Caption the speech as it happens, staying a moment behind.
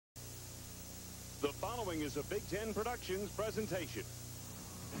following is a Big Ten Productions presentation.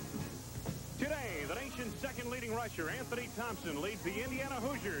 Today, the nation's second leading rusher, Anthony Thompson, leads the Indiana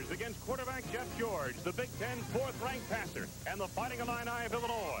Hoosiers against quarterback Jeff George, the Big Ten's fourth-ranked passer, and the Fighting Illini of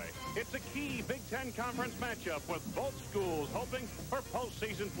Illinois. It's a key Big Ten Conference matchup with both schools hoping for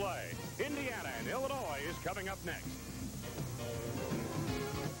postseason play. Indiana and Illinois is coming up next.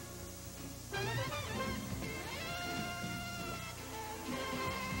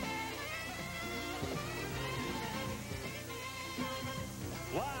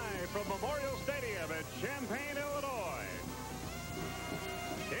 Live from Memorial Stadium at Champaign, Illinois,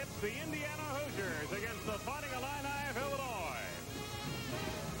 it's the Indiana Hoosiers against the Fighting Illini of Illinois.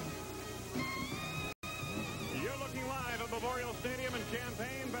 You're looking live at Memorial Stadium in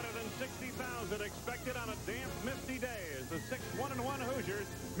Champaign. Better than 60,000 expected on a damp, misty day as the 6-1-1 Hoosiers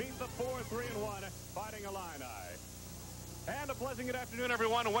meet the 4-3-1 Fighting Illini. And a pleasant good afternoon,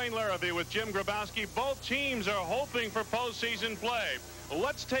 everyone. Wayne Larrabee with Jim Grabowski. Both teams are hoping for postseason play.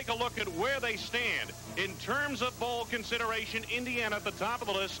 Let's take a look at where they stand. In terms of bowl consideration, Indiana at the top of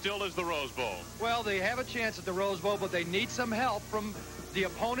the list still is the Rose Bowl. Well, they have a chance at the Rose Bowl, but they need some help from the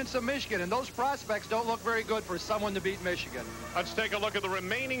opponents of Michigan, and those prospects don't look very good for someone to beat Michigan. Let's take a look at the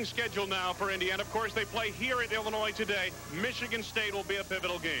remaining schedule now for Indiana. Of course, they play here at Illinois today. Michigan State will be a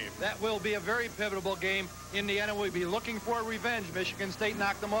pivotal game. That will be a very pivotal game. Indiana will be looking for revenge. Michigan State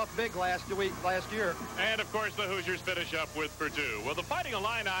knocked them off big last year. And, of course, the Hoosiers finish up with Purdue. Well, the Fighting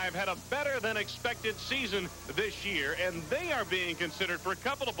Illini have had a better-than-expected season this year, and they are being considered for a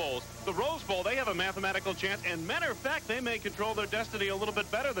couple of bowls. The Rose Bowl, they have a mathematical chance, and matter of fact, they may control their destiny a little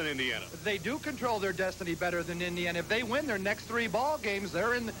bit better than Indiana. They do control their destiny better than Indiana. If they win their next 3 ball games,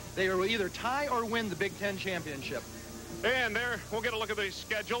 they will either tie or win the Big Ten championship. And there, we'll get a look at the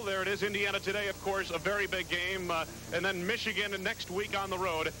schedule. There it is, Indiana today, of course, a very big game. And then Michigan next week on the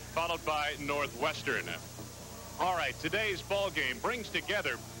road, followed by Northwestern. All right, today's ball game brings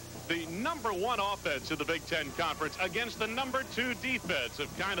together the #1 offense in the Big Ten Conference against the #2 defense,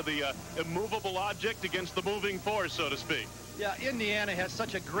 of kind of the immovable object against the moving force, so to speak. Yeah, Indiana has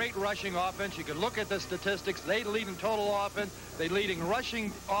such a great rushing offense. You can look at the statistics. They lead in total offense. They lead in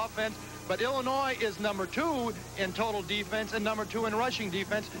rushing offense. But Illinois is #2 in total defense and #2 in rushing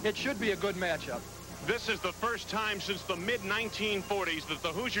defense. It should be a good matchup. This is the first time since the mid-1940s that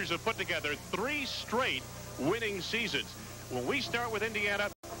the Hoosiers have put together 3 straight winning seasons. When we start with Indiana,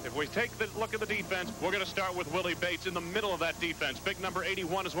 if we take a look at the defense, we're going to start with Willie Bates in the middle of that defense. Big number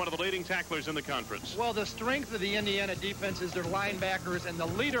 81 is one of the leading tacklers in the conference. Well, the strength of the Indiana defense is their linebackers, and the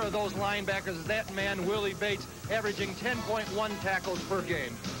leader of those linebackers is that man, Willie Bates, averaging 10.1 tackles per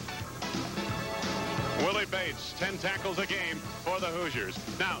game. Willie Bates, 10 tackles a game for the Hoosiers.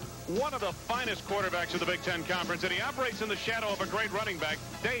 Now, one of the finest quarterbacks of the Big Ten Conference, and he operates in the shadow of a great running back,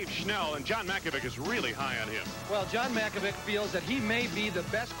 Dave Schnell, and John Mackovic is really high on him. Well, John Mackovic feels that he may be the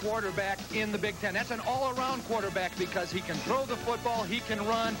best quarterback in the Big Ten. That's an all-around quarterback because he can throw the football, he can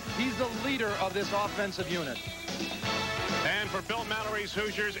run. He's the leader of this offensive unit. And for Bill Mallory's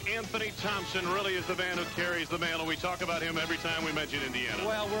Hoosiers, Anthony Thompson really is the man who carries the mantle. We talk about him every time we mention Indiana.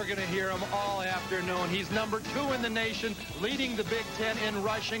 Well, we're going to hear him all afternoon. He's #2 in the nation, leading the Big Ten in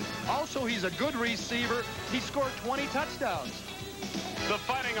rushing. Also, he's a good receiver. He scored 20 touchdowns. The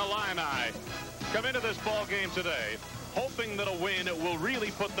Fighting Illini come into this ball game today hoping that a win will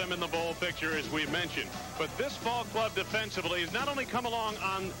really put them in the bowl picture, as we mentioned. But this ball club defensively has not only come along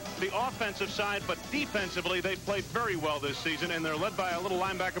on the offensive side, but defensively they've played very well this season, and they're led by a little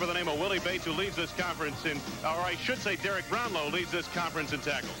linebacker by the name of Willie Bates, who leads this conference in, or I should say Derek Brownlow leads this conference in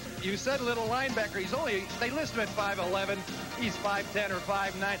tackles. You said little linebacker. They list him at 5'11". He's 5'10" or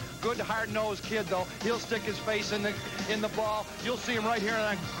 5'9". Good hard-nosed kid, though. He'll stick his face in the ball. You'll see him right here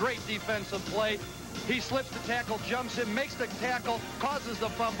on a great defensive play. He slips the tackle, jumps in, makes the tackle, causes the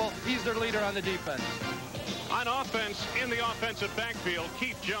fumble. He's their leader on the defense. On offense, in the offensive backfield,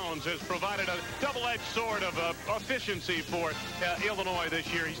 Keith Jones has provided a double-edged sword of efficiency for Illinois this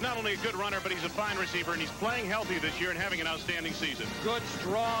year. He's not only a good runner, but he's a fine receiver, and he's playing healthy this year and having an outstanding season. Good,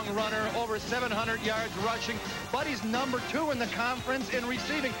 strong runner, over 700 yards rushing, but he's #2 in the conference in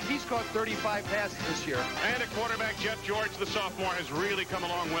receiving. He's caught 35 passes this year. And at quarterback, Jeff George, the sophomore, has really come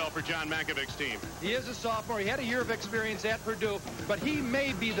along well for John Mackovic's team. He is a sophomore. He had a year of experience at Purdue, but he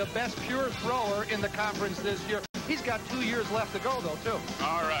may be the best pure thrower in the conference this year. He's got 2 years left to go, though, too.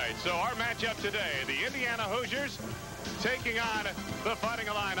 All right, so our matchup today, the Indiana Hoosiers taking on the Fighting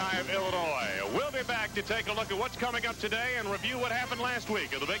Illini of Illinois. We'll be back to take a look at what's coming up today and review what happened last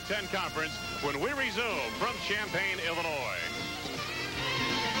week of the Big Ten Conference when we resume from Champaign, Illinois.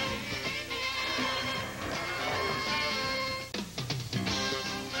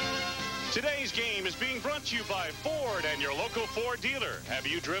 Today's game is being brought to you by Ford and your local Ford dealer. Have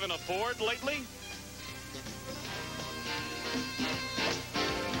you driven a Ford lately?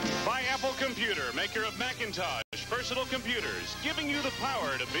 By Apple Computer, maker of Macintosh versatile computers, giving you the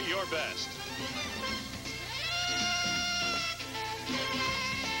power to be your best.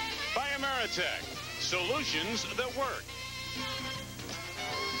 By Ameritech, solutions that work.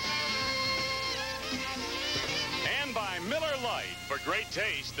 And by Miller Lite. For great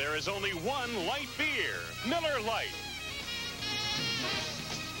taste, there is only one light beer, Miller Lite.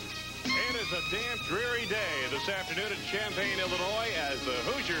 It is a damp, dreary day this afternoon in Champaign, Illinois, as the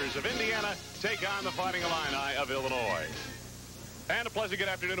Hoosiers of Indiana take on the Fighting Illini of Illinois. And a pleasant good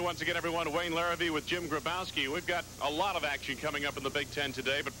afternoon once again, everyone. Wayne Larrivee with Jim Grabowski. We've got a lot of action coming up in the Big Ten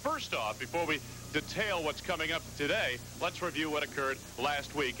today. But first off, before we detail what's coming up today, let's review what occurred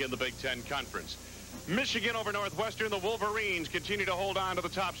last week in the Big Ten Conference. Michigan over Northwestern. The Wolverines continue to hold on to the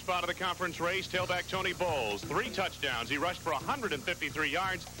top spot of the conference race. Tailback Tony Bowles, 3 touchdowns. He rushed for 153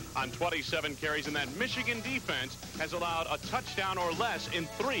 yards on 27 carries, and that Michigan defense has allowed a touchdown or less in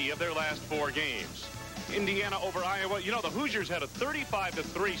 3 of their last 4 games. Indiana over Iowa. You know, the Hoosiers had a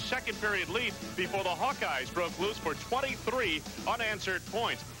 35-3 second-period lead before the Hawkeyes broke loose for 23 unanswered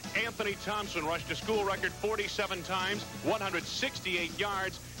points. Anthony Thompson rushed a school record 47 times, 168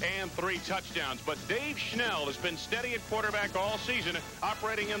 yards, and 3 touchdowns. But Dave Schnell has been steady at quarterback all season,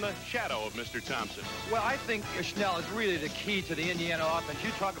 operating in the shadow of Mr. Thompson. Well, I think Schnell is really the key to the Indiana offense.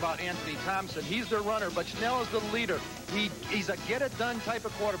 You talk about Anthony Thompson. He's the runner, but Schnell is the leader. He's a get-it-done type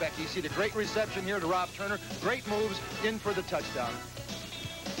of quarterback. You see the great reception here to Rob Turner. Great moves in for the touchdown.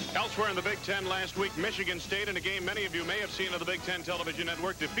 Elsewhere in the Big Ten last week, Michigan State, in a game many of you may have seen on the Big Ten television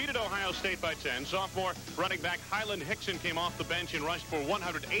network, defeated Ohio State by 10. Sophomore running back Hyland Hickson came off the bench and rushed for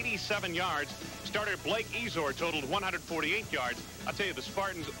 187 yards. Starter Blake Ezor totaled 148 yards. I'll tell you, the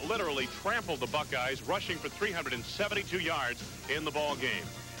Spartans literally trampled the Buckeyes, rushing for 372 yards in the ball game.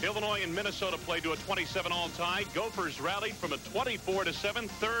 Illinois and Minnesota played to a 27-all tie. Gophers rallied from a 24-7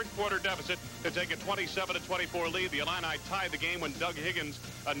 third-quarter deficit to take a 27-24 lead. The Illini tied the game when Doug Higgins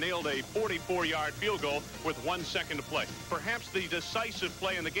nailed a 44-yard field goal with 1 second to play. Perhaps the decisive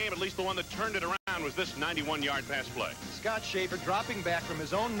play in the game, at least the one that turned it around, was this 91-yard pass play. Scott Schaefer dropping back from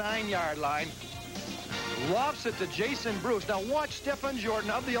his own 9-yard line. Lofts it to Jason Bruce. Now watch Stephen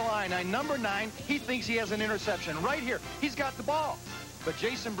Jordan of the Illini, number 9. He thinks he has an interception right here. He's got the ball. But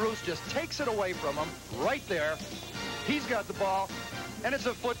Jason Bruce just takes it away from him right there. He's got the ball, and it's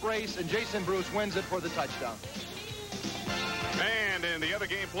a foot race, and Jason Bruce wins it for the touchdown. And in the other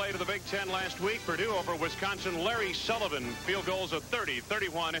game played of the Big Ten last week, Purdue over Wisconsin, Larry Sullivan, field goals of 30,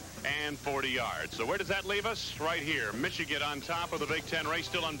 31, and 40 yards. So where does that leave us? Right here. Michigan on top of the Big Ten race,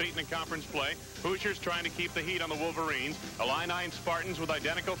 still unbeaten in conference play. Hoosiers trying to keep the heat on the Wolverines. Illini and Spartans with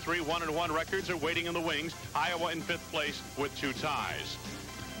identical 3-1-1 records are waiting in the wings. Iowa in 5th place with 2 ties.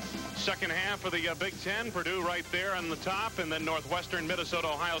 Second half of the Big Ten, Purdue right there on the top, and then Northwestern, Minnesota,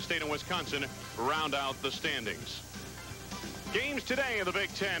 Ohio State, and Wisconsin round out the standings. Games today in the Big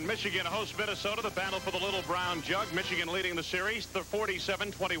Ten. Michigan hosts Minnesota, the battle for the Little Brown Jug. Michigan leading the series,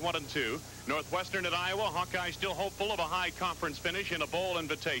 47-21-2. Northwestern at Iowa. Hawkeyes still hopeful of a high conference finish in a bowl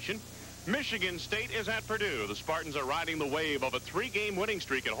invitation. Michigan State is at Purdue. The Spartans are riding the wave of a 3-game winning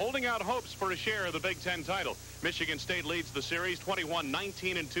streak and holding out hopes for a share of the Big Ten title. Michigan State leads the series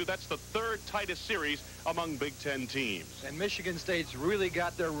 21-19-2. That's the 3rd tightest series among Big Ten teams. And Michigan State's really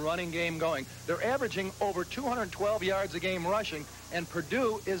got their running game going. They're averaging over 212 yards a game rushing, and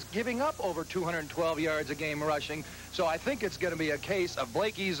Purdue is giving up over 212 yards a game rushing. So I think it's going to be a case of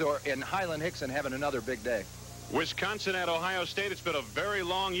Blake Ezor and Hyland Hickson having another big day. Wisconsin at Ohio State. It's been a very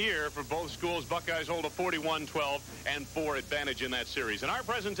long year for both schools. Buckeyes hold a 41-12-4 advantage in that series. In our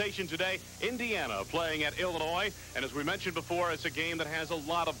presentation today, Indiana playing at Illinois. And as we mentioned before, it's a game that has a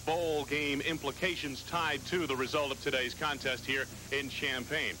lot of bowl game implications tied to the result of today's contest here in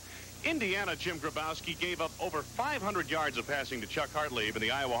Champaign. Indiana, Jim Grabowski, gave up over 500 yards of passing to Chuck Hartlieb in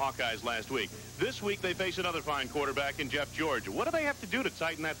the Iowa Hawkeyes last week. This week, they face another fine quarterback in Jeff George. What do they have to do to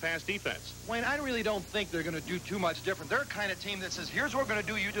tighten that pass defense? Wayne, I really don't think they're going to do too much different. They're a kind of team that says, here's what we're going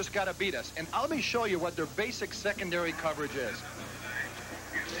to do. You just got to beat us. And let me show you what their basic secondary coverage is.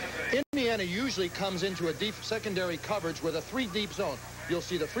 Indiana usually comes into a deep secondary coverage with a 3-deep zone. You'll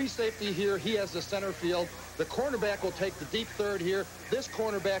see the free safety here. He has the center field. The cornerback will take the deep third here. This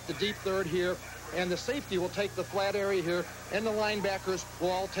cornerback, the deep third here. And the safety will take the flat area here. And the linebackers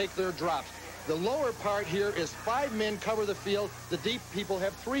will all take their drops. The lower part here is 5 men cover the field. The deep people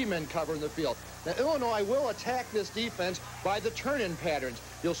have 3 men covering the field. Now, Illinois will attack this defense by the turn-in patterns.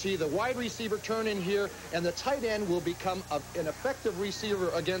 You'll see the wide receiver turn in here, and the tight end will become an effective receiver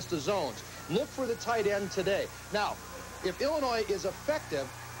against the zones. Look for the tight end today. Now, if Illinois is effective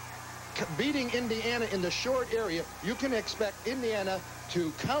beating Indiana in the short area, you can expect Indiana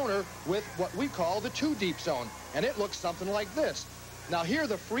to counter with what we call the 2-deep zone, and it looks something like this. Now here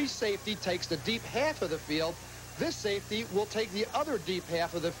the free safety takes the deep half of the field. This safety will take the other deep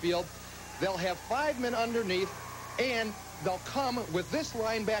half of the field. They'll have 5 men underneath, and they'll come with this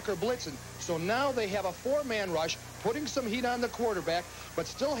linebacker blitzing. So now they have a 4-man rush, putting some heat on the quarterback, but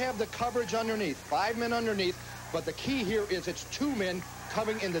still have the coverage underneath. 5 men underneath, but the key here is it's 2 men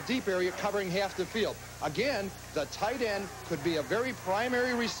coming in the deep area, covering half the field. Again, the tight end could be a very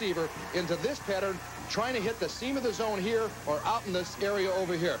primary receiver into this pattern, trying to hit the seam of the zone here or out in this area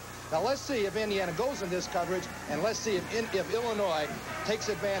over here. Now let's see if Indiana goes in this coverage, and let's see if Illinois takes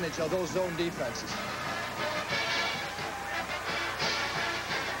advantage of those zone defenses.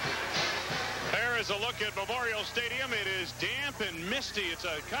 There is a look at Memorial Stadium. It is damp and misty. It's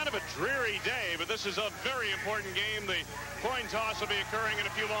a kind of a dreary day, but this is a very important game. The coin toss will be occurring in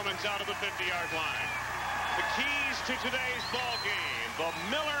a few moments out of the 50-yard line. The keys to today's ball game, the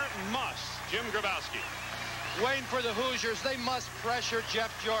Miller must. Jim Grabowski. Waiting for the Hoosiers. They must pressure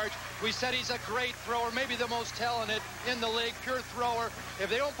Jeff George. We said he's a great thrower, maybe the most talented in the league, pure thrower. If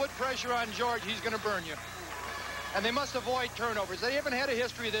they don't put pressure on George, he's going to burn you. And they must avoid turnovers. They haven't had a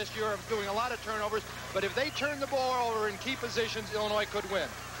history this year of doing a lot of turnovers, but if they turn the ball over in key positions, Illinois could win.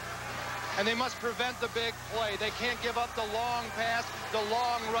 And they must prevent the big play. They can't give up the long pass, the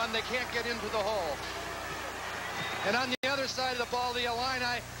long run. They can't get into the hole. And on the other side of the ball, the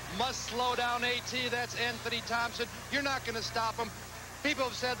Illini must slow down AT. That's Anthony Thompson. You're not going to stop him. People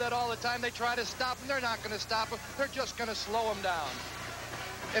have said that all the time. They try to stop him. They're not going to stop him. They're just going to slow him down.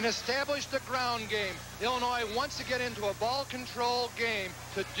 And establish the ground game. Illinois wants to get into a ball control game.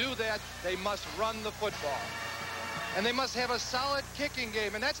 To do that, they must run the football. And they must have a solid kicking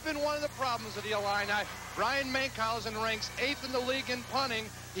game. And that's been one of the problems of the Illini. Brian Mankhausen ranks 8th in the league in punting.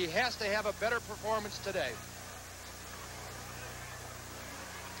 He has to have a better performance today.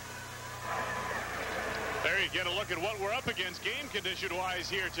 There you get a look at what we're up against game condition-wise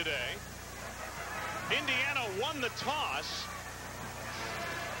here today. Indiana won the toss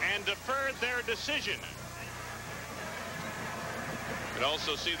and deferred their decision. You can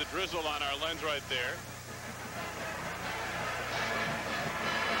also see the drizzle on our lens right there.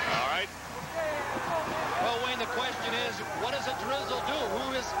 All right. Well, Wayne, the question is, what does a drizzle do?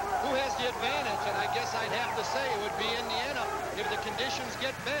 Who has the advantage? And I guess I'd have to say it would be Indiana. If the conditions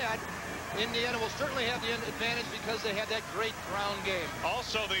get bad, Indiana will certainly have the advantage because they had that great ground game.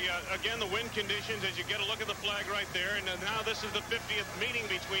 Also, again, the wind conditions, as you get a look at the flag right there, and now this is the 50th meeting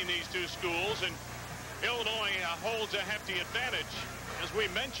between these two schools, and Illinois holds a hefty advantage. As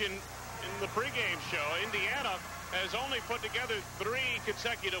we mentioned in the pregame show, Indiana has only put together 3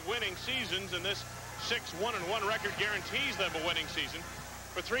 consecutive winning seasons, and this 6-1-1 record guarantees them a winning season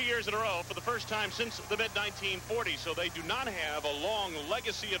for 3 years in a row for the first time since the mid-1940s. So they do not have a long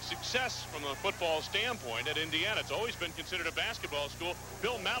legacy of success from a football standpoint at Indiana. It's always been considered a basketball school.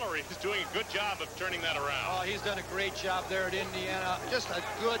 Bill Mallory is doing a good job of turning that around. Oh, he's done a great job there at Indiana. Just a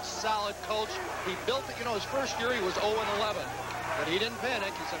good, solid coach. He built it. You know, his first year he was 0-11. But he didn't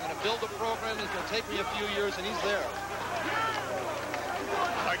panic. He said, I'm going to build a program. It's going to take me a few years, and he's there.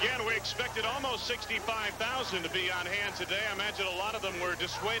 Again, we expected almost 65,000 to be on hand today. I imagine a lot of them were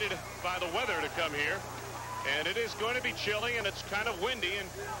dissuaded by the weather to come here. And it is going to be chilly, and it's kind of windy. And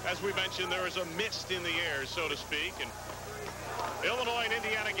as we mentioned, there is a mist in the air, so to speak. And Illinois and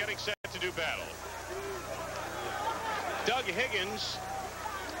Indiana getting set to do battle. Doug Higgins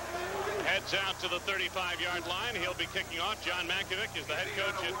heads out to the 35-yard line. He'll be kicking off. John Mankovic is the head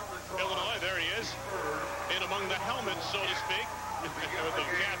coach at Illinois. There he is, in among the helmets, so to speak, with the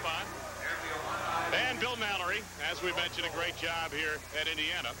cap on. And Bill Mallory, as we mentioned, a great job here at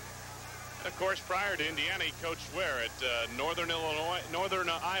Indiana. And of course, prior to Indiana, he coached where? At Northern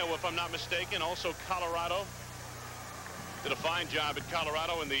Iowa, if I'm not mistaken. Also Colorado. Did a fine job at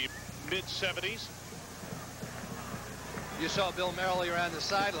Colorado in the mid-70s. You saw Bill Mallory around the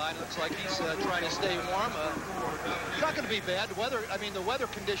sideline. Looks like he's trying to stay warm. It's not going to be bad. The weather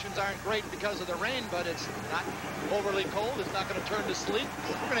conditions aren't great because of the rain, but it's not overly cold. It's not going to turn to sleet.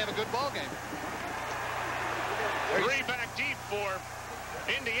 We're going to have a good ball game. 3 back deep for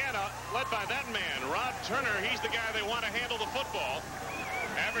Indiana, led by that man, Rob Turner. He's the guy they want to handle the football,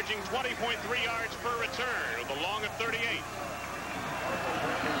 averaging 20.3 yards per return with a long of 38.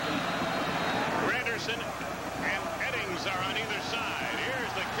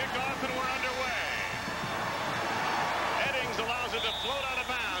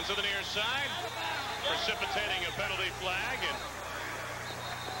 offside, precipitating a penalty flag, and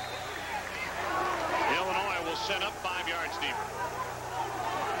Illinois will set up 5 yards deeper.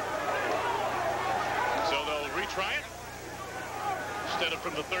 So they'll retry it. Instead of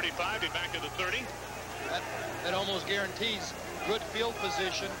from the 35, be back to the 30. That almost guarantees good field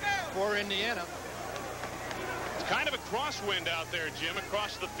position for Indiana. It's kind of a crosswind out there, Jim,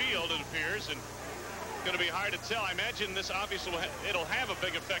 across the field, it appears, and it's going to be hard to tell. I imagine this obviously it'll have a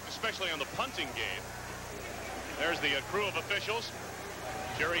big effect, especially on the punting game. There's the crew of officials.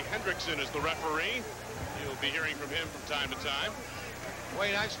 Jerry Hendrickson is the referee. You'll be hearing from him from time to time.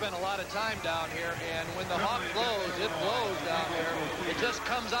 Wayne, I've spent a lot of time down here, and when the hawk blows, it blows down here. It just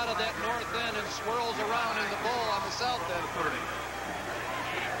comes out of that north end and swirls around in the bowl on the south end.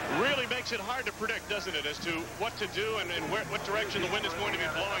 Really makes it hard to predict, doesn't it, as to what to do and what direction the wind is going to be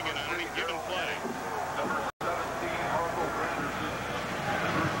blowing in on any given play.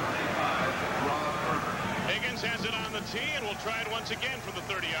 Higgins has it on the tee, and will try it once again from the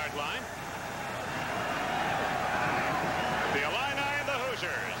 30-yard line. The Illini and the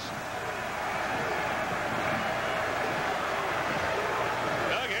Hoosiers.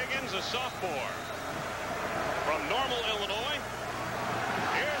 Doug Higgins, a sophomore from Normal, Illinois.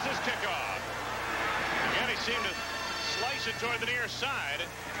 Here's his kickoff. Again, he seemed to slice it toward the near side.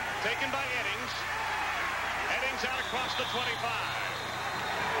 Taken by Eddings. Eddings out across the 25.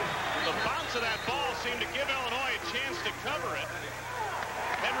 The bounce of that ball seemed to give Illinois a chance to cover it.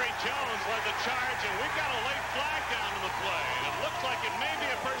 Henry Jones led the charge, and we've got a late flag down in the play. And it looks like it may be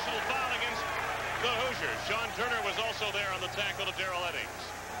a personal foul against the Hoosiers. Sean Turner was also there on the tackle to Darrell Eddings.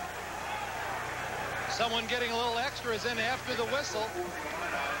 Someone getting a little extra is in after the whistle.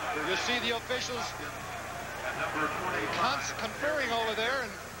 You see the officials conferring over there,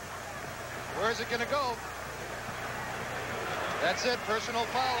 and where is it going to go? That's it, personal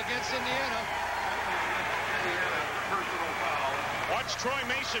foul against Indiana. Watch Troy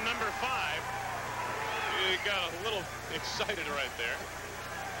Mason, number 5. He got a little excited right there.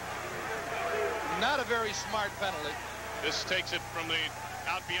 Not a very smart penalty. This takes it from the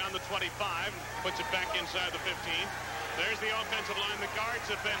out beyond the 25, puts it back inside the 15. There's the offensive line. The guards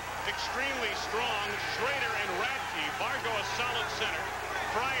have been extremely strong. Schrader and Radke. Vargo a solid center.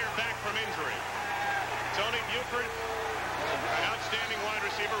 Fryer back from injury. Tony Buford, an outstanding wide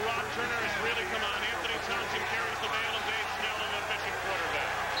receiver. Rob Turner has really come on. Anthony Thompson carries the mail, and Dave Schnell an efficient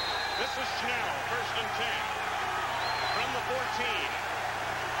quarterback. This is Schnell, 1st and 10 from the 14.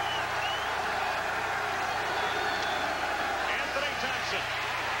 Anthony Thompson.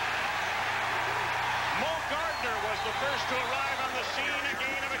 Mo Gardner was the first to arrive on the scene, a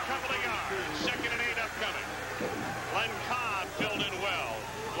gain of a couple of yards. 2nd and 8 upcoming. Glenn Cobb filled in well,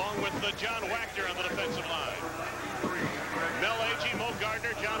 along with John Wachter on the defensive line. Mel Agee, Mo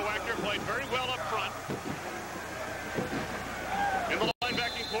Gardner, John Wachter played very well up front. In the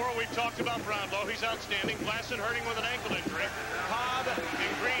linebacking core, we've talked about Brownlow. He's outstanding. Glasson hurting with an ankle injury. Cobb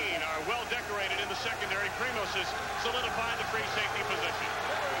and Green are well decorated in the secondary. Primos has solidified the free safety position.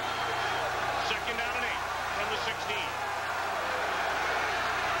 2nd down and 8 from the 16.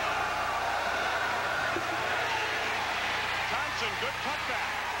 Thompson, good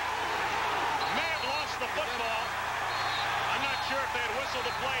cutback. May have lost the football. I'm not sure if they had whistled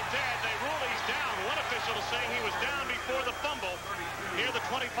the play dead. They rule he's down. One official is saying he was down before the fumble near the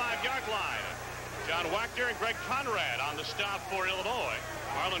 25-yard line. John Wachter and Greg Conrad on the stop for Illinois.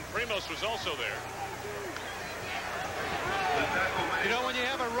 Marlon Primos was also there. You know, when you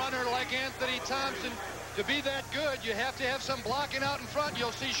have a runner like Anthony Thompson, to be that good, you have to have some blocking out in front.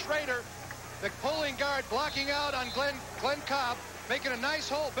 You'll see Schrader, the pulling guard, blocking out on Glenn Cobb, making a nice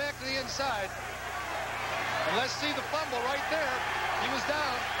hole back to the inside. And let's see the fumble right there. He was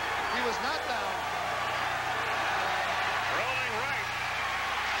down. He was not down. Rolling right.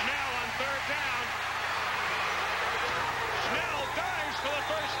 Schnell on 3rd down. Schnell dives for the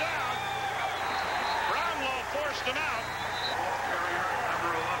 1st down. Brownlow forced him out.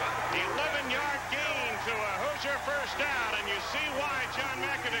 11-yard gain to a Hoosier 1st down, and you see why John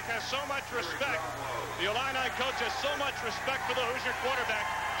Mackovic has so much respect. The Illini coach has so much respect for the Hoosier quarterback.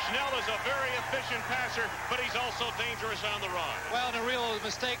 Schnell is a very efficient passer, but he's also dangerous on the run. Well, and a real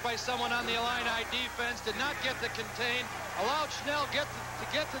mistake by someone on the Illini defense. Did not get to contain. Allowed Schnell to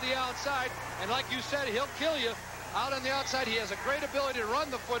get to the outside, and like you said, he'll kill you out on the outside. He has a great ability to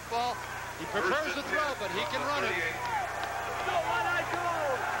run the football. He prefers to throw, but he can run it.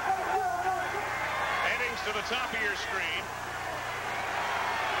 Eddings to the top of your screen.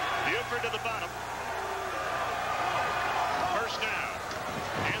 Buford to the bottom. 1st down.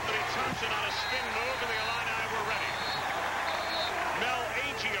 Anthony Thompson on a spin move, and the Illini were ready. Mel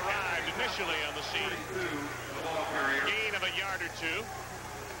Agee Agee arrived initially on the scene. Gain of a yard or two.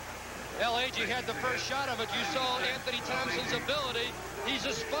 Agee had the first shot of it. You saw Anthony Thompson's ability. He's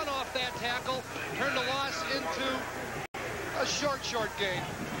just spun off that tackle, turned the loss into a short gain.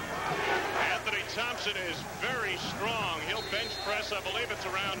 Anthony Thompson is very strong. He'll bench press, I believe it's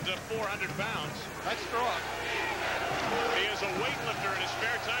around 400 pounds. That's strong. He is a weightlifter in his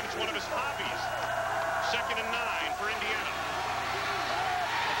spare time. It's one of his hobbies. 2nd and 9 for Indiana.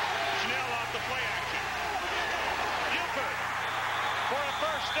 Schnell off the play action. Buford for a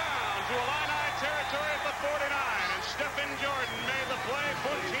first down to Illini territory at the 49. And Stephen Jordan made the play,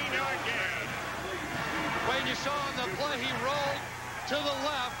 14-yard gain. Wayne, you saw on the play he rolled to the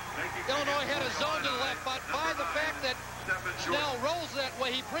left. Illinois had a zone to the left, but by the fact that Schnell rolls that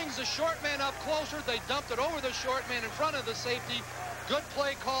way, he brings the short man up closer. They dumped it over the short man in front of the safety. Good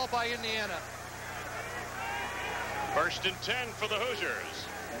play call by Indiana. 1st and 10 for the Hoosiers.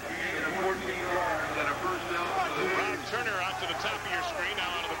 Rob Turner out to the top of your screen,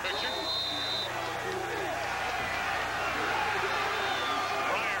 now out of the picture.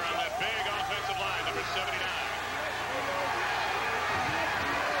 Pryor on that big offensive line, number 79.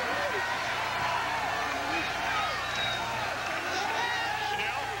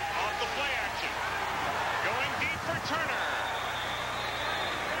 Schnell off the play action. Going deep for Turner.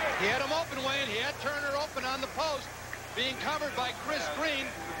 He had him open, Wayne. He had Turner open on the post, being covered by Chris Green.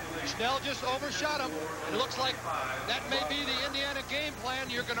 Schnell just overshot him. It looks like that may be the Indiana game plan.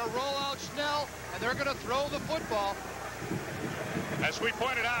 You're going to roll out Schnell, and they're going to throw the football. As we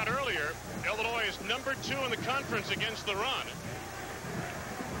pointed out earlier, Illinois is number 2 in the conference against the run.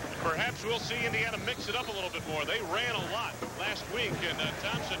 Perhaps we'll see Indiana mix it up a little bit more. They ran a lot last week, and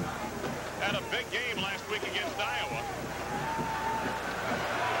Thompson had a big game last week against Iowa.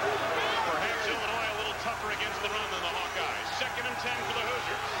 Perhaps Illinois a little tougher against the run than the Hawkeyes. 2nd and 10 for the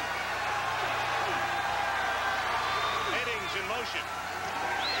Hoosiers. Headings in motion.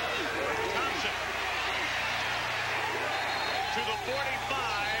 Thompson to the 45,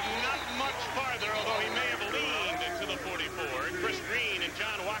 not much farther, although he may have leaned into the 44. Chris Green and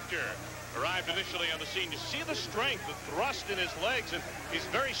John Wachter arrived initially on the scene. You see the strength, the thrust in his legs, and he's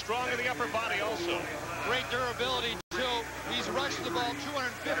very strong in the upper body also. Great durability, too. He's rushed the ball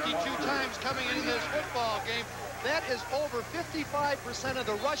 252 times coming into this football game. That is over 55% of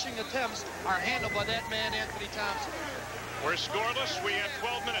the rushing attempts are handled by that man, Anthony Thompson. We're scoreless. We have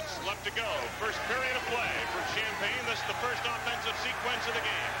 12 minutes left to go. First period of play for Champaign. This is the first offensive sequence of the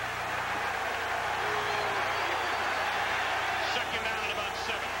game. 2nd down and about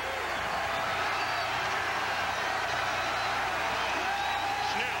 7.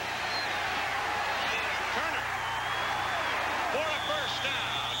 Schnell. Turner. For a first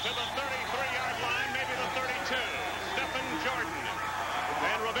down to the 33-yard line, maybe the 32. Stephen Jordan.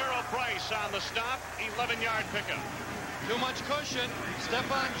 And Romero Price on the stop. 11-yard pickup. Too much cushion.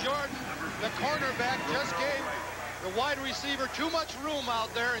 Stephon Jordan, the cornerback, just gave the wide receiver too much room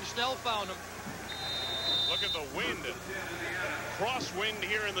out there, and Schnell found him. Look at the wind. Crosswind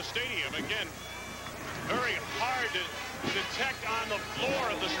here in the stadium. Again, very hard to detect on the floor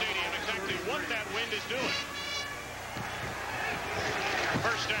of the stadium exactly what that wind is doing.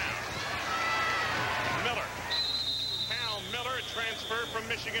 First down. Miller. Cal Miller, transfer from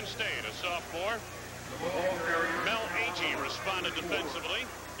Michigan State, a sophomore. Mel Agee responded defensively.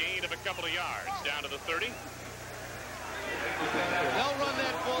 Gain of a couple of yards down to the 30. They'll run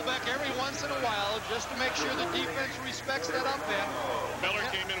that fullback every once in a while just to make sure the defense respects that up end. Miller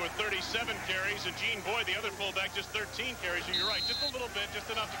came in with 37 carries, and Gene Boyd, the other fullback, just 13 carries. You're right, just a little bit,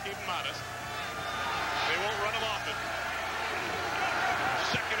 just enough to keep him honest. They won't run him often.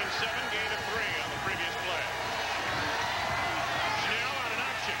 2nd and 7, gain of 3 on the previous play. Schnell on an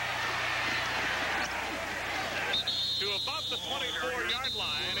option. To about the 24-yard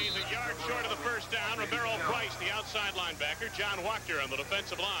line. He's a yard short of the first down. Romero Price, the outside linebacker. John Wachter on the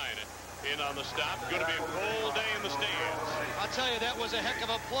defensive line. In on the stop. Going to be a cold day in the stands. I'll tell you, that was a heck of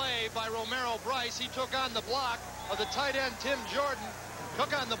a play by Romero Price. He took on the block of the tight end, Tim Jordan.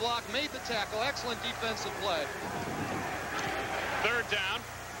 Took on the block, made the tackle. Excellent defensive play. 3rd down.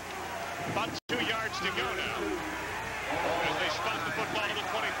 About 2 yards to go now. As they spot the football to the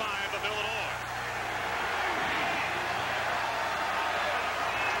 25 of Illinois.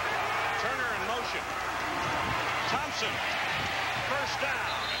 Turner in motion. Thompson. First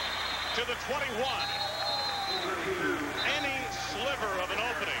down to the 21. Any sliver of an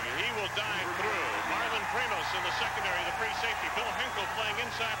opening, he will dive through. Marlon Primos in the secondary, the free safety. Bill Hinkle playing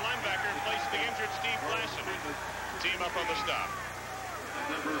inside linebacker in place of the injured Steve Glasson. Team up on the stop.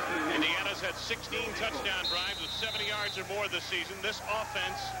 Indiana's had 16 touchdown drives of 70 yards or more this season. This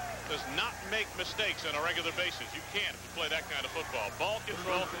offense does not make mistakes on a regular basis. You can't if you play that kind of football. Ball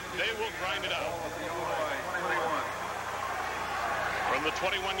control, they will grind it out. From the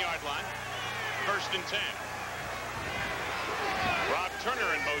 21-yard line, 1st and 10. Rob Turner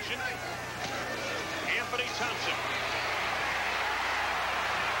in motion. Anthony Thompson.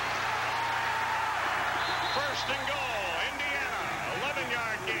 1st and goal, Indiana.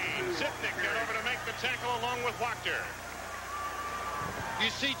 11-yard gain. Zipnick got over to make the tackle along with Wachter. You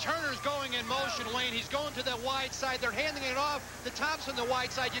see Turner's going in motion, Wayne. He's going to the wide side. They're handing it off to Thompson, the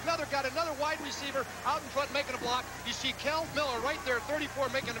wide side. You've got another wide receiver out in front making a block. You see Kel Miller right there, 34,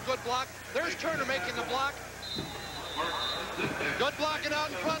 making a good block. There's Turner making the block. Good blocking out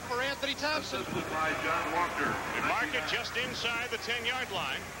in front for Anthony Thompson. They mark it just inside the 10-yard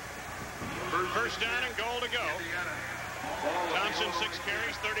line. 1st down and goal to go. Thompson, 6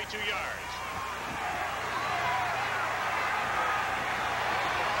 carries, 32 yards.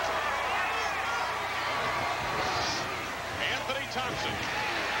 Anthony Thompson.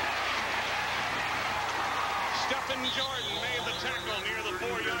 Stephen Jordan made the tackle near the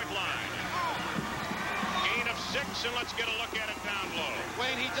 4-yard line. Gain of 6, and let's get a look at it down low.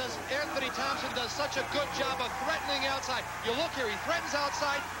 Wayne, Anthony Thompson does such a good job of threatening outside. You look here, he threatens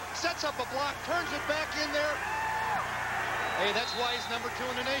outside, sets up a block, turns it back in there. Hey, that's why he's number 2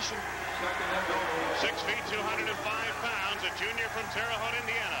 in the nation. 6 feet, 205 pounds, a junior from Terre Haute,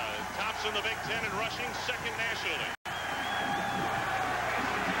 Indiana. Tops in the Big Ten in rushing, 2nd nationally.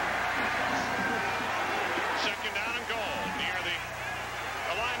 2nd down and goal near the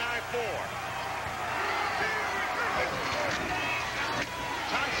Illini 4.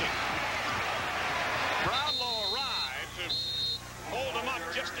 Thompson. Brownlow arrived to hold him up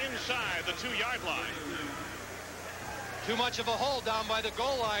just inside the 2-yard line. Too much of a hole down by the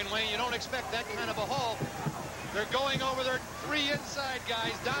goal line, Wayne. You don't expect that kind of a hole. They're going over their 3 inside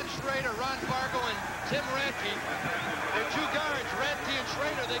guys, Don Schrader, Ron Fargo, and Tim Radke. They're 2 guards, Radke and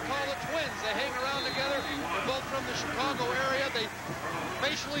Schrader. They call the twins. They hang around together. They're both from the Chicago area.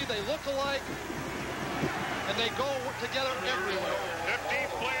 Facially, they look alike, and they go together everywhere.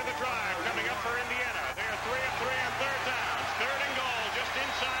 15th play of the drive coming up for Indiana. They are 3 of 3 on 3rd downs. 3rd and goal just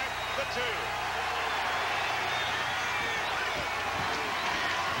inside the 2.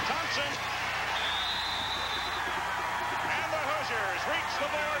 Thompson. And the Hoosiers reach the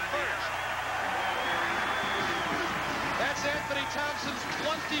board first. That's Anthony Thompson's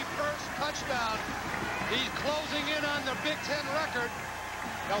 21st touchdown. He's closing in on the Big Ten record.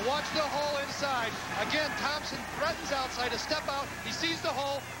 Now watch the hole inside. Again, Thompson threatens outside to step out. He sees the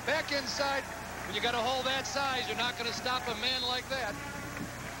hole, back inside. When you got a hole that size, you're not going to stop a man like that.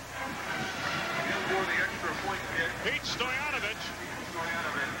 Pete Stoyanovich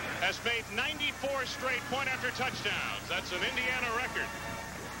has made 94 straight point-after-touchdowns. That's an Indiana record.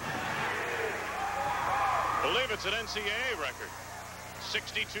 I believe it's an NCAA record.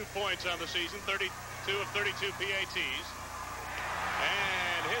 62 points on the season, 32 of 32 PATs.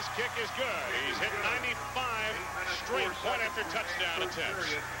 And his kick is good. He's hit 95 straight point-after-touchdown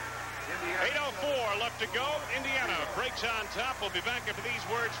attempts. 8:04 left to go. Indiana breaks on top. We'll be back after these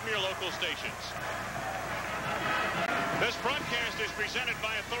words from your local stations. This broadcast is presented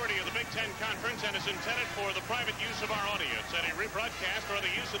by authority of the Big Ten Conference and is intended for the private use of our audience. Any rebroadcast or the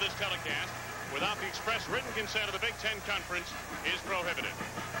use of this telecast without the express written consent of the Big Ten Conference is prohibited.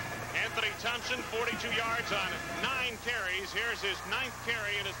 Anthony Thompson, 42 yards on 9 carries. Here's his 9th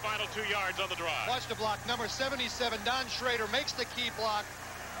carry and his final 2 yards on the drive. Watch the block. Number 77, Don Schrader, makes the key block.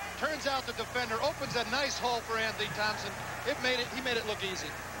 Turns out the defender, opens a nice hole for Anthony Thompson. He made it look easy.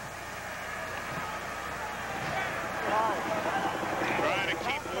 Trying to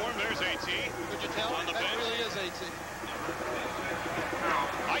keep warm. There's AT. Could you tell? On the That bench. really is AT.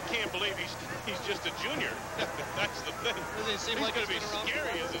 I can't believe he's just a junior. That's the thing. Doesn't he seem He's like going to be he's been around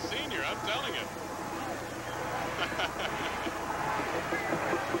scary before? as a senior, I'm telling you.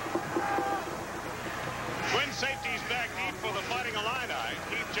 Twin safeties back deep for the Fighting Illini.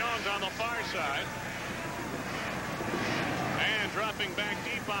 Keith Jones on the far side. And dropping back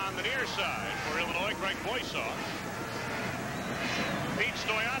deep on the near side for Illinois, Greg Boysoff. Pete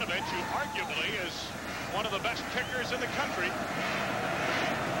Stoyanovich, who arguably is one of the best kickers in the country,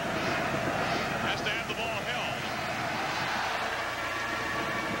 has to have the ball held.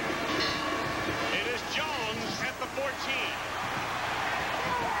 It is Jones at the 14.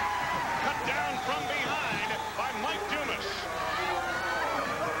 Cut down from behind by Mike Dumas.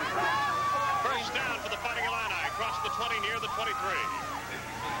 First down for the Fighting Illini. Across the 20 near the 23.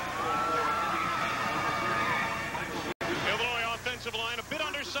 Illinois offensive line of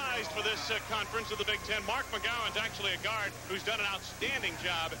conference of the Big Ten. Mark McGowan's actually a guard who's done an outstanding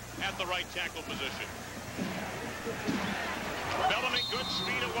job at the right tackle position. Bellamy, good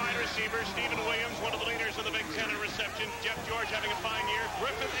speed at wide receiver. Stephen Williams, one of the leaders of the Big Ten in reception. Jeff George having a fine year.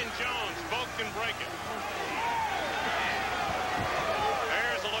 Griffith and Jones both can break it.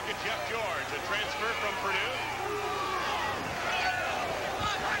 There's a look at Jeff George, a transfer from Purdue.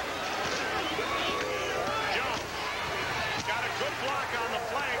 Jones got a good block on the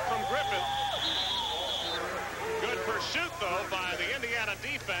flank from Griffith. Good pursuit, though, by the Indiana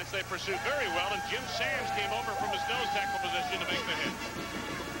defense. They pursued very well, and Jim Sams came over from his nose tackle position to make the hit.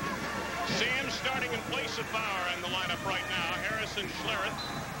 Sams starting in place of Bauer in the lineup right now. Harrison Schlereth.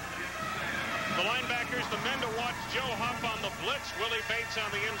 The linebackers, the men to watch, Joe Huff on the blitz, Willie Bates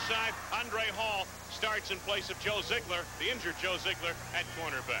on the inside. Andre Hall starts in place of Joe Ziegler, the injured Joe Ziegler, at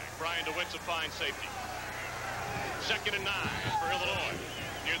cornerback. Brian DeWitt's a fine safety. 2nd and 9 for Illinois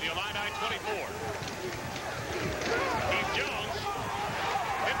near the Illini 24. Keith Jones,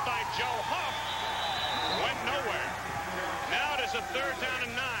 hit by Joe Huff, went nowhere. Now it is a 3rd down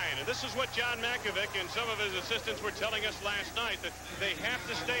and 9. And this is what John Makovic and some of his assistants were telling us last night, that they have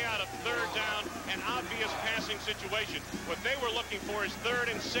to stay out of 3rd down and obvious passing situation. What they were looking for is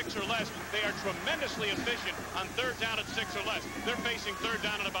 3rd and 6 or less. They are tremendously efficient on 3rd down at 6 or less. They're facing 3rd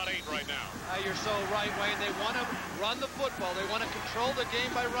down at about 8 right now. You're so right, Wayne. They want to run the football. They want to control the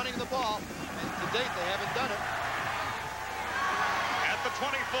game by running the ball. And to date, they haven't done it. At the 24.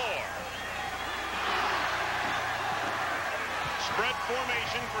 Spread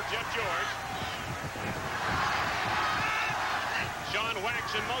formation for Jeff George. Sean Wax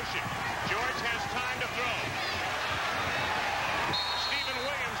in motion. George has time to throw. Stephen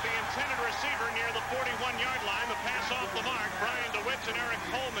Williams, the intended receiver, near the 41-yard line. The pass off the mark. Brian DeWitt and Eric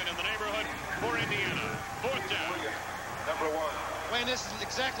Coleman in the neighborhood for Indiana. 4th down. Number 1. Wayne, this is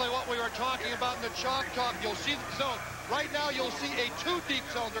exactly what we were talking about in the chalk talk. You'll see the zone. Right now, you'll see a 2-deep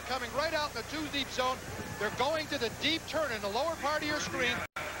zone. They're coming right out in the 2-deep zone. They're going to the deep turn in the lower part of your screen.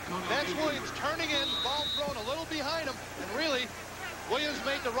 That's Williams turning in, ball thrown a little behind him. And really, Williams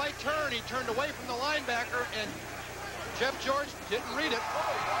made the right turn. He turned away from the linebacker, and Jeff George didn't read it.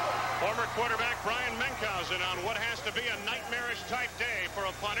 Former quarterback Brian Menkhausen on what has to be a nightmarish type day for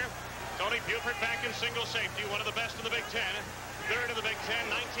a punter. Tony Buford back in single safety, one of the best in the Big Ten. 3rd in the Big Ten,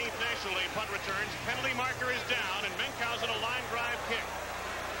 19th nationally punt returns. Penalty marker is down, and Menkhausen a line drive kick.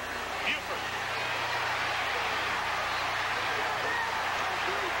 Buford.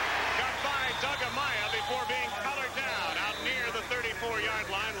 Got by Doug Amaya before being collared down out near the 34-yard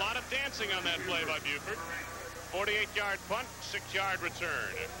line. A lot of dancing on that play by Buford. 48-yard punt, 6-yard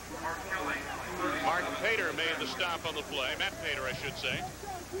return. Mark Pater made the stop on the play. Matt Pater, I should say.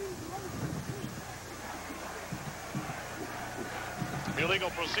 Illegal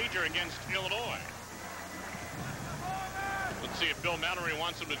procedure against Illinois. Let's see if Bill Mallory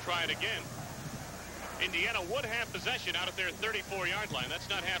wants him to try it again. Indiana would have possession out at their 34-yard line. That's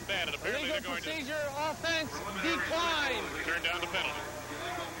not half bad, and apparently they're going procedure, offense, decline. Turn down the penalty.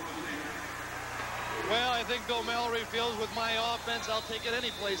 Well, I think Bill Mallory feels with my offense, I'll take it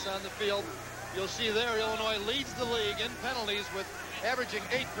any place on the field. You'll see there, Illinois leads the league in penalties with averaging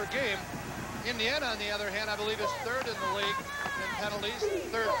 8 per game. Indiana, on the other hand, I believe is 3rd in the league in penalties,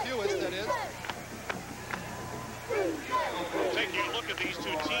 3rd fewest, that is. Taking a look at these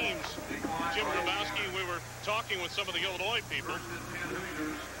two teams, Jim Grabowski, we were talking with some of the Illinois people.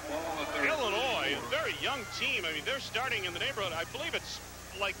 Illinois, a very young team. I mean, they're starting in the neighborhood. I believe it's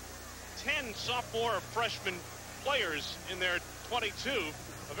like 10 sophomore or freshman players in their 22.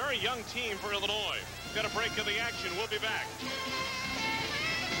 A very young team for Illinois. Got a break of the action. We'll be back.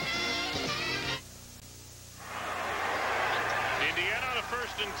 Indiana on a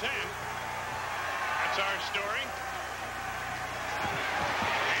 1st and 10. That's our story.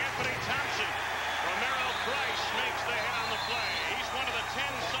 Anthony Thompson. Romero Price makes the hit on the play. He's one of the 10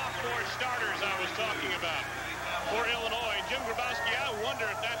 sophomore starters I was talking about for Illinois. Jim Grabowski, I wonder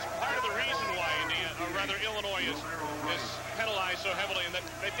if that's part of the reason why Illinois is penalized so heavily, and that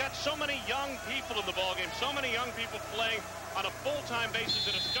they've got so many young people in the ballgame, so many young people playing on a full-time basis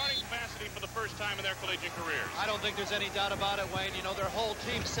in a starting capacity for the first time in their collegiate careers. I don't think there's any doubt about it, Wayne. You know, their whole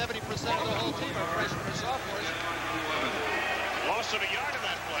team, 70% of the whole team are freshmen or sophomores. Loss of a yard in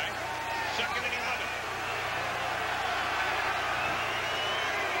that play. 2nd and 11.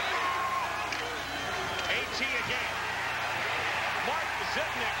 AT again. Mark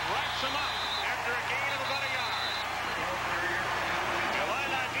Zednick wraps him up after a gain of about a yard. The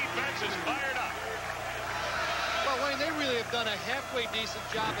Illini defense is fired up. Well, Wayne, they really have done a halfway decent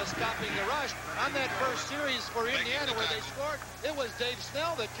job of stopping the rush. On that first series for Indiana where they scored, it was Dave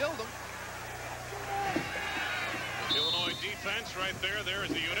Snell that killed them. defense right there. There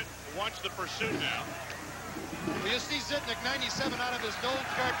is the unit. Watch the pursuit now. Well, you see Zitnik, 97 out of his nose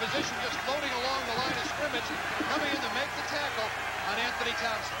guard position, just floating along the line of scrimmage, coming in to make the tackle on Anthony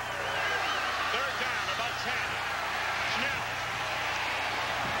Thompson. Third down, about 10. Snell.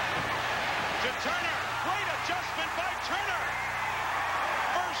 To Turner. Great adjustment by Turner.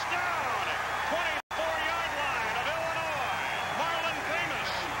 First down. 24-yard line of Illinois. Marlon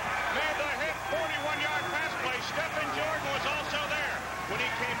Primus made the hit 41-yard pass play. Stephen Jordan was also there. When he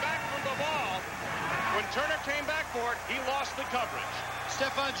came back from the ball, when Turner came back for it, he lost the coverage.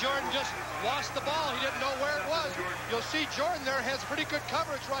 Stephon Jordan just lost the ball. He didn't know where it was. You'll see Jordan there has pretty good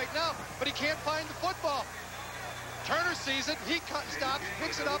coverage right now, but he can't find the football. Turner sees it. He stops,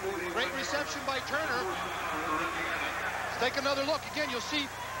 picks it up. Great reception by Turner. Let's take another look. Again, you'll see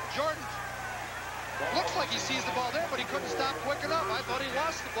Jordan. Looks like he sees the ball there, but he couldn't stop quick enough. I thought he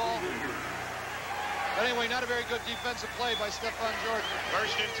lost the ball. But anyway, not a very good defensive play by Stephon Jordan.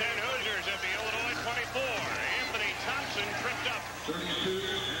 First and 10 Hoosiers at the Illinois 24. Anthony Thompson tripped up.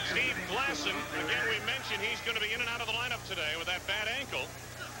 Steve Glasson, again, we mentioned he's going to be in and out of the lineup today with that bad ankle.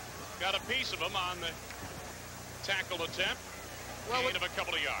 Got a piece of him on the tackle attempt. Gain of a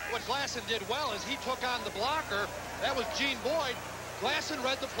couple of yards. What Glasson did well is he took on the blocker. That was Gene Boyd. Glasson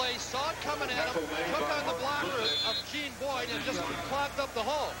read the play, saw it coming at him, took on the blocker of Gene Boyd, and just clogged up the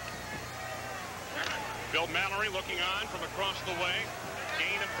hole. Bill Mallory looking on from across the way.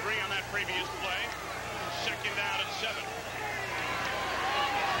 Gain of 3 on that previous play. Second down at 7.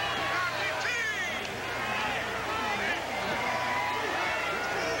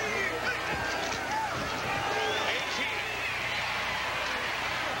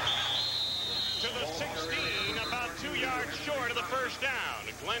 To the 16, about 2 yards short of the first down.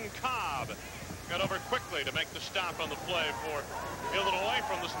 Glenn Cobb got over quickly to make the stop on the play for Illinois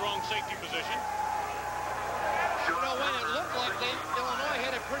from the strong safety position. You know, when it looked like Illinois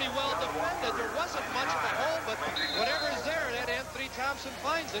had it pretty well defended, there wasn't much of a hole, but whatever is there, that Anthony Thompson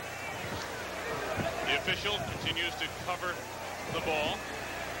finds it. The official continues to cover the ball,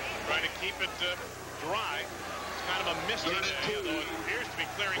 trying to keep it dry. It's kind of a misty day, although it appears to be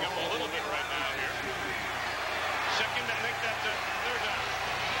clearing up a little bit right now here. Second to make that third down.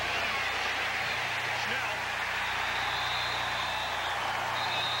 Snell.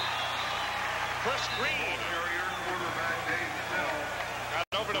 Chris Green.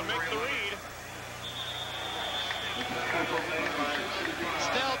 Got over to make the read.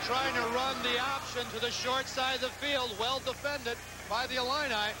 Snell trying to run the option to the short side of the field. Well defended by the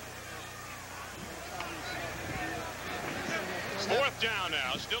Illini. Fourth down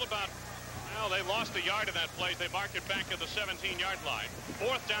now. Still about, well, they lost a yard in that place. They marked it back at the 17-yard line.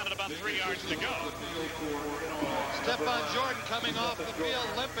 Fourth down at about 3 yards to go. Stephon Jordan coming off the field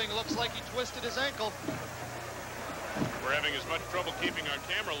limping. Looks like he twisted his ankle. We're having as much trouble keeping our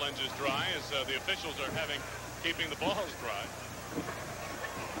camera lenses dry as the officials are having keeping the balls dry.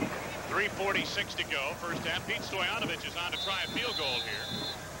 3:46 to go. First half. Pete Stoyanovich is on to try a field goal here.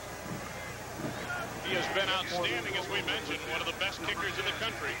 He has been outstanding, as we mentioned, one of the best kickers in the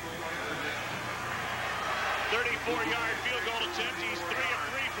country. 34-yard field goal attempt. He's 3 of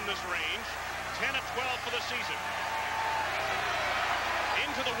 3 from this range. 10 of 12 for the season.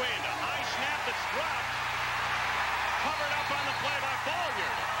 Into the wind. A high snap that's dropped. Covered up on the play by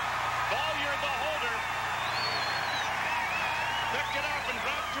Bolliard. Bolliard, the holder, picked it up and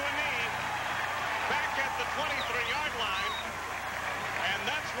dropped to a knee. Back at the 23-yard line. And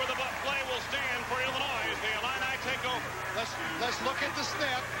that's where the play will stand for Illinois as the Illini take over. Let's look at the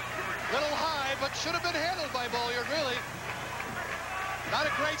snap. Little high, but should have been handled by Bolliard, really. Not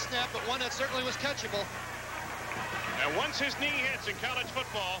a great snap, but one that certainly was catchable. And once his knee hits in college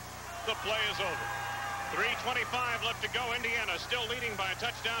football, the play is over. 3:25 left to go. Indiana still leading by a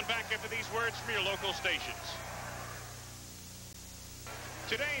touchdown. Back after these words from your local stations.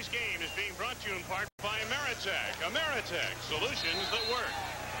 Today's game is being brought to you in part by Ameritech. Ameritech, solutions that work.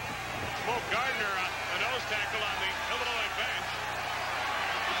 Smoke Gardner, a nose tackle on the Illinois bench.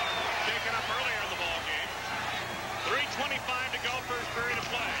 Shaken up earlier in the ball game. 3:25 to go, first period of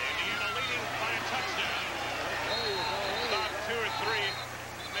play. Indiana leading by a touchdown. About 2 or 3,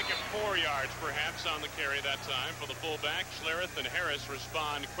 make it 4 yards perhaps on the carry that time for the fullback. Schlereth and Harris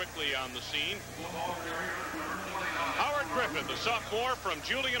respond quickly on the scene. Howard Griffin, the sophomore from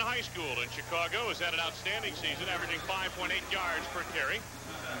Julian High School in Chicago, has had an outstanding season, averaging 5.8 yards per carry.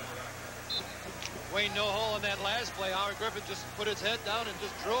 Wayne, no hole in that last play. Howard Griffin just put his head down and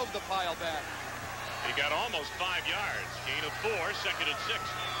just drove the pile back. He got almost 5 yards. Gain of 4, second and 6.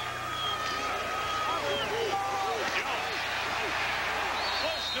 Jones.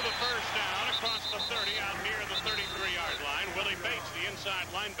 Close to the first down across the 30 out near the 33-yard line. Willie Bates, the inside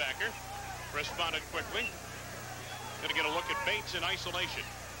linebacker, responded quickly. Going to get a look at Bates in isolation.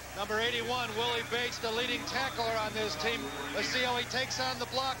 Number 81, Willie Bates, the leading tackler on this team. Let's see how he takes on the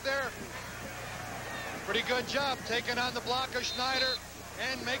block there. Pretty good job taking on the block of Schneider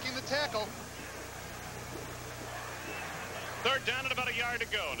and making the tackle. Third down and about a yard to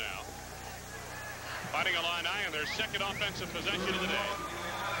go now. Fighting Illini on their second offensive possession of the day.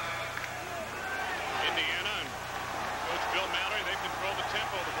 Indiana and Coach Bill Mallory, they've controlled the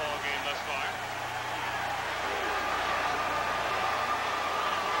tempo of the ball game thus far.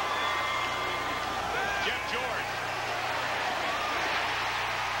 Jeff George.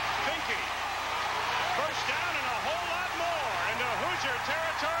 Finke. First down and a whole lot more into Hoosier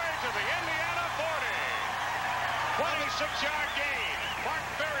territory to the Indiana 40. 26-yard gain. Mark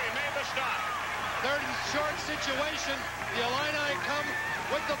Berry made the stop. Third and short situation. The Illini come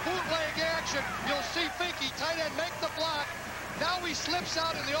with the bootleg action. You'll see Finke, tight end, make the block. Now he slips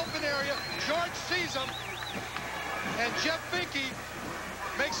out in the open area. George sees him. And Jeff Finke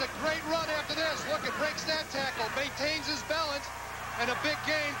makes a great run after this. Look, it breaks that tackle, maintains his balance, and a big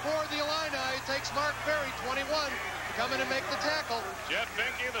gain for the Illini. It takes Mark Berry, 21, to come in and make the tackle. Jeff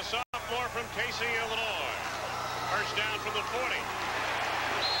Finke, the sophomore from Casey, Illinois. First down from the 40.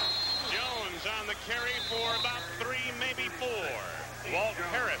 Jones on the carry for about 3, maybe 4. Walt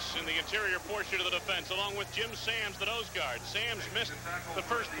Harris in the interior portion of the defense, along with Jim Sams, the nose guard. Sams missed the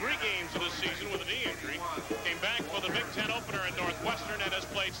first 3 games of the season with a knee injury. Came back for the Big Ten opener at Northwestern and has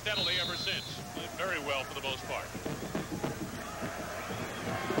played steadily ever since. Played very well for the most part.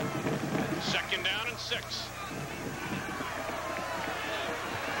 Second down and 6.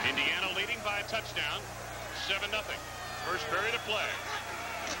 Indiana leading by a touchdown. 7-0. First period of play.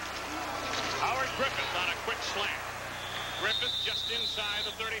 Howard Griffith on a quick slant. Griffith just inside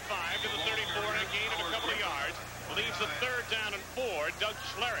the 35 to the 34, and a gain of a couple of yards. Leaves the third down and 4. Doug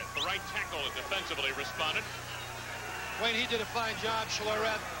Schlereth, the right tackle, defensively responded. Wayne, he did a fine job,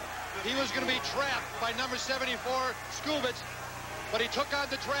 Schlereth. He was going to be trapped by number 74, Skubitz, but he took on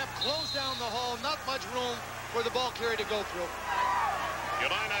the trap, closed down the hole, not much room for the ball carrier to go through. The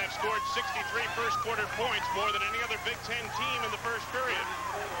Illini have scored 63 first-quarter points, more than any other Big Ten team in the first period.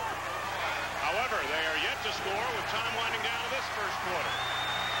 However, they are yet to score with time winding down to this first quarter.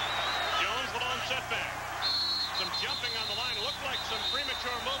 Jones, the lone setback. Some jumping on the line. It looked like some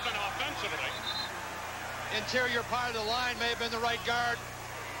premature movement offensively. Interior part of the line may have been the right guard.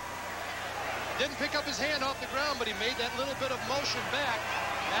 Didn't pick up his hand off the ground, but he made that little bit of motion back.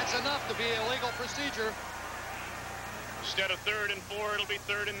 That's enough to be a legal procedure. Instead of 3rd and 4, it'll be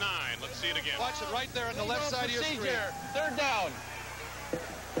 3rd and 9. Let's see it again. Watch it right there on the left side of your screen. Third down.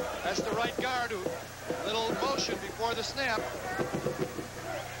 That's the right guard. Little motion before the snap.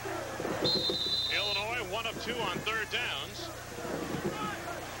 Illinois 1 of 2 on third downs.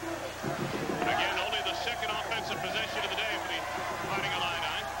 Again, only the second offensive possession of the day for the Fighting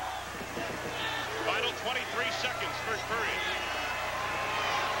Illini. Final 23 seconds, first period.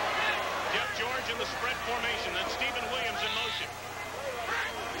 Jeff George in the spread formation, then Stephen Williams in motion.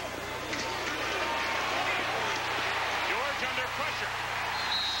 George under pressure.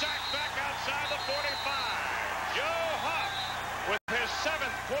 Sacked back outside the 45. Joe Huff with his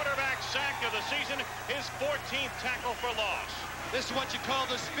 7th quarterback sack of the season, his 14th tackle for loss. This is what you call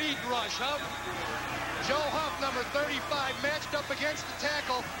the speed rush, Huff. Joe Huff, number 35, matched up against the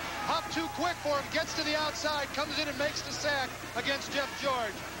tackle. Huff too quick for him, gets to the outside, comes in and makes the sack against Jeff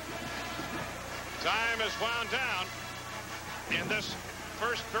George. Time is wound down in this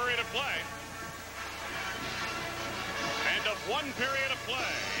first period of play. End of 1 period of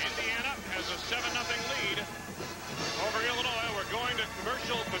play. Indiana has a 7-0 lead over Illinois. We're going to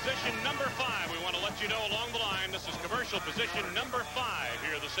commercial position number 5. We want to let you know along the line, this is commercial position number 5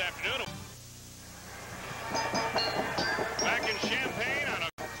 here this afternoon. Back in Champaign on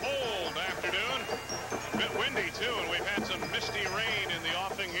a cold afternoon. A bit windy, too, and we've had some misty rain in the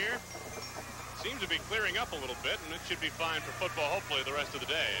offing here. Seems to be clearing up a little bit, and it should be fine for football, hopefully, the rest of the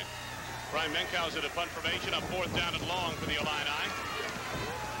day. Brian Menkhauser at a punt formation on 4th down and long for the Illini.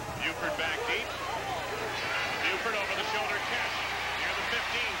 Buford back deep. Buford over the shoulder catch. Near the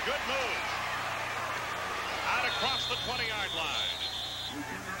 15. Good move. Out across the 20-yard line.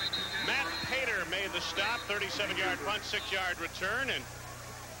 Matt Pater made the stop. 37-yard punt, 6-yard return. And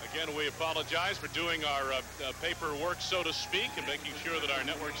again, we apologize for doing our paperwork, so to speak, and making sure that our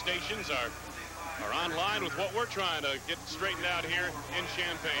network stations are online with what we're trying to get straightened out here in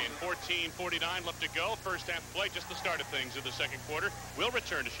Champaign. 14:49 left to go. First half play, just the start of things in the second quarter. We'll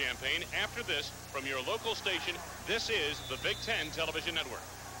return to Champaign after this from your local station. This is the Big Ten Television Network.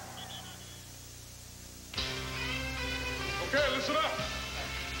 Okay, listen up.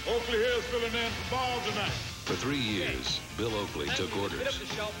 Oakley Hill's filling in for ball tonight. For 3 years, Bill Oakley took orders.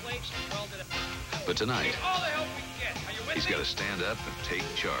 But tonight, he's got to stand up and take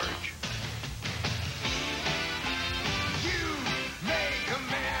charge. You make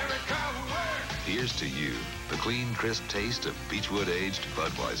America work. Here's to you, the clean, crisp taste of Beechwood-aged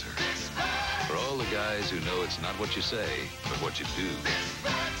Budweiser. For all the guys who know it's not what you say, but what you do.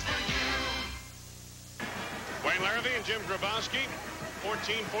 Wayne Larrivee and Jim Grabowski.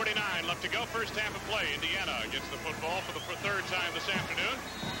 14:49 left to go. First half of play. Indiana gets the football for the third time this afternoon.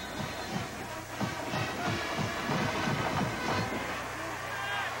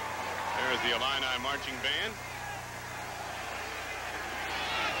 There's the Illini marching band.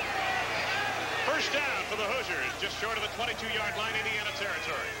 First down for the Hoosiers, just short of the 22-yard line, Indiana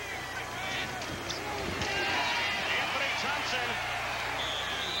territory. Anthony Thompson.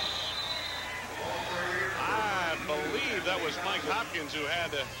 I believe that was Mike Hopkins who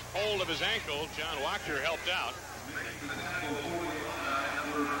had a hold of his ankle. John Wachter helped out.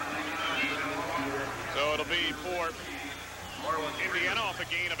 So it'll be for Indiana off a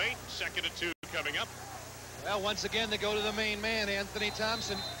gain of 8. 2nd and 2 coming up. Well, once again, they go to the main man, Anthony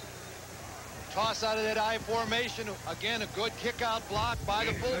Thompson. Toss out of that I formation. Again, a good kick-out block by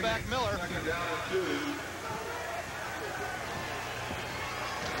the fullback, Miller.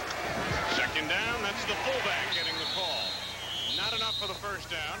 Second down, that's the fullback getting the call. Not enough for the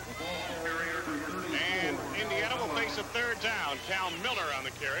first down. And Indiana will face a third down. Cal Miller on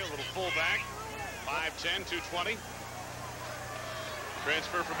the carry, a little fullback. 5'10", 220.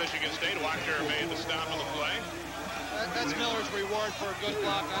 Transfer from Michigan State. Wachter made the stop on the play. That's Miller's reward for a good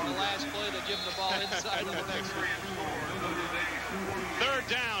block on the last play to give him the ball inside of the next one. Third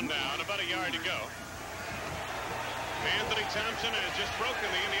down now, and about a yard to go. Anthony Thompson has just broken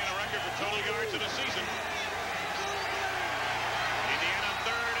the Indiana record for total yards in a season. Indiana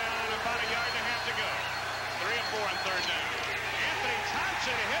third and about a yard and a half to go. 3 and 4 on third down. Anthony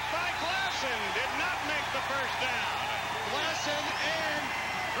Thompson hit by Glasson. Did not make the first down. Glasson and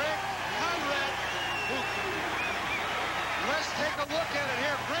Greg Conrad. Let's take a look at it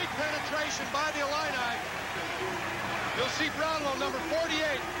here. Great penetration by the Illini. You'll see Brownlow, number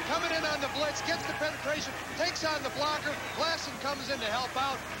 48, coming in on the blitz, gets the penetration, takes on the blocker. Glasson comes in to help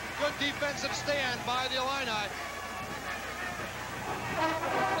out. Good defensive stand by the Illini.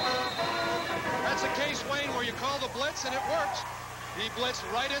 That's a case, Wayne, where you call the blitz and it works. He blitzed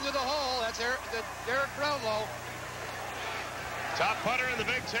right into the hole. That's Derek Brownlow. Top punter in the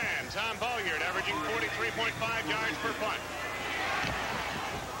Big Ten, Tom Bolyard, averaging 43.5 yards per punt.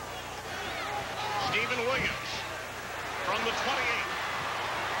 Stephen Williams from the 28.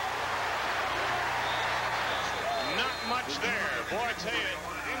 Not much there. Boy, I tell you,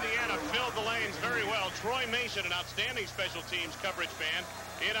 Indiana filled the lanes very well. Troy Mason, an outstanding special teams coverage man,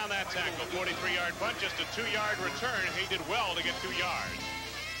 in on that tackle. 43-yard punt, just a 2-yard return. He did well to get 2 yards.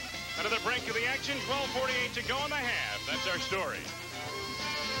 Another break of the action, 12:48 to go in the half. That's our story.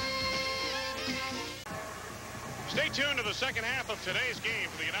 Stay tuned to the second half of today's game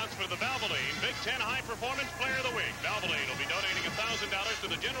for the announcement of the Valvoline Big Ten High Performance Player of the Week. Valvoline will be donating $1,000 to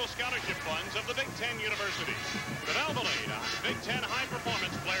the general scholarship funds of the Big Ten universities. The Valvoline Big Ten High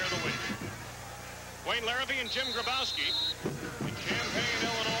Performance Player of the Week. Wayne Larrivee and Jim Grabowski in Champaign,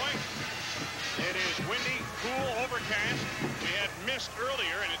 Illinois. It is windy, cool, overcast. We had mist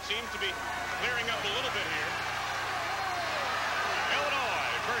earlier, and it seems to be clearing up a little bit here.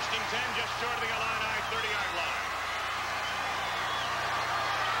 Illinois, 1st and 10, just short of the Illini 30-yard line.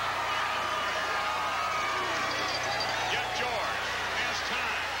 Jeff George has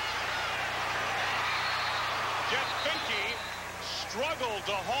time. Jeff Finke struggled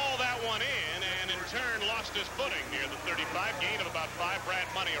to haul that one in, and in turn lost his footing near the 35. Gain of about 5. Brad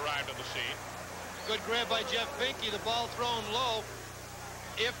Money arrived on the scene. Good grab by Jeff Finke. The ball thrown low.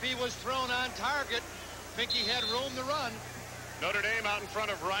 If he was thrown on target, Finke had room to run. Notre Dame out in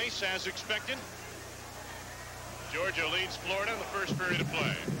front of Rice as expected. Georgia leads Florida in the first period of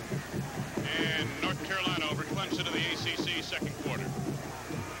play. And North Carolina over Clemson in the ACC second quarter.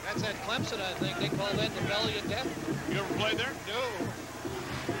 That's at Clemson, I think. They call that the Valley of Death. You ever played there? No.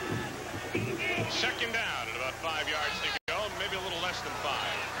 Second down at about 5 yards to go. Maybe a little less than 5.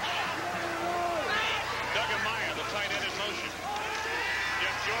 Doug Amaya, the tight end in motion.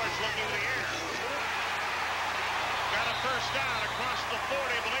 Jeff George looking in the air. Got a first down across the 40.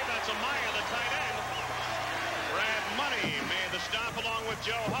 I believe that's Amaya, the tight end. Brad Money made the stop along with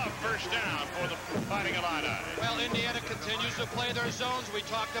Joe Huff. First down for the Fighting Illini. Well, Indiana continues to play their zones. We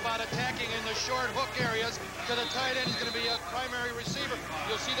talked about attacking in the short hook areas. To the tight end, he's going to be a primary receiver.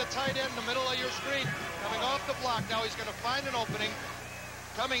 You'll see the tight end in the middle of your screen coming off the block. Now he's going to find an opening.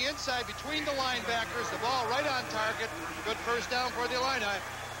 Coming inside between the linebackers. The ball right on target. Good first down for the Illini.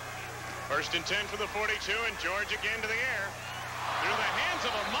 First and 10 for the 42, and George again to the air. Through the hands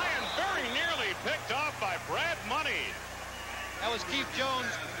of a Mayan, very nearly picked off by Brad Money. That was Keith Jones,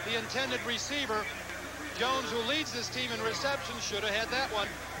 the intended receiver. Jones, who leads this team in receptions, should have had that one.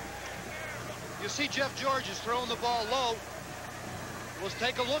 You see Jeff George is throwing the ball low. Let's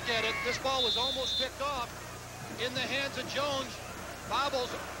take a look at it. This ball was almost picked off in the hands of Jones.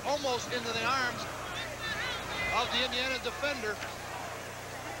 Bobbles almost into the arms of the Indiana defender.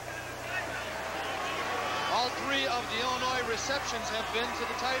 All three of the Illinois receptions have been to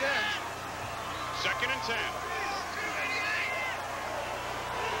the tight ends. Second and 10.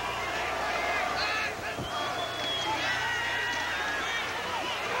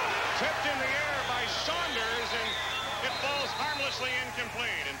 Tipped in the air by Saunders, and it falls harmlessly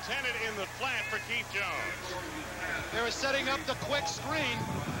incomplete. Intended in the flat for Keith Jones. They were setting up the quick screen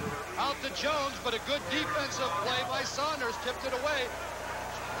out to Jones, but a good defensive play by Saunders tipped it away.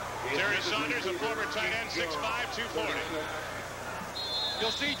 Terry Saunders, a former tight end, 6'5", 240. You'll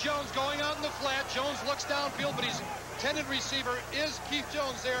see Jones going out in the flat. Jones looks downfield, but his intended receiver is Keith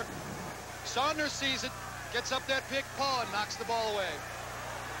Jones there. Saunders sees it, gets up that pick paw, and knocks the ball away.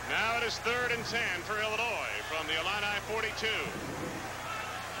 Now it is third and 10 for Illinois from the Illini 42.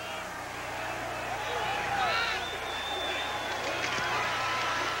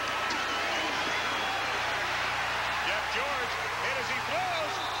 Jeff George hit as he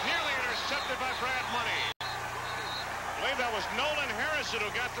throws. Nearly intercepted by Brad Money. I believe that was Nolan Harrison who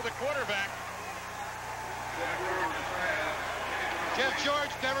got to the quarterback. Jeff George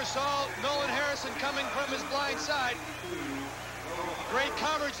never saw Nolan Harrison coming from his blind side. Great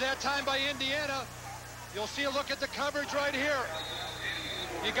coverage that time by Indiana. You'll see a look at the coverage right here.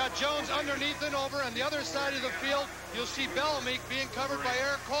 You got Jones underneath and over. On the other side of the field, you'll see Bellamy being covered by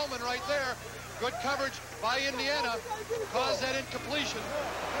Eric Coleman right there. Good coverage by Indiana. Caused that incompletion.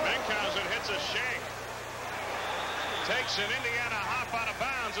 Menkhausen hits a shake. Takes an Indiana hop out of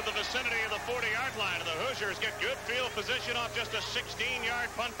bounds in the vicinity of the 40-yard line. And the Hoosiers get good field position off just a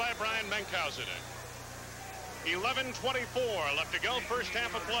 16-yard punt by Brian Menkhausen. 11:24 left to go, first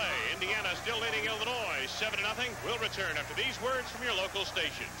half of play. Indiana still leading Illinois 7-0. We'll return after these words from your local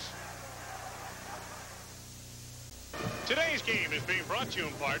stations. Today's game is being brought to you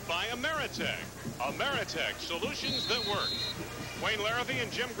in part by Ameritech. Ameritech, solutions that work. Wayne Larrivee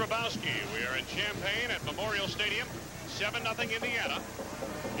and Jim Grabowski. We are in Champaign at Memorial Stadium. 7-0 Indiana.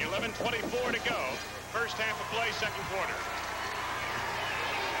 11:24 to go. First half of play, second quarter.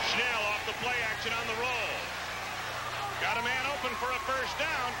 Schnell off the play action on the roll. Got a man open for a first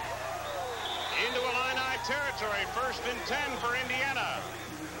down. Into Illini territory. First and 10 for Indiana.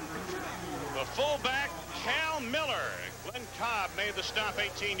 The fullback, Cal Miller. Glenn Cobb made the stop,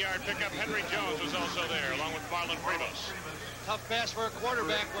 18-yard pickup. Henry Jones was also there, along with Marlon Primos. Tough pass for a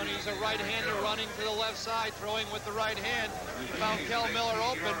quarterback when he's a right-hander running to the left side, throwing with the right hand. Found Cal Miller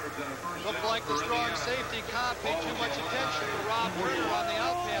open. Looked like the strong safety. Cobb paid too much attention to Rob Werner on the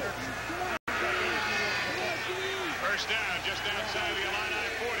out pattern. First down just outside the Illini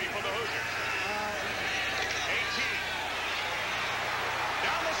 40 for the Hoosiers. 18.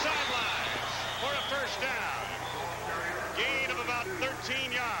 Down the sidelines for a first down. Gain of about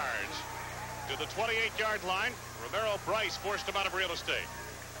 13 yards. To the 28-yard line. Romero Bryce forced him out of real estate.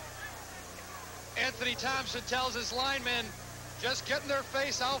 Anthony Thompson tells his linemen, just get in their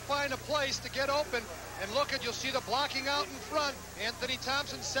face, I'll find a place to get open. And look at, you'll see the blocking out in front. Anthony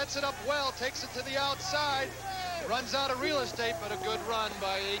Thompson sets it up well, takes it to the outside, runs out of real estate, but a good run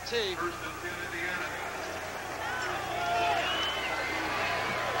by AT.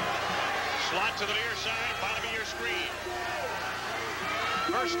 Slot to the near side, bottom of your screen.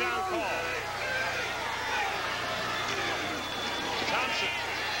 First down call. Thompson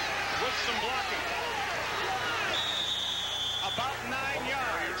with some blocking. About 9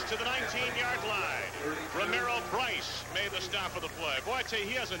 yards to the 19-yard line. Romero Bryce made the stop of the play. Boy, I tell you,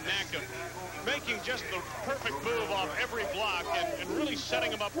 he has a knack of making just the perfect move off every block and really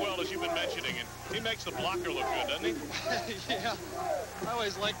setting him up well, as you've been mentioning. And he makes the blocker look good, doesn't he? Yeah. I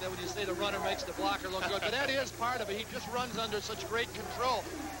always like that when you say the runner makes the blocker look good. But that is part of it. He just runs under such great control.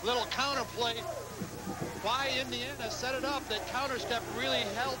 Little counter play by Indiana set it up. That counter step really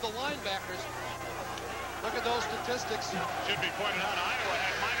held the linebackers. Look at those statistics. Should be pointed out, Iowa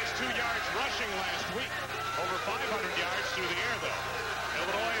had -2 yards rushing last week Over 500 yards through the air, though.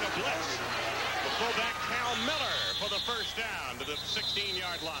 Illinois in a blitz. The fullback Cal Miller for the first down to the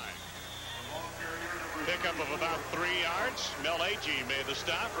 16-yard line. Pickup of about 3 yards. Mel Agee made the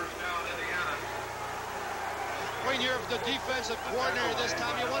stop. When you're the defensive coordinator this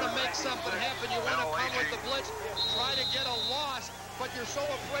time, you want to make something happen. You want to come with the blitz, try to get a loss, but you're so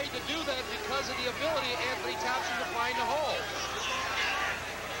afraid to do that because of the ability of Anthony Thompson to find a hole.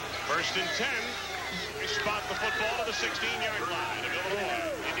 First and 10. They spot the football to the 16-yard line of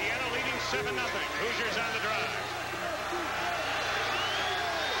Illinois. Indiana leading 7-0. Hoosiers on the drive.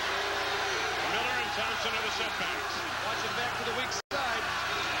 Miller and Thompson are the setbacks. Watching back to the weak side.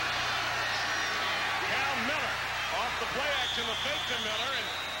 Cal Miller off the play action, the fake to Miller, and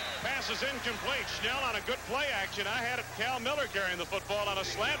pass is incomplete. Schnell on a good play action. I had Cal Miller carrying the football on a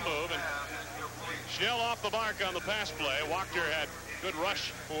slant move, and Schnell off the mark on the pass play. Wachter had good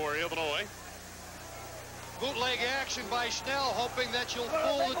rush for Illinois. Bootleg action by Schnell, hoping that you'll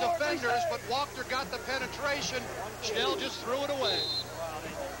fool the defenders, but Wachter got the penetration. Schnell just threw it away.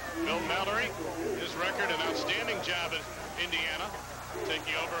 Bill Mallory, his record, an outstanding job at Indiana,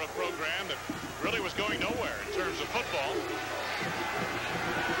 taking over a program that really was going nowhere in terms of football.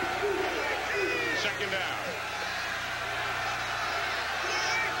 Second down.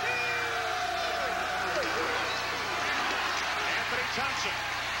 Anthony Thompson.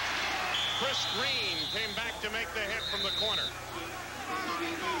 Chris Green came back to make the hit from the corner.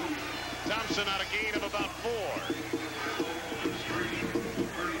 Thompson on a gain of about 4.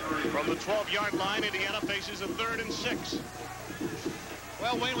 From the 12-yard line, Indiana faces a 3rd and 6.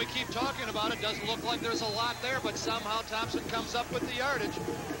 Well, Wayne, we keep talking about it. Doesn't look like there's a lot there, but somehow Thompson comes up with the yardage.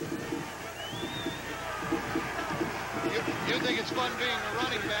 You think it's fun being a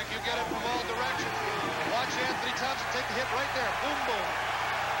running back. You get it from all directions. Watch Anthony Thompson take the hit right there. Boom, boom.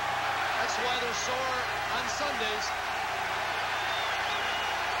 That's why they're sore on Sundays.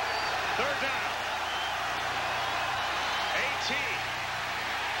 3rd down. 18.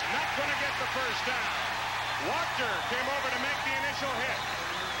 Not going to get the first down. Wachter came over to make the initial hit.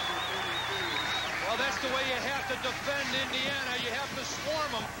 Well, that's the way you have to defend Indiana. You have to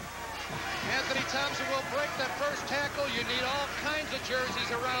swarm them. Anthony Thompson will break that first tackle. You need all kinds of jerseys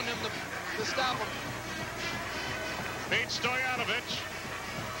around him to stop him. Pete Stoyanovich,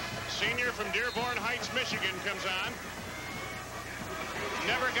 senior from Dearborn Heights, Michigan, comes on.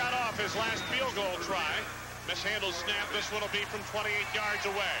 Never got off his last field goal try. Mishandled snap. This one will be from 28 yards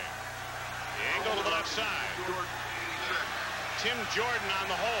away. The angle to the left side. Tim Jordan on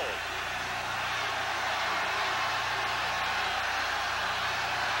the hold.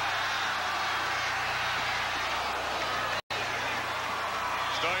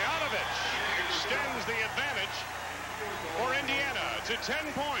 Stoyanovich extends the advantage for Indiana to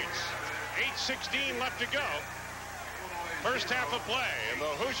 10 points. 8:16 left to go. First half of play, and the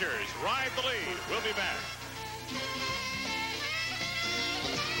Hoosiers ride the lead. We'll be back.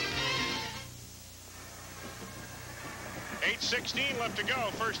 .8:16 left to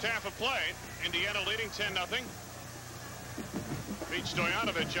go. First half of play. Indiana leading 10-0. Pete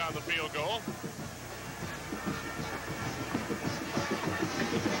Stoyanovich on the field goal.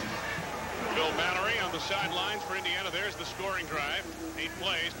 Bill Mallory on the sidelines for Indiana. There's the scoring drive. 8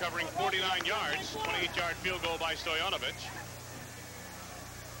 plays covering 49 yards. 28-yard field goal by Stoyanovich.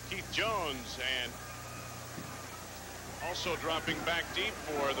 Keith Jones and also dropping back deep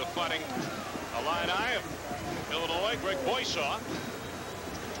for the Fighting Illini of Illinois, Greg Boysaw.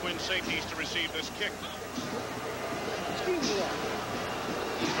 Twin safeties to receive this kick.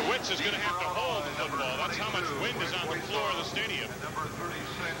 DeWitz is going to have to hold the football. That's how much wind is on the floor of the stadium.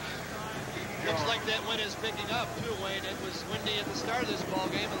 Looks like that wind is picking up too, Wayne. It was windy at the start of this ball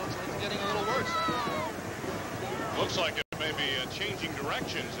game. It looks like it's getting a little worse. Looks like it may be changing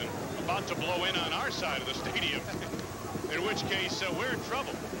directions and about to blow in on our side of the stadium. In which case, we're in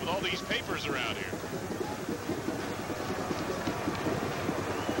trouble with all these papers around here.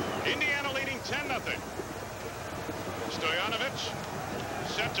 Indiana leading 10-0. Stoyanovich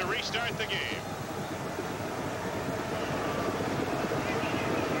set to restart the game.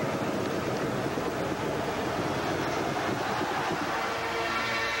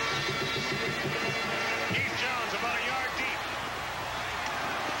 Keith Jones about a yard deep.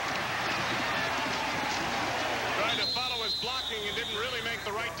 Trying to follow his blocking and didn't really make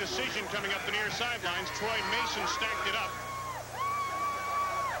the right decision coming up the near sidelines. Troy Mason stacked it up.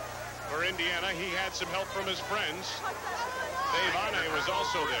 For Indiana, he had some help from his friends. Dave Ane was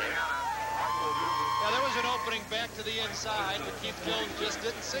also there. Yeah, there was an opening back to the inside, but Keith Jones just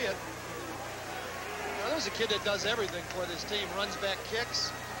didn't see it. Now, there's a kid that does everything for this team. Runs back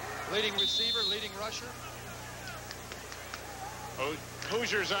kicks, leading receiver, leading rusher.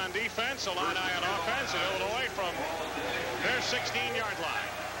 Hoosiers on defense, Illini on offense, and Illinois from their 16-yard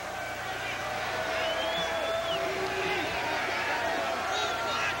line.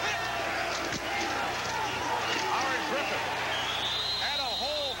 Howard Griffin had a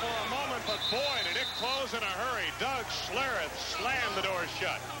hole for a moment, but boy, did it close in a hurry. Doug Schlereth slammed the door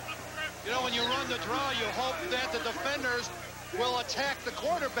shut. You know, when you run the draw, you hope that the defenders will attack the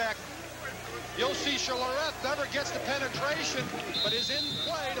quarterback. You'll see Schlereth never gets the penetration, but is in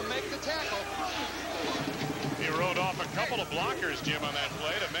play to make the tackle. He rode off a couple of blockers, Jim, on that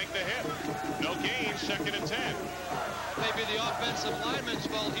play to make the hit. No gain, 2nd and 10. Maybe the offensive lineman's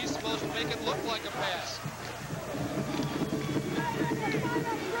fault. He's supposed to make it look like a pass.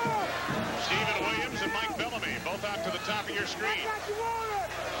 Stephen Williams and Mike Bellamy, both out to the top of your screen.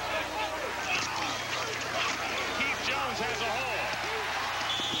 Keith Jones has a hole.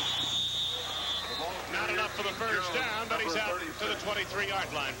 Not enough for the first down, but he's out to the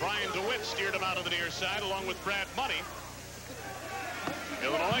 23-yard line. Brian DeWitt steered him out of the near side along with Brad Money.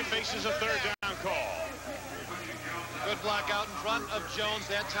 Illinois faces a 3rd down call. Good block out in front of Jones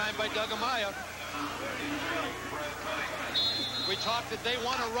that time by Doug Amaya. We talked that they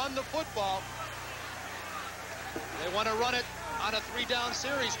want to run the football. They want to run it on a 3-down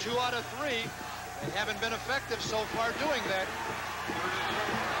series, 2 out of 3. They haven't been effective so far doing that.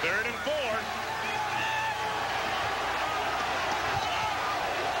 3rd and 4.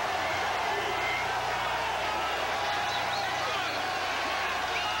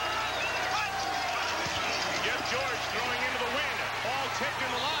 George throwing into the wind. Ball tipped in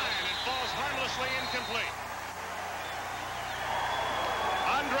the line and falls harmlessly incomplete.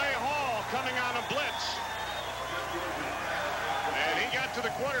 Andre Hall coming on a blitz. And he got to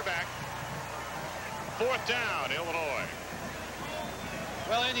the quarterback. 4th down, Illinois.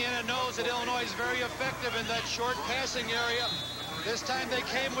 Well, Indiana knows that Illinois is very effective in that short passing area. This time they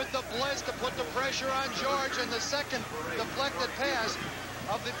came with the blitz to put the pressure on George, and the second deflected pass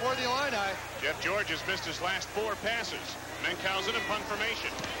for the Illini. Jeff George has missed his last 4 passes. Menkhausen in punt formation.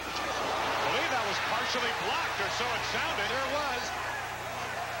 I believe that was partially blocked, or so it sounded. There was.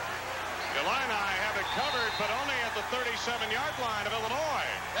 The Illini have it covered, but only at the 37-yard line of Illinois.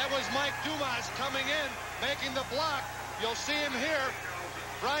 That was Mike Dumas coming in, making the block. You'll see him here.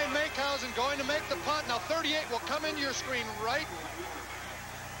 Brian Menkhausen going to make the punt. Now 38 will come into your screen right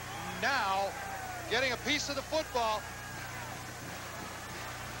now, getting a piece of the football.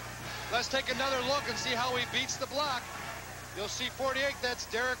 Let's take another look and see how he beats the block. You'll see 48, that's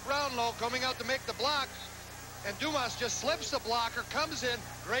Derek Brownlow coming out to make the block. And Dumas just slips the blocker, comes in.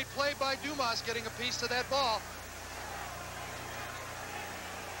 Great play by Dumas, getting a piece of that ball.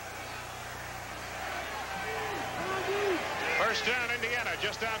 First down, Indiana,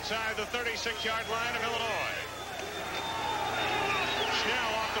 just outside the 36-yard line of Illinois.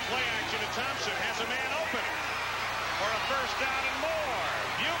 Schnell off the play action to Thompson, has a man open for a first down and more.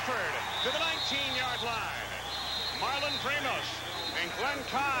 Buford to the 19-yard line. Marlon Primos and Glenn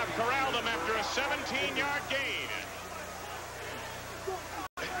Cobb corralled him after a 17-yard gain.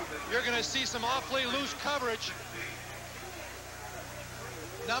 You're going to see some awfully loose coverage.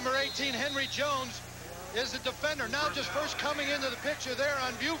 Number 18, Henry Jones, is the defender. Now just first coming into the picture there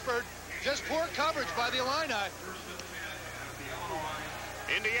on Buford. Just poor coverage by the Illini.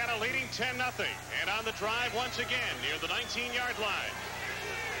 Indiana leading 10-0. And on the drive once again near the 19-yard line.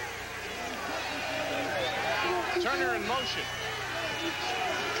 Turner in motion.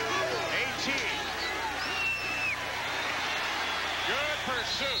 18. Good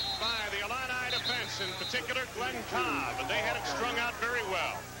pursuit by the Illini defense, in particular Glenn Cobb, but they had it strung out very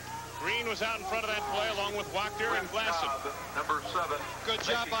well. Green was out in front of that play along with Wachter and Glasson. Number 7. Good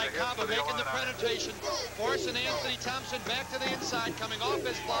job by Cobb of making the penetration, forcing Anthony Thompson back to the inside, coming off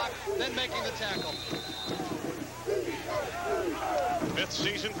his block, then making the tackle. 5th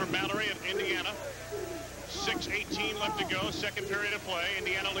season for Mallory at Indiana. 6:18 left to go, second period of play.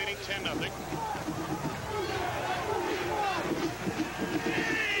 Indiana leading 10-0.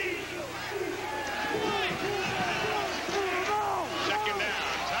 Second down.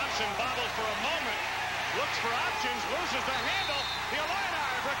 Thompson bobbles for a moment, looks for options, loses the handle. The Illini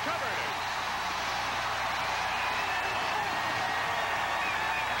have recovered it.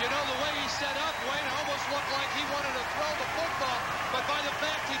 You know, the way he set up, Wayne, almost looked like he wanted to throw the football, but by the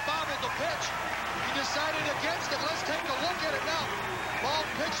fact he bobbled the pitch, he decided against it. Let's take a look at it now. Ball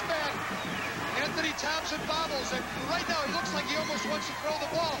pitched back. Anthony Thompson bobbles, and right now it looks like he almost wants to throw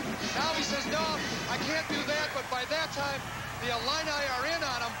the ball. Now he says, no, I can't do that, but by that time, the Illini are in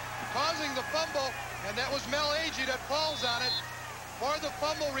on him, causing the fumble, and that was Mel Agee that falls on it for the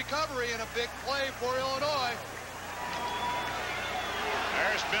fumble recovery, and a big play for Illinois.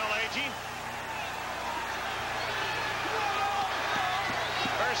 There's Bill Agee.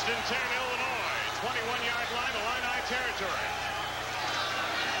 1st and 10, Illinois. 21-yard line, Illini territory.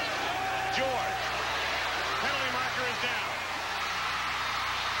 George. Penalty marker is down.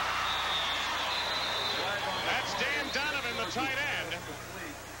 That's Dan Donovan, the tight end.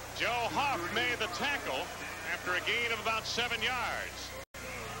 Joe Huff made the tackle after a gain of about 7 yards.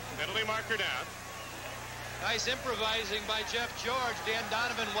 Penalty marker down. Nice improvising by Jeff George. Dan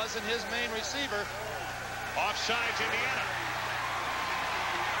Donovan wasn't his main receiver. Offsides, Indiana.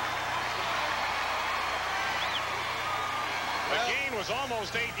 The gain was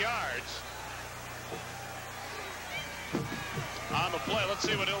almost 8 yards. On the play, let's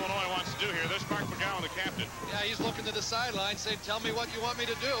see what Illinois wants to do here. There's Mark McGowan, the captain. Yeah, he's looking to the sideline saying, tell me what you want me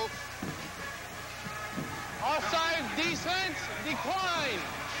to do. Offside, defense, decline.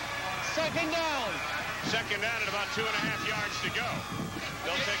 2nd down. 2nd down at about 2.5 yards to go.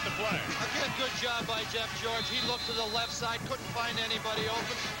 They'll take the play. Again, good job by Jeff George. He looked to the left side, couldn't find anybody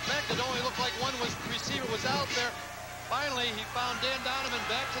open. In fact, it only looked like one receiver was out there. Finally, he found Dan Donovan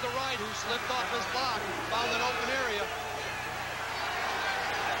back to the right, who slipped off his block, found an open area.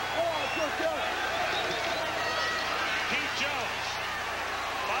 Keith Jones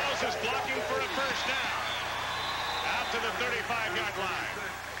follows his blocking for a 1st down. Out to the 35-yard line.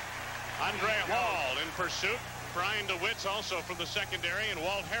 Andre Hall in pursuit. Brian DeWitt's also from the secondary, and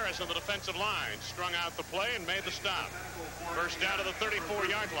Walt Harris on the defensive line strung out the play and made the stop. 1st down to the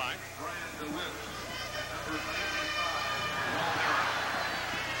 34-yard line.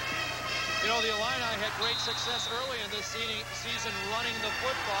 You know, the Illini had great success early in this season running the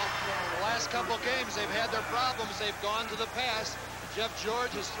football. The last couple of games, they've had their problems. They've gone to the pass. Jeff George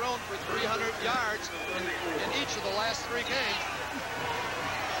has thrown for 300 yards in each of the last 3 games.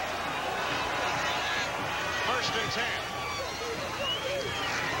 1st and 10.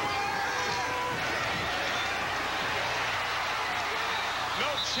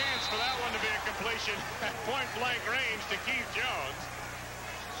 No chance for that one to be a completion at point-blank range to Keith Jones.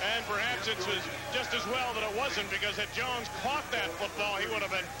 And perhaps it was just as well that it wasn't, because had Jones caught that football, he would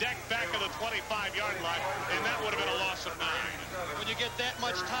have been decked back of the 25-yard line, and that would have been a loss of 9. When you get that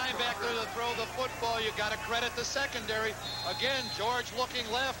much time back there to throw the football, you got to credit the secondary. Again, George looking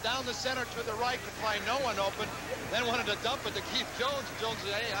left, down the center to the right, could find no one open, then wanted to dump it to Keith Jones. Jones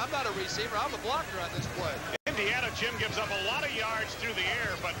said, hey, I'm not a receiver, I'm a blocker on this play. Indiana, Jim, gives up a lot of yards through the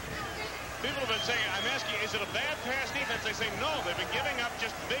air, but people have been saying, I'm asking, is it a bad pass defense? They say no, they've been giving up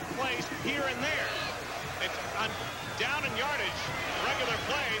just big plays here and there. It's on down in yardage, regular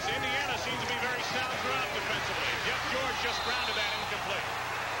plays. Indiana seems to be very sound throughout defensively. Jeff George just grounded that incomplete.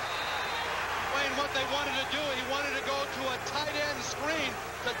 Wayne, what they wanted to do, he wanted to go to a tight end screen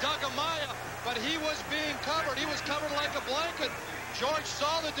to Doug Amaya, but he was being covered. He was covered like a blanket. George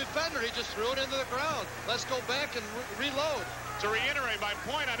saw the defender. He just threw it into the ground. Let's go back and reload. To reiterate my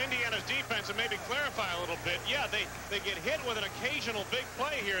point on Indiana's defense and maybe clarify a little bit, yeah, they get hit with an occasional big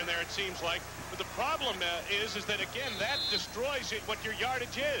play here and there, it seems like. But the problem is that, again, that destroys what your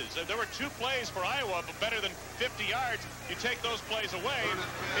yardage is. There were 2 plays for Iowa, but better than 50 yards. You take those plays away,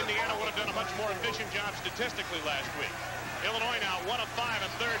 Indiana would have done a much more efficient job statistically last week. Illinois now 1 of 5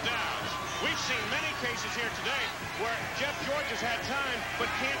 on 3rd downs. We've seen many cases here today where Jeff George has had time but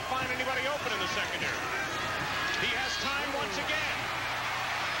can't find anybody open in the secondary. He has time once again.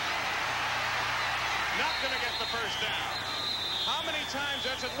 Not going to get the 1st down. How many times?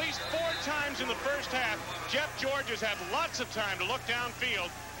 That's at least 4 times in the 1st half. Jeff George has had lots of time to look downfield,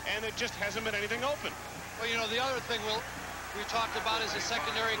 and it just hasn't been anything open. Well, you know, the other thing we talked about is the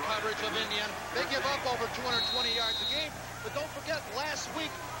secondary coverage of Indiana. They give up over 220 yards a game, but don't forget, last week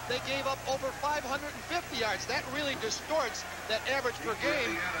they gave up over 550 yards. That really distorts that average per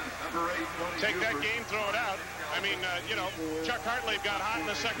game. Take that game, throw it out. I mean, you know, Chuck Hartley got hot in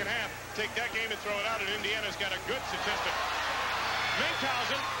the 2nd half. Take that game and throw it out, and Indiana's got a good statistic.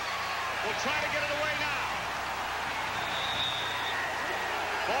 Minkhausen will try to get it away now.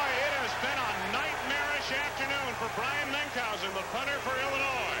 Boy, it has been a nightmarish afternoon for Brian Minkhausen, the punter for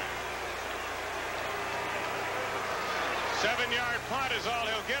Illinois. 7-yard punt is all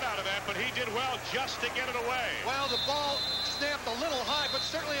he'll get out of that, but he did well just to get it away. Well, the ball snapped a little high, but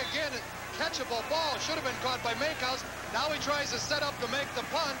certainly, again, catchable ball. Should have been caught by Minkhausen. Now he tries to set up to make the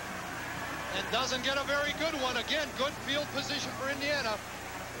punt and doesn't get a very good one. Again, good field position for Indiana.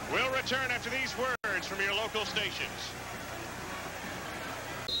 We'll return after these words from your local stations.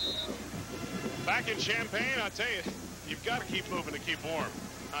 Back in Champaign, I'll tell you, you've got to keep moving to keep warm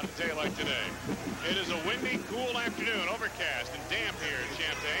on a day like today. It is a windy, cool afternoon, overcast and damp here in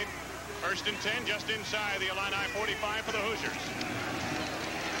Champaign. 1st and 10, just inside the Illini 45 for the Hoosiers.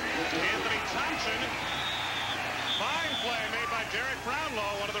 Anthony Thompson. Fine play made by Derek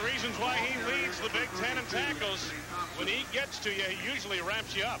Brownlow. One of the reasons why he leads the Big Ten in tackles. When he gets to you, he usually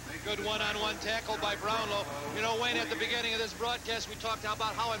wraps you up. Good one-on-one tackle by Brownlow. You know, Wayne, at the beginning of this broadcast, we talked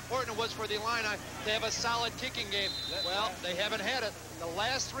about how important it was for the Illini to have a solid kicking game. Well, they haven't had it. The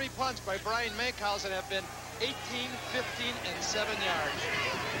last 3 punts by Brian Makehausen have been 18, 15, and 7 yards.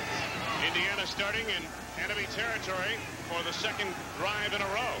 Indiana starting in enemy territory for the second drive in a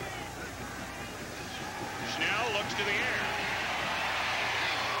row. Schnell looks to the air.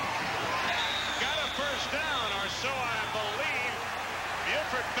 Got a first down, or so I believe.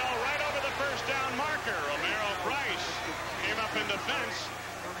 Buford fell right over the first down marker. Romero Bryce came up in defense.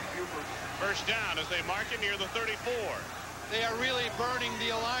 First down as they mark it near the 34. They are really burning the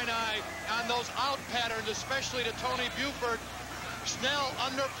Illini on those out patterns, especially to Tony Buford. Schnell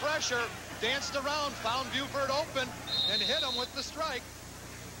under pressure, danced around, found Buford open, and hit him with the strike.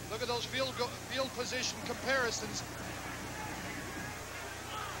 Look at those field position comparisons.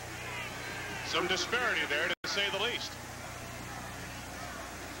 Some disparity there, to say the least.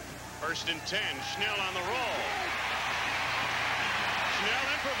 First and 10, Schnell on the roll. Schnell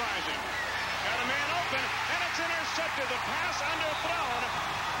improvising. Got a man open, and it's intercepted. The pass underthrown.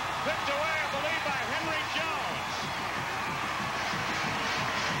 Picked away, I believe, by Henry Jones.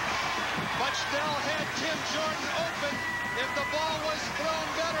 But Schnell had Tim Jordan open. If the ball was thrown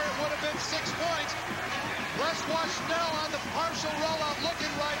better, it would have been 6 points. Let's watch Schnell on the partial rollout,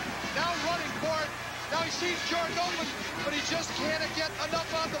 looking right. Now running for it. Now he sees Jordan open, but he just can't get enough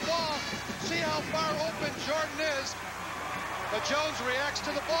on the ball. See how far open Jordan is. But Jones reacts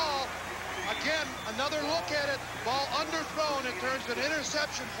to the ball. Again, another look at it. Ball underthrown. It turns to an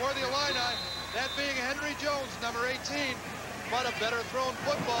interception for the Illini. That being Henry Jones, number 18. But a better thrown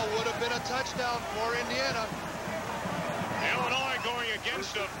football would have been a touchdown for Indiana. Illinois going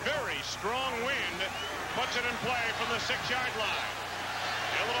against a very strong wind. Puts it in play from the 6-yard line.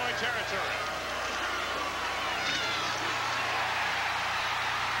 Illinois territory.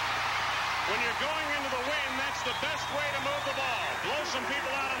 When you're going into the wind, that's the best way to move the ball. Blow some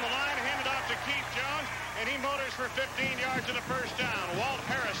people out on the line, hand it off to Keith Jones, and he motors for 15 yards and a first down. Walt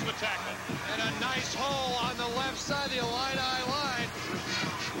Harris the tackle. And a nice hole on the left side of the Illini line.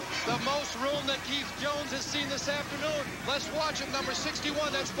 The most room that Keith Jones has seen this afternoon. Let's watch it. Number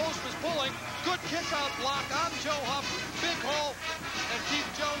 61, that's Post was pulling. Good kick-out block on Joe Huff. Big hole. And Keith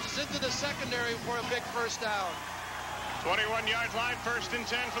Jones is into the secondary for a big first down. 21-yard line, first and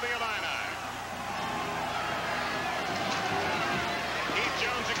 10 for the Illini. Keith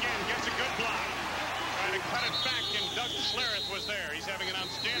Jones again gets a good block. Trying to cut it back, and Doug Schlereth was there. He's having an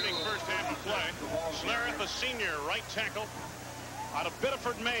outstanding first half of play. Schlereth, a senior right tackle out of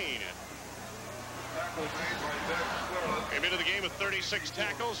Biddeford, Maine. Came into the game with 36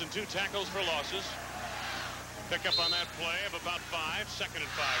 tackles and 2 tackles for losses. Pick up on that play of about 5. Second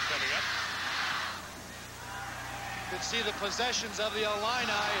and 5 coming up. You can see the possessions of the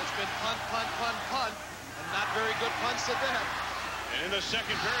Illini. It's been punt, punt, punt, punt, and not very good punts at that. And in the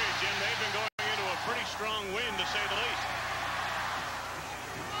second period, Jim, they've been going into a pretty strong wind, to say the least.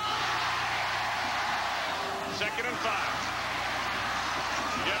 Second and 5.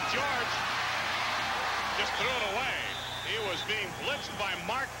 Jeff George just threw it away. He was being blitzed by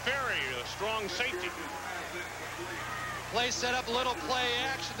Mark Ferry, the strong safety. Play set up, little play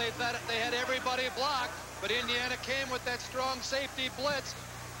action. They thought they had everybody blocked, but Indiana came with that strong safety blitz.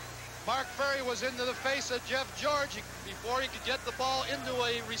 Mark Ferry was into the face of Jeff George before he could get the ball into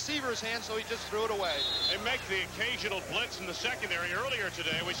a receiver's hand, so he just threw it away. They make the occasional blitz in the secondary. Earlier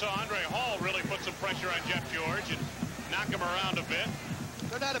today, we saw Andre Hall really put some pressure on Jeff George and knock him around a bit.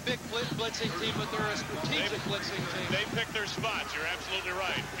 They're not a big blitzing team, but they're a strategic blitzing team. They pick their spots. You're absolutely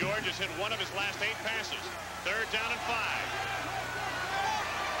right. George has hit one of his last 8 passes. Third down and 5.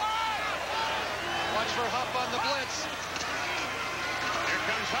 Watch for Huff on the blitz. Here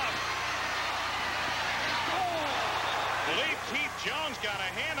comes Huff. I believe Keith Jones got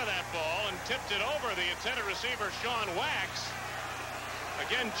a hand of that ball and tipped it over the intended receiver, Sean Wax.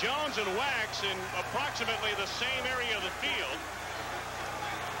 Again, Jones and Wax in approximately the same area of the field.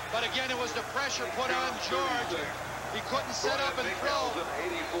 But again, it was the pressure put on George. He couldn't set up and throw.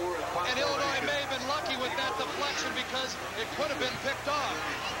 And Illinois may have been lucky with that deflection because it could have been picked off.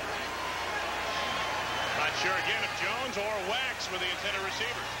 Not sure again if Jones or Wax were the intended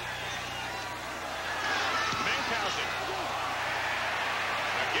receivers. Makehausen.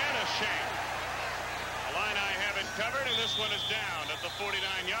 Again a shame. Illini have it covered, and this one is down at the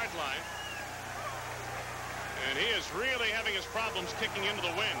 49-yard line. And he is really having his problems kicking into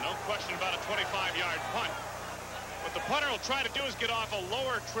the wind. No question about a 25-yard punt. What the punter will try to do is get off a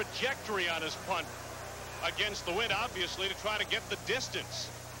lower trajectory on his punt against the wind, obviously, to try to get the distance.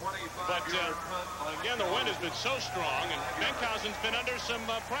 But again, the wind has been so strong, and Benkhausen's been under some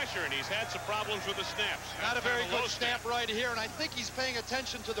pressure, and he's had some problems with the snaps. Not a very good snap right here, and I think he's paying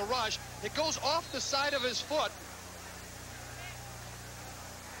attention to the rush. It goes off the side of his foot.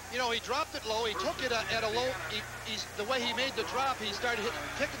 You know, he dropped it low. He took it at a low. The way he made the drop, he started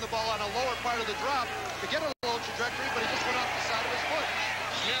kicking the ball on a lower part of the drop to get a low trajectory, but he just went off the side of his foot.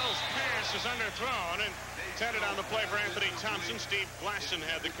 Snell's pass is underthrown and intended on the play for Anthony Thompson. Steve Glasson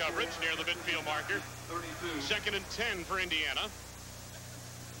had the coverage near the midfield marker. 2nd and 10 for Indiana.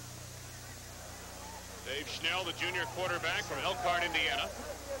 Dave Schnell, the junior quarterback from Elkhart, Indiana.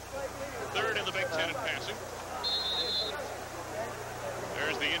 3rd in the Big Ten in passing.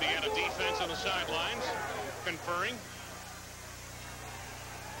 There's the Indiana defense on the sidelines, conferring.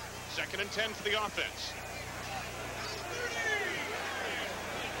 2nd and 10 for the offense.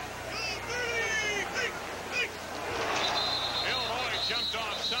 Illinois jumped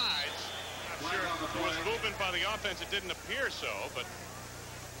off sides. I'm sure it was movement by the offense. It didn't appear so, but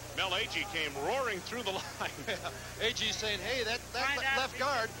Mel Agee came roaring through the line. Yeah. Agee saying, hey, that left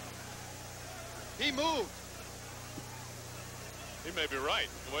guard, he moved. He may be right.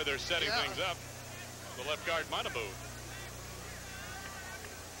 The way they're setting things up, the left guard might have moved.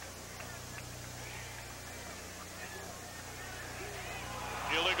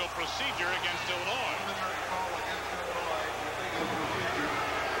 Illegal procedure against Illinois.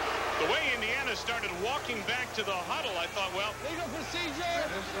 The way Indiana started walking back to the huddle, I thought, well, Legal procedure,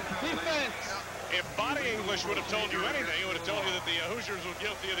 defense. if body English would have told you anything, it would have told you that the Hoosiers were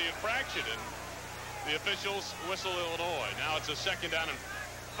guilty of the infraction, and the officials whistle Illinois. Now it's a 2nd down and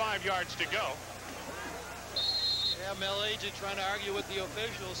 5 yards to go. Yeah, Mel Agee trying to argue with the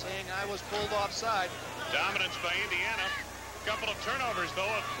officials, saying I was pulled offside. Dominance by Indiana. A couple of turnovers, though,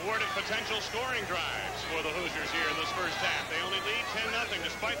 have thwarted potential scoring drives for the Hoosiers here in this first half. They only lead 10-0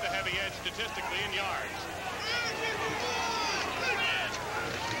 despite the heavy edge statistically in yards.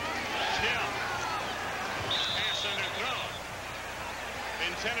 Snell. Pass underthrown.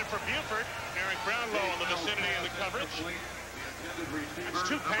 Intended for Buford. Eric Brownlow in the vicinity of the coverage. It's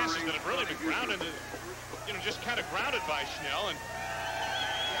 2 passes that have really been grounded, just kind of grounded by Schnell. And,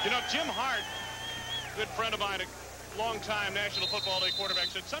 Jim Hart, good friend of mine, a long-time National Football League quarterback,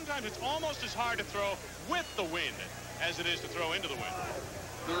 said sometimes it's almost as hard to throw with the wind as it is to throw into the wind.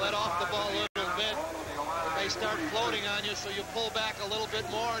 You let off the ball a little bit, and they start floating on you, so you pull back a little bit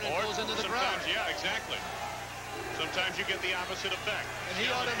more, and it goes into the ground. Yeah, exactly. Sometimes you get the opposite effect. And he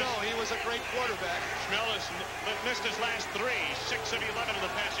ought to know. He was a great quarterback. Schnell has missed his last 3, 6 of 11 in the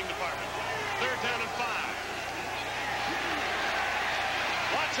passing department. 3rd down and 5.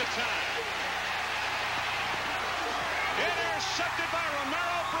 Lots of time. Intercepted by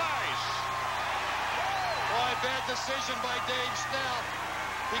Romero Bryce. Boy, bad decision by Dave Schnell.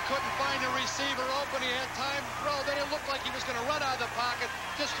 He couldn't find a receiver open. He had time to throw. Then it looked like he was going to run out of the pocket.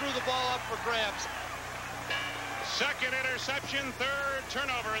 Just threw the ball up for grabs. 2nd interception, 3rd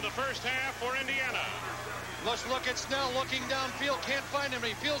turnover in the first half for Indiana. Let's look at Snell looking downfield. Can't find him.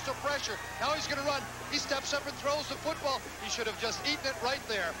 He feels the pressure. Now he's going to run. He steps up and throws the football. He should have just eaten it right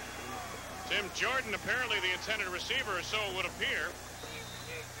there. Tim Jordan, apparently the intended receiver, or so it would appear.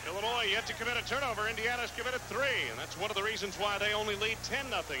 Illinois yet to commit a turnover. Indiana's committed 3, and that's one of the reasons why they only lead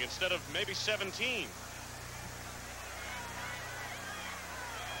 10-0 instead of maybe 17.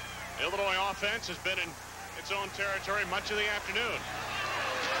 Illinois offense has been in its own territory much of the afternoon.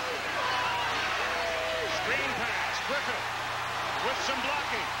 Screen pass, Griffith with some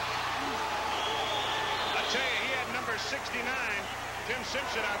blocking. I tell you, he had number 69. Tim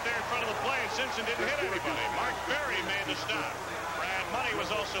Simpson out there in front of the play, and Simpson didn't hit anybody. Mark Berry made the stop. Brad Money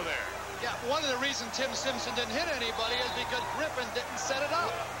was also there. Yeah, one of the reasons Tim Simpson didn't hit anybody is because Griffin didn't set it up.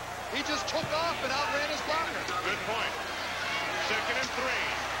 He just took off and outran his blocker. Good point. 2nd and 3.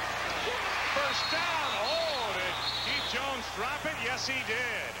 First down. Oh, did Keith Jones drop it? Yes, he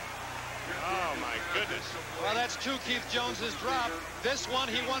did. Oh, my goodness. Well, that's 2 Keith Jones's drop. This one,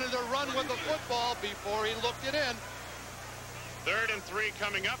 he wanted to run with the football before he looked it in. 3rd and 3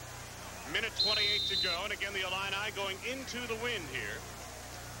 coming up. Minute 28 to go. And again, the Illini going into the wind here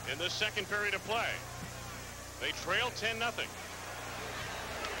in the 2nd period of play. They trail 10-0.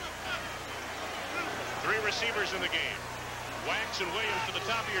 3 receivers in the game. Wax and Williams to the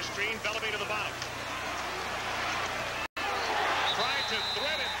top of your screen. Bellamy to the bottom. Tried to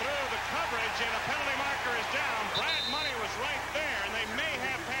thread it through the coverage, and a penalty marker is down. Brad Money was right there, and they may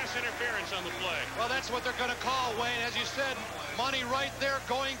have pass interference on the play. Well, that's what they're going to call, Wayne. As you said, Money right there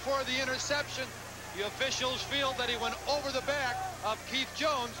going for the interception. The officials feel that he went over the back of Keith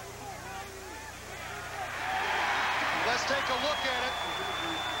Jones. Let's take a look at it.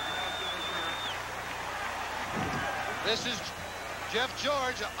 This is Jeff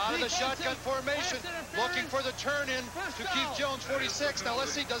George out of the shotgun formation, looking for the turn-in to Keith Jones, 46. Now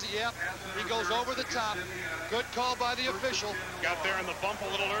let's see, does he? Yeah, he goes over the top. Good call by the official. Got there in the bump a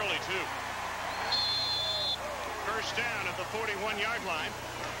little early, too. First down at the 41-yard line.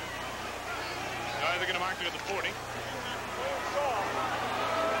 They're going to mark it at the 40.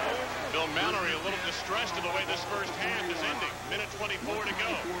 Bill Mallory a little distressed in the way this first half is ending. Minute 24 to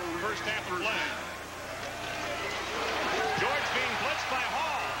go. First half of play. George being blitzed by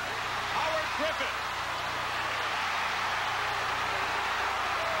Hall. Howard Griffin.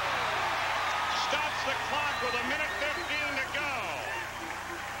 Stops the clock with a minute 15 to go.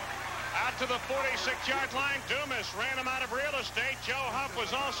 Out to the 46-yard line. Dumas ran him out of real estate. Joe Huff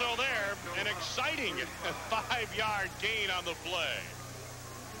was also there. An exciting 5-yard gain on the play.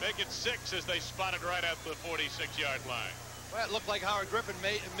 Make it 6 as they spotted right at the 46-yard line. Well, it looked like Howard Griffin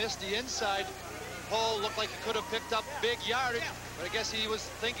missed the inside hole. Looked like he could have picked up big yardage, but I guess he was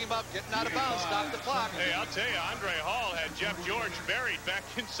thinking about getting out of bounds, stop the clock. Hey, I'll tell you, Andre Hall had Jeff George buried back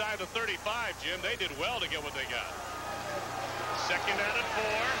inside the 35, Jim. They did well to get what they got. Second out at 4.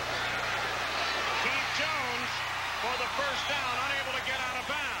 Keith Jones for the first down, unable to get out of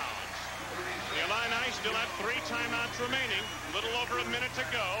bounds. The Illini still have 3 timeouts remaining. A little over a minute to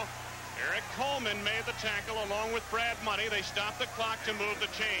go. Eric Coleman made the tackle along with Brad Money. They stopped the clock to move the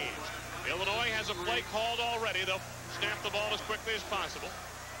chains. Illinois has a play called already. They'll snap the ball as quickly as possible.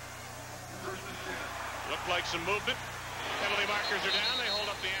 Looked like some movement. Penalty markers are down. They hold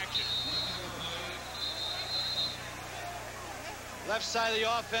up the action. Left side of the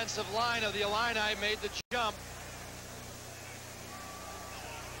offensive line of the Illini made the jump.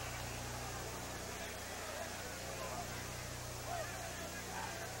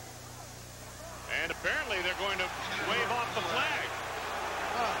 And apparently they're going to wave off the flag.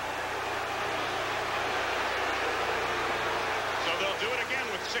 So they'll do it again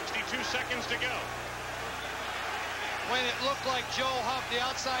with 62 seconds to go. When it looked like Joe Huff, the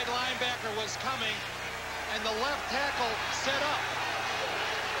outside linebacker, was coming, and the left tackle set up.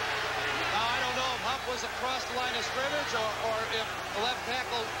 Now, I don't know if Huff was across the line of scrimmage or if the left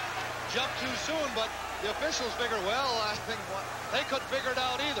tackle jumped too soon, but the officials figured, well, I think they couldn't figure it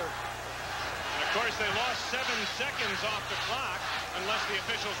out either. And of course, they lost 7 seconds off the clock unless the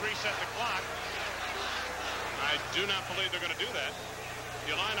officials reset the clock. I do not believe they're going to do that.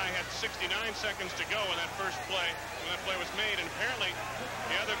 The Illini had 69 seconds to go in that first play when that play was made, and apparently,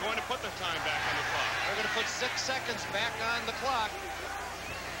 yeah, they're going to put the time back on the clock. They're going to put 6 seconds back on the clock.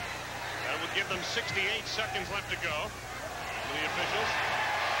 That would give them 68 seconds left to go. The officials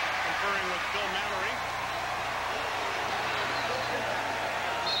conferring with Bill Mallory.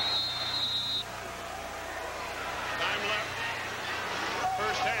 Time left.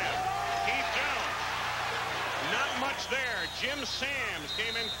 First half. Keith Jones. Not much there. Jim Sams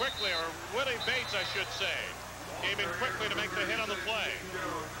came in quickly, or Willie Bates, I should say, came in quickly to make the hit on the play.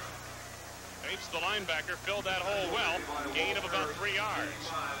 Bates, the linebacker, filled that hole well. Gain of about 3 yards.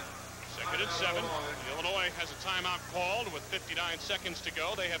 Second and 7. Illinois has a timeout called with 59 seconds to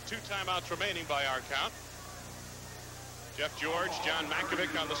go. They have 2 timeouts remaining by our count. Jeff George, John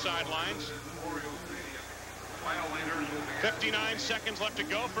Makovic on the sidelines. 59 seconds left to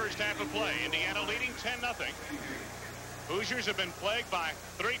go, first half of play. Indiana leading 10-0. Hoosiers have been plagued by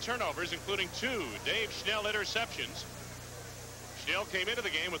 3 turnovers, including 2 Dave Schnell interceptions. Schnell came into the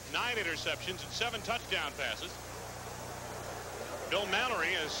game with 9 interceptions and 7 touchdown passes. Bill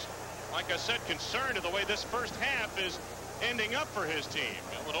Mallory is, like I said, concerned of the way this first half is ending up for his team.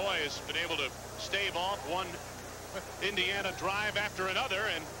 Illinois has been able to stave off one Indiana drive after another,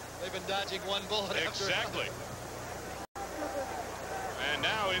 and they've been dodging one bullet after exactly. And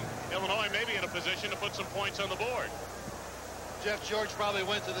now Illinois may be in a position to put some points on the board. Jeff George probably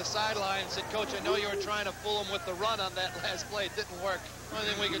went to the sideline and said, Coach, I know you were trying to fool him with the run on that last play. It didn't work. The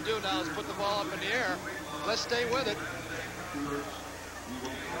only thing we can do now is put the ball up in the air. Let's stay with it.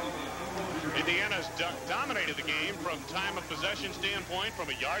 Indiana's dominated the game from time of possession standpoint,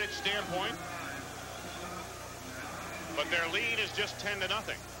 from a yardage standpoint. But their lead is just 10-0.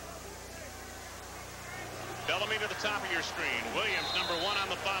 Bellamy to the top of your screen. Williams, number 1 on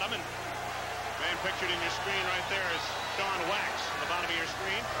the bottom, and man pictured in your screen right there is Sean Wax on the bottom of your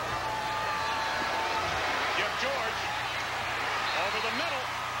screen. Jeff George over the middle.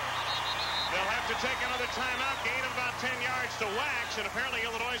 They'll have to take another timeout, gain of about 10 yards to Wax, and apparently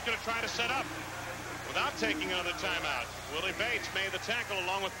Illinois is going to try to set up without taking another timeout. Willie Bates made the tackle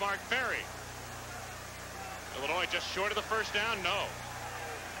along with Mark Ferry. Illinois just short of the first down? No.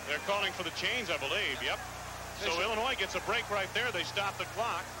 They're calling for the chains, I believe. Yep. So Illinois gets a break right there. They stop the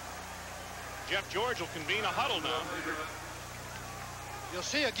clock. Jeff George will convene a huddle now. You'll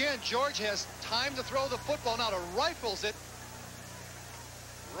see again, George has time to throw the football. Now to rifles it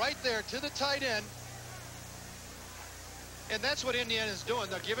right there to the tight end. And that's what Indiana's doing.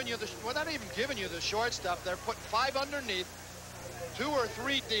 They're giving you the, well, not even giving you the short stuff. They're putting 5 underneath, 2 or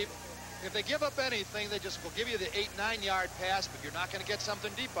 3 deep. If they give up anything, they just will give you the 8-9 yard pass, but you're not going to get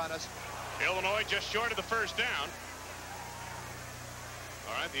something deep on us. Illinois just short of the first down.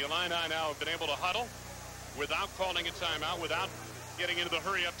 All right, the Illini now have been able to huddle without calling a timeout, without getting into the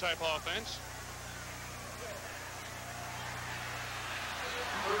hurry-up type offense.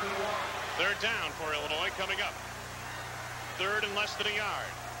 Third down for Illinois coming up. 3rd and less than a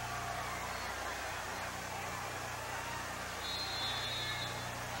yard.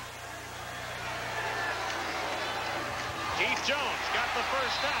 Keith Jones got the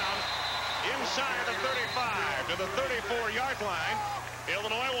first down inside the 35 to the 34-yard line.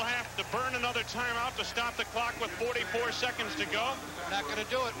 Illinois will have to burn another timeout to stop the clock with 44 seconds to go. Not going to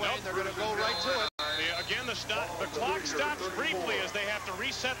do it, Wayne. Nope. They're going to go right to it. Again, the clock stops briefly as they have to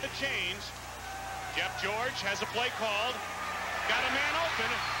reset the chains. Jeff George has a play called. Got a man open.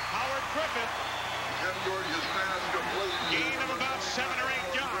 Howard Griffith. Jeff George has passed a play. Gain of about 7 or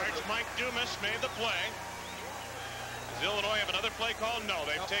 8 yards. Mike Dumas made the play. Does Illinois have another play call? No,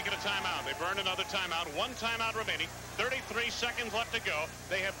 they've taken a timeout. They burned another timeout. 1 timeout remaining. 33 seconds left to go.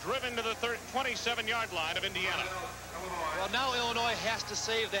 They have driven to the 27-yard line of Indiana. Well, now Illinois has to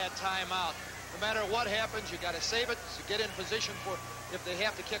save that timeout. No matter what happens, you got to save it to get in position for if they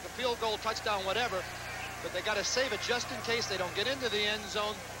have to kick a field goal, touchdown, whatever. But they got to save it just in case they don't get into the end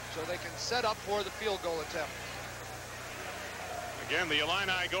zone so they can set up for the field goal attempt. Again, the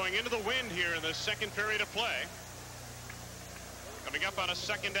Illini going into the wind here in the second period of play. Coming up on a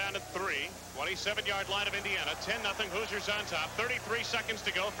 2nd down and 3. 27-yard line of Indiana. 10-0 Hoosiers on top. 33 seconds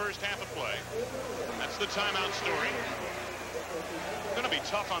to go, first half of play. That's the timeout story. Going to be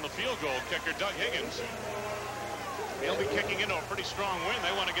tough on the field goal kicker, Doug Higgins. He'll be kicking into a pretty strong wind.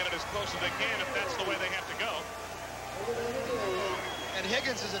 They want to get it as close as they can if that's the way they have to go. And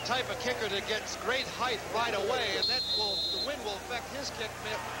Higgins is a type of kicker that gets great height right away, and the wind will affect his kick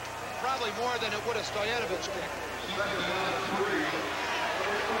probably more than it would a Stoyanovich kick.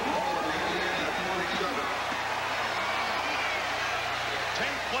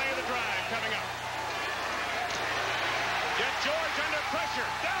 10th play of the drive coming up. Jeff George under pressure.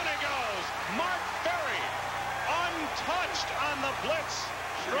 Down he goes. Mark Ferry untouched on the blitz.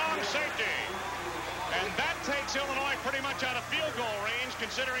 Strong safety. And that takes Illinois pretty much out of field goal range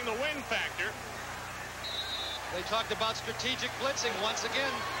considering the wind factor. They talked about strategic blitzing once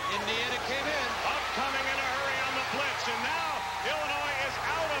again. Indiana came in. Upcoming in a hurry on the blitz. And now Illinois is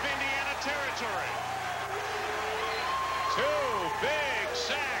out of Indiana territory. 2 big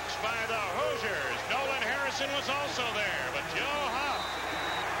sacks by the Hoosiers. Nolan Harrison was also there, but Joe Huff,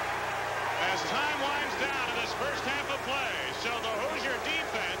 as time winds down in this first half of play, so the Hoosier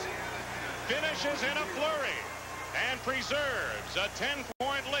defense finishes in a flurry and preserves a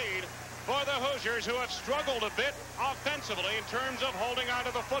 10-point lead for the Hoosiers, who have struggled a bit offensively in terms of holding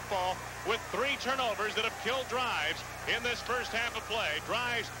onto the football with 3 turnovers that have killed drives in this first half of play,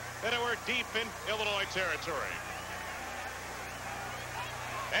 drives that were deep in Illinois territory.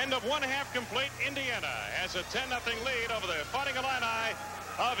 End of 1 half complete. Indiana has a 10-0 lead over the Fighting Illini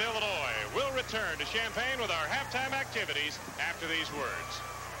of Illinois. We'll return to Champaign with our halftime activities after these words.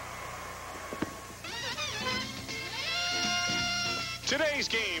 Today's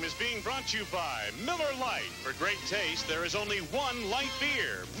game is being brought to you by Miller Lite. For great taste, there is only one light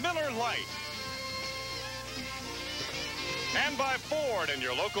beer, Miller Lite. And by Ford and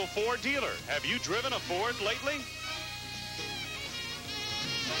your local Ford dealer. Have you driven a Ford lately?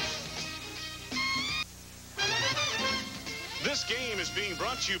 This game is being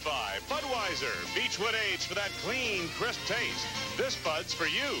brought to you by Budweiser. Beechwood Age for that clean, crisp taste. This Bud's for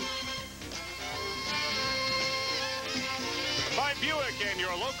you. By Buick and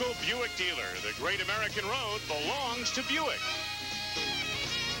your local Buick dealer. The great American road belongs to Buick.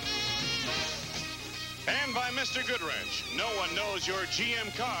 And by Mr. Goodwrench. No one knows your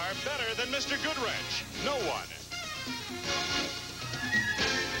GM car better than Mr. Goodwrench. No one.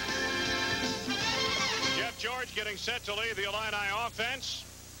 Jeff George getting set to lead the Illini offense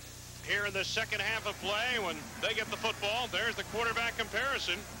here in the second half of play. When they get the football, there's the quarterback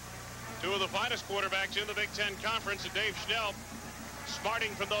comparison. 2 of the finest quarterbacks in the Big Ten Conference, and Dave Schnell smarting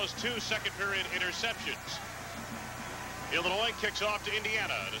from those 2 second-period interceptions. Illinois kicks off to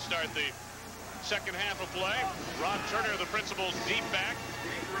Indiana to start the second half of play. Rod Turner, the principal's deep back.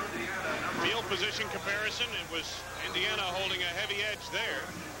 Field position comparison, it was Indiana holding a heavy edge there.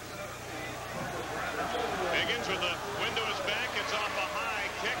 Higgins with the wind to his back. It's off a high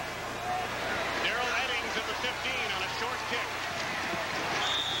kick. Darrell Eddings at the 15 on a short kick.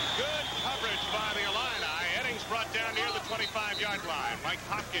 Good coverage by the Illini. Eddings brought down near the 25-yard line. Mike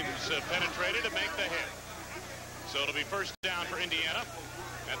Hopkins penetrated to make the hit. So it'll be first down for Indiana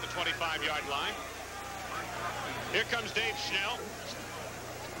at the 25-yard line. Here comes Dave Schnell.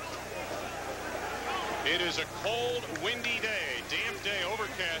 It is a cold, windy day, damp day,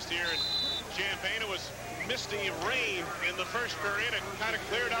 overcast here in Champaign. It was misty rain in the first period. It kind of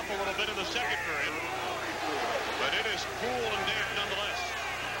cleared up a little bit in the second period. But it is cool and damp nonetheless.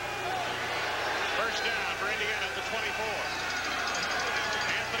 First down for Indiana at the 24.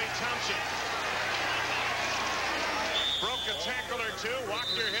 Anthony Thompson broke a tackle or two.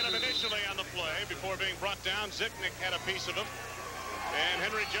 Wachter hit him initially on the play before being brought down. Zipnick had a piece of him. And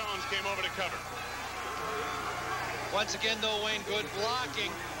Henry Jones came over to cover. Once again, though, Wayne, good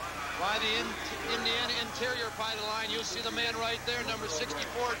blocking by the Indiana interior by the line. You'll see the man right there, number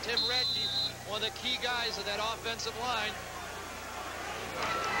 64, Tim Radke, one of the key guys of that offensive line.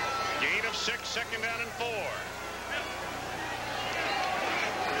 Gain of 6, second down and 4.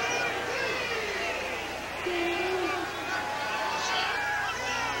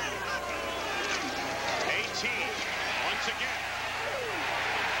 18 once again.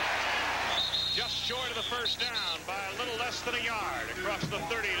 Just short of the first down by a little less than a yard across the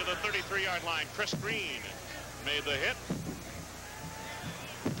 30 to the 33-yard line. Chris Green made the hit.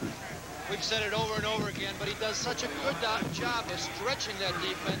 We've said it over and over again, but he does such a good job of stretching that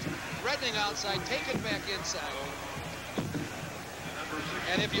defense, threatening outside, taking back inside.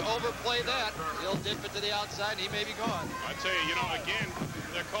 And if you overplay that, he'll dip it to the outside, and he may be gone. I tell you, again,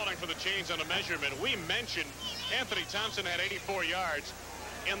 they're calling for the change on the measurement. We mentioned Anthony Thompson had 84 yards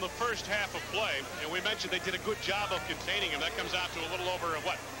in the first half of play, and we mentioned they did a good job of containing him. That comes out to a little over,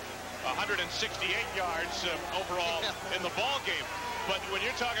 168 yards overall in the ball game. But when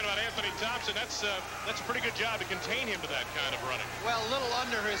you're talking about Anthony Thompson, that's a pretty good job to contain him to that kind of running. Well, a little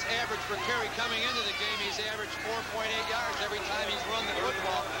under his average per carry coming into the game. He's averaged 4.8 yards every time he's run the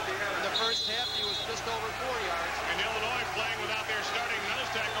football. In the first half, he was just over 4 yards. And Illinois playing without their starting nose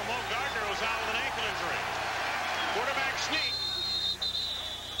tackle. Mo Gardner was out with an ankle injury. Quarterback sneak.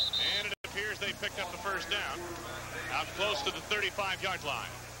 And it appears they picked up the first down out close to the 35-yard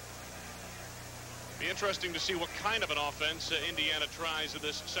line. Be interesting to see what kind of an offense Indiana tries in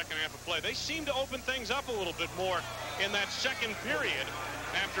this second half of play. They seem to open things up a little bit more in that second period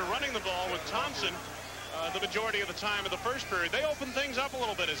after running the ball with Thompson the majority of the time of the first period. They opened things up a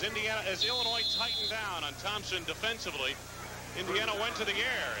little bit as Illinois tightened down on Thompson defensively. Indiana went to the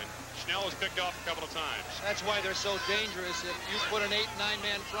air, and Schnell was picked off a couple of times. That's why they're so dangerous. If you put an 8-9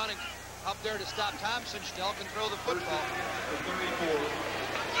 man front up there to stop Thompson, Schnell can throw the football.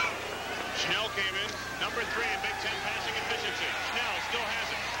 Schnell came in, number 3 in Big Ten passing efficiency. Schnell still has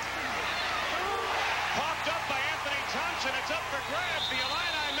it. Popped up by Anthony Thompson. It's up for grabs. The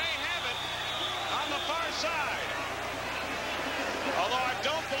Illini may have it on the far side. Although I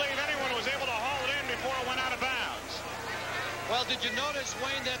don't believe anyone was able to haul it in before it went out of bounds. Well, did you notice,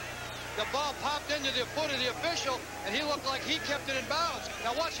 Wayne, that the ball popped into the foot of the official, and he looked like he kept it in bounds.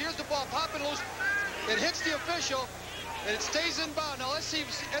 Now watch, here's the ball popping loose. It hits the official, and it stays in bounds. Now let's see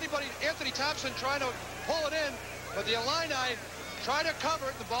if Anthony Thompson trying to pull it in, but the Illini try to cover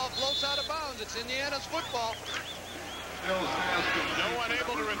it. The ball floats out of bounds. It's Indiana's football. No one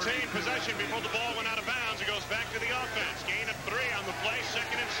able to retain possession before the ball went out of bounds. It goes back to the offense. Gain of 3 on the play,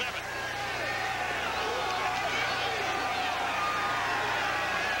 2nd and 7.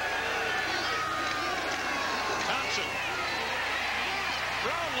 Thompson.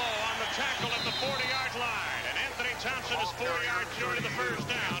 Brownlow on the tackle at the 40-yard line. And Anthony Thompson is 4 yards short of the first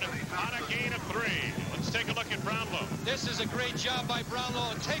down on a gain of 3. Let's take a look at Brownlow. This is a great job by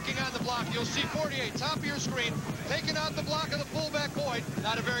Brownlow and taking on the block. You'll see 48, top of your screen, taking out the block of the fullback Boyd.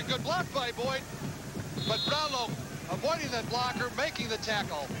 Not a very good block by Boyd, but Brownlow avoiding that blocker, making the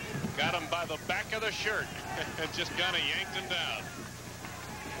tackle. Got him by the back of the shirt. Just kind of yanked him down.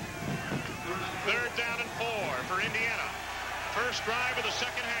 3rd down and 4 for Indiana. First drive of the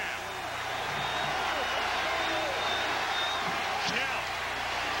second half. Schnell.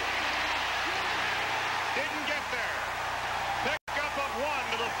 Didn't get there. Pick up of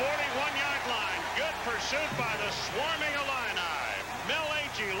 1 to the 41-yard line. Good pursuit by the swarming Illini. Mel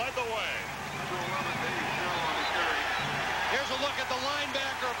Agee led the way. Here's a look at the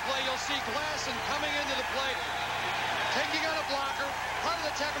linebacker play. You'll see Glasson coming into the play. Take Faking on a blocker. Part of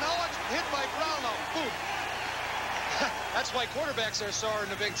the tackle. Now watch, hit by Brownlow. Boom. That's why quarterbacks are sore in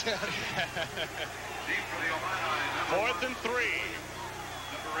the Big Ten. 4th and 3.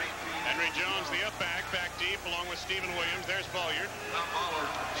 Henry Jones, the up back deep, along with Stephen Williams. There's Bolliard.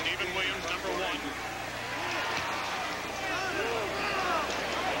 Stephen Williams, number 1.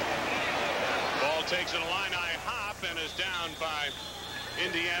 Ball takes an Illini hop and is down by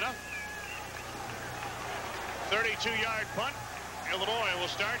Indiana. 32-yard punt. Illinois will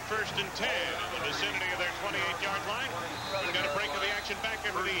start 1st and 10 in the vicinity of their 28-yard line. We've got a break of the action back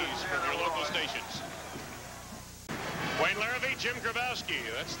after these from your local stations. Wayne Larrivee, Jim Grabowski.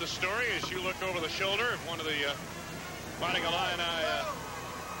 That's the story as you look over the shoulder of one of the Fighting Illini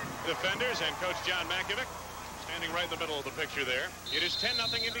defenders and Coach John Makovic standing right in the middle of the picture there. It is 10-0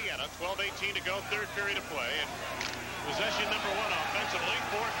 Indiana, 12:18 to go, 3rd period of play. And possession number 1 offensively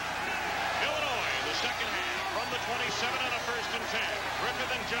for Illinois in the second half. From the 27 on a 1st and 10.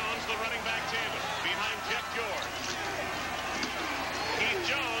 Griffith and Jones, the running back tandem, behind Jeff George. Keith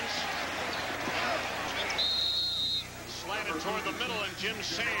Jones slanted toward the middle, and Jim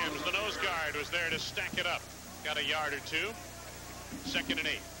Sams, the nose guard, was there to stack it up. Got a yard or 2. 2nd and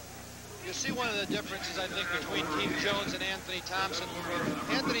 8. You see one of the differences, I think, between Keith Jones and Anthony Thompson.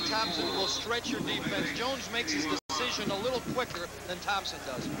 Anthony Thompson will stretch your defense. Jones makes his decision a little quicker than Thompson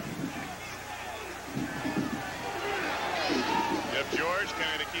does. Jeff George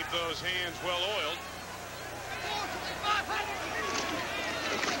kind of keep those hands well oiled.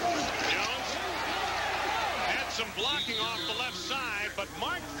 Jones had some blocking off the left side, but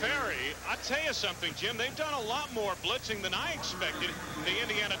Mark Ferry, I'll tell you something, Jim, they've done a lot more blitzing than I expected the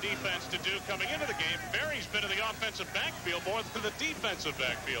Indiana defense to do coming into the game. Ferry's been in the offensive backfield more than the defensive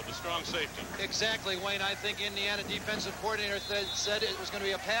backfield, the strong safety. Exactly, Wayne. I think Indiana defensive coordinator said it was going to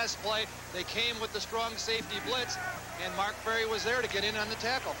be a pass play. They came with the strong safety blitz, and Mark Ferry was there to get in on the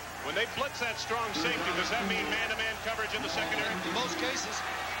tackle. When they blitz that strong safety, does that mean man-to-man coverage in the secondary? In most cases.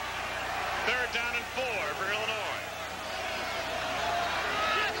 3rd down and 4 for Illinois.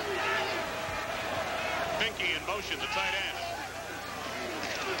 Finke in motion, the tight end.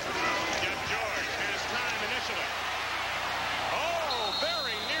 Jeff George has time initially. Oh,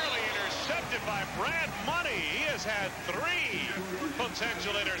 very nearly intercepted by Brad Money. He has had 3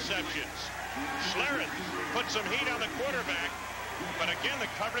 potential interceptions. Schlereth put some heat on the quarterback, but again, the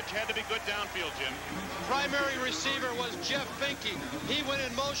coverage had to be good downfield, Jim. Primary receiver was Jeff Finke. He went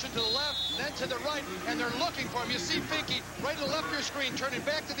in motion to the left, then to the right, and they're looking for him. You see Finke right to the left of your screen, turning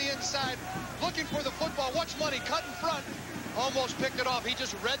back to the inside, looking for the football. Watch Money cut in front. Almost picked it off. He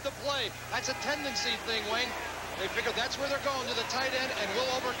just read the play. That's a tendency thing, Wayne. They figure that's where they're going, to the tight end, and we'll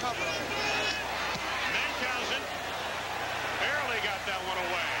overcover them. Mankhausen barely got that one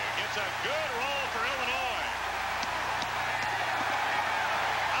away. Gets a good roll for Illinois.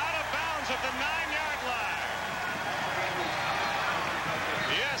 Out of bounds at the 9-yard line.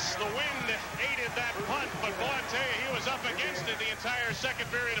 Yes, the wind aided that punt, but boy, I tell you, he was up against it the entire second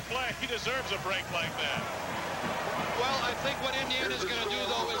period of play. He deserves a break like that. Well, I think what Indiana's going to do,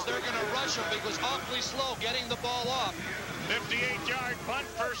 though, is they're going to rush him because awfully slow getting the ball off. 58-yard punt,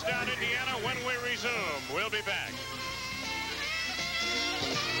 1st down Indiana. When we resume, we'll be back.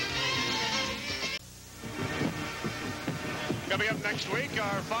 Coming up next week,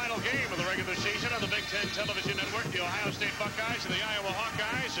 our final game of the regular season on the Big Ten Television Network, the Ohio State Buckeyes and the Iowa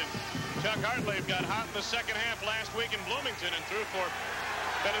Hawkeyes. And Chuck Hartley got hot in the second half last week in Bloomington and threw for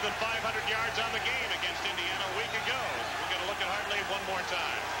better than 500 yards on the game against Indiana a week ago. We're going to look at Hartley one more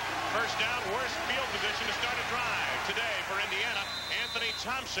time. 1st down, worst field position to start a drive today for Indiana. Anthony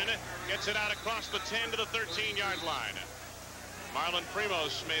Thompson gets it out across the 10 to the 13-yard line. Marlon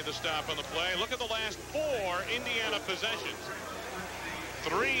Primos made the stop on the play. Look at the last 4 Indiana possessions.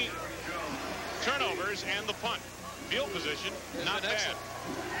 3 turnovers and the punt. Field position, not bad.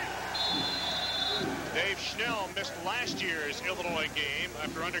 Dave Schnell missed last year's Illinois game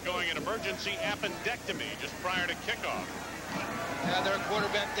after undergoing an emergency appendectomy just prior to kickoff. Yeah, their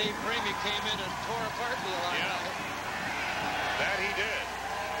quarterback, Dave Ramey, came in and tore apart the line. Yeah, that he did.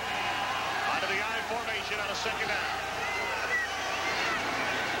 Onto the I formation on a 2nd down.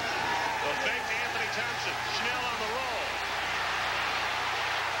 The fake to Anthony Thompson. Schnell on the roll.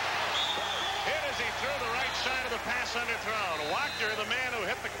 Hit as he threw the right side of the pass underthrown. Wachter, the man who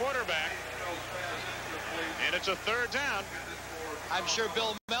hit the quarterback. And it's a 3rd down. I'm sure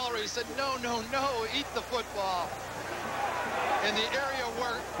Bill Mallory said, no, no, no, eat the football. In the area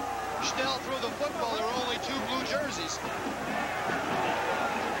where Schnell threw the football, there were only 2 blue jerseys.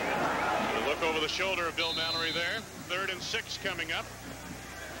 A look over the shoulder of Bill Mallory there. 3rd and 6 coming up.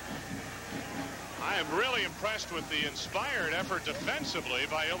 I am really impressed with the inspired effort defensively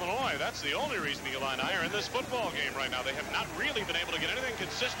by Illinois. That's the only reason the Illini are in this football game right now. They have not really been able to get anything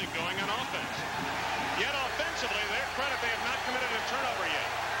consistent going on offense. Yet offensively, their credit, they have not committed a turnover yet.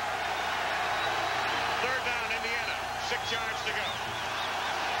 Third down, Indiana. 6 yards to go.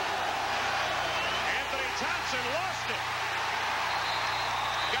 Anthony Thompson lost it.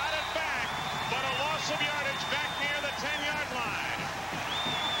 Got it back, but a loss of yardage back near the 10-yard line.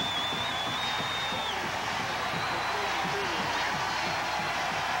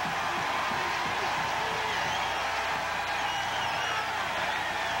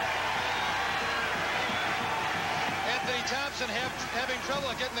 Thompson having trouble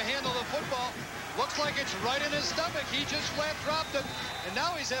getting the handle of the football. Looks like it's right in his stomach. He just flat dropped it, and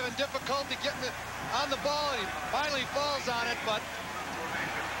now he's having difficulty getting it on the ball, and he finally falls on it, but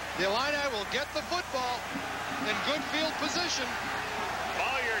the Illini will get the football in good field position.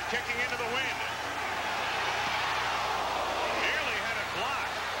 Bolyard kicking into the wind. Nearly had it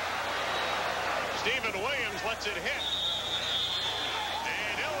blocked. Stephen Williams lets it hit.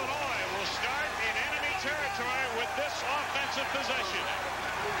 And Illinois will start in enemy territory with this offensive possession.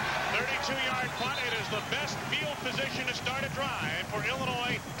 32-yard punt. It is the best field position to start a drive for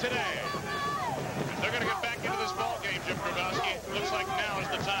Illinois today. They're going to get back into this ball game, Jim Grabowski. Looks like now is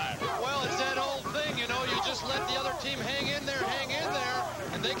the time. Well, it's that old thing, you know, you just let the other team hang in there,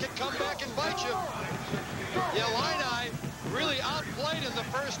 and they can come back and bite you. The Illini really outplayed in the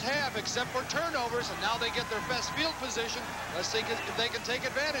first half, except for turnovers, and now they get their best field position. Let's see if they can take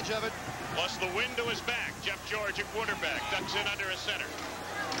advantage of it. Plus the wind to his back. Jeff George at quarterback. Ducks in under a center.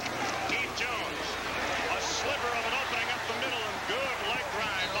 Keith Jones. A sliver of an opening up the middle, and good leg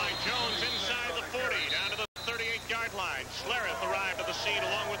drive by Jones inside the 40, down to the 38-yard line. Schlereth arrived at the scene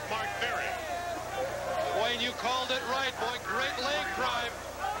along with Mark Berry. Boy, and you called it right, boy. Great leg drive.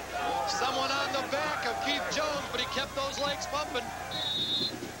 Someone on the back of Keith Jones, but he kept those legs pumping.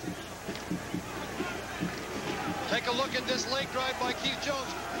 Take a look at this leg drive by Keith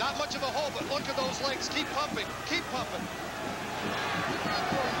Jones. Not much of a hole, but look at those legs. Keep pumping. Keep pumping.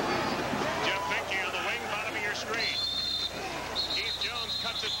 Jeff Finke on the wing, bottom of your screen. Keith Jones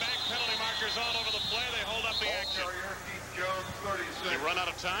cuts it back. Penalty markers all over the play. They hold up the action. Did he run out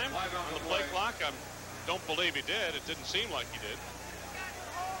of time on the play clock? I don't believe he did. It didn't seem like he did.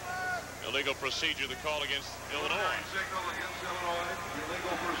 Illegal procedure, the call against Illinois.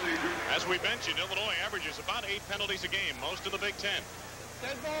 As we mentioned, Illinois averages about 8 penalties a game, most in the Big Ten.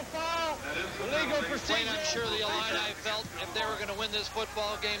 Dead ball foul. Illegal procedure. I'm sure the Illini felt if they were going to win this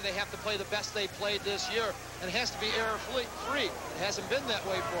football game, they have to play the best they played this year, and it has to be error-free. It hasn't been that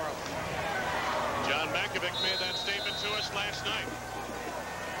way for them. John Makovic made that statement to us last night.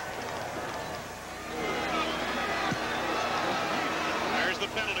 There's the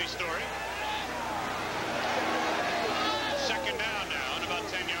penalty story. Second down now and about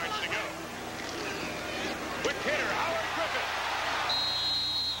 10 yards to go. Quick hitter, Howard Griffith.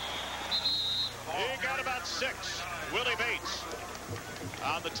 He got about 6. Willie Bates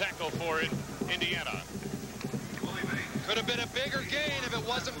on the tackle for Indiana. Could have been a bigger gain if it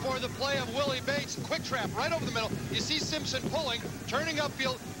wasn't for the play of Willie Bates. Quick trap right over the middle. You see Simpson pulling, turning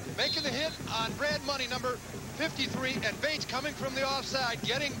upfield, making the hit on Brad Money, number 53, and Bates coming from the offside,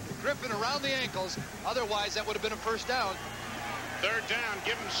 getting Griffin around the ankles. Otherwise, that would have been a first down. Third down,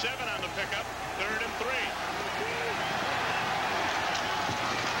 give him 7 on the pickup. 3rd and 3.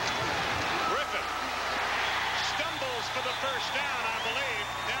 Griffin stumbles for the first down, I believe.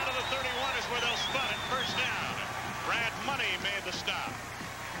 Down to the 31 is where they'll spot it. First down. Brad Money made the stop.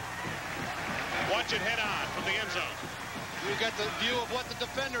 Watch it head on from the end zone. You got the view of what the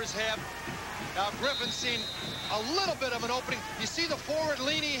defenders have. Now, Griffin's seen a little bit of an opening. You see the forward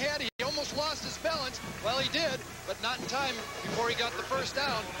lean he had. He almost lost his balance. Well, he did, but not in time before he got the first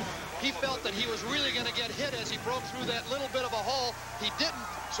down. He felt that he was really going to get hit as he broke through that little bit of a hole. He didn't,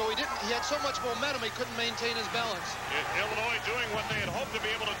 so he had so much momentum he couldn't maintain his balance. Illinois doing what they had hoped to be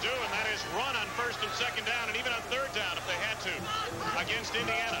able to do, and that is run on 1st and 2nd down, and even on 3rd down if they had to, against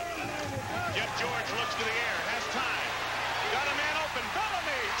Indiana. Jeff George looks to the air, has time. Got a man open.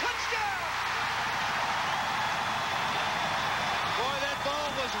 Bellamy, touchdown! Boy, that ball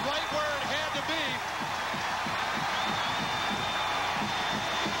was right where it had to be.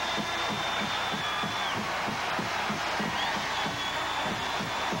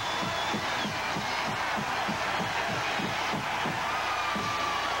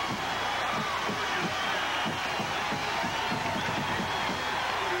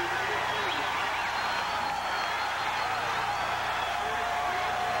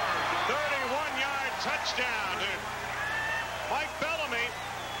 Touchdown to Mike Bellamy.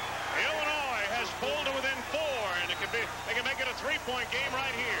 They can make it a three-point game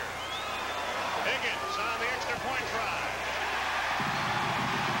right here. Higgins on the extra point try.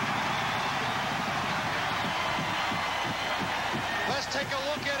 Let's take a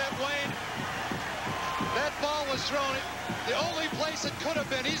look at it, Wayne. That ball was thrown the only place it could have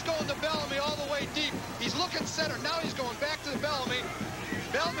been. He's going to Bellamy all the way deep. He's looking center. Now he's going back to the Bellamy.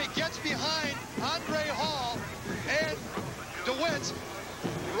 Bellamy gets behind Andre Hall and DeWitt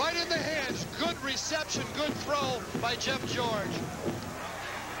right in the hands. Good reception, good throw by Jeff George.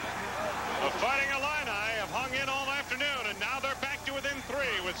 The Fighting Illini have hung in all afternoon, and now they're back to within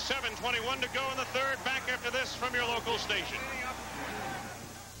 3 with 7:21 to go in the third. Back after this from your local station.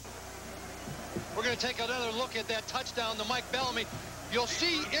 We're going to take another look at that touchdown to Mike Bellamy. You'll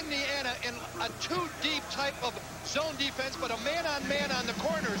see Indiana in a two-deep type of zone defense, but a man-on-man on the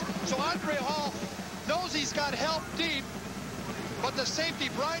corners. So Andre Hall knows he's got help deep, but the safety,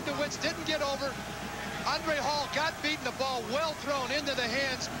 Brian DeWitt, didn't get over. Andre Hall got beaten, the ball well thrown into the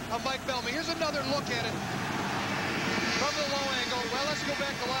hands of Mike Bellamy. Here's another look at it from the low angle. Well, let's go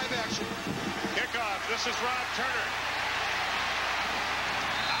back to live action. Kickoff. This is Rob Turner.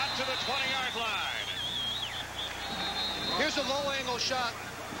 Out to the 20-yard line. Here's a low angle shot.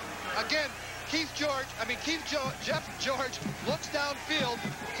 Again, Jeff George looks downfield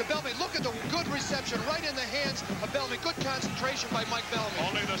to Bellamy. Look at the good reception right in the hands of Bellamy. Good concentration by Mike Bellamy.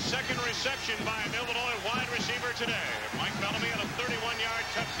 Only the second reception by an Illinois wide receiver today. Mike Bellamy had a 31-yard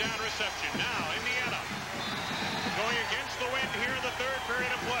touchdown reception. Now, Indiana going against the wind here in the third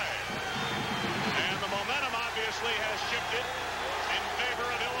period of play. And the momentum obviously has shifted in favor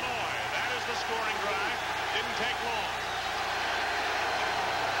of Illinois. That is the scoring drive. Didn't take long.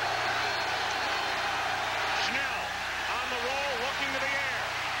 Schnell on the roll, looking to the air.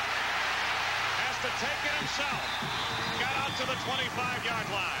 Has to take it himself. Got out to the 25-yard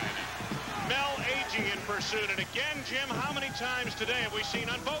line. Mel Agee in pursuit. And again, Jim, how many times today have we seen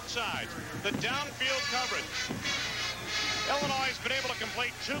on both sides the downfield coverage? Illinois has been able to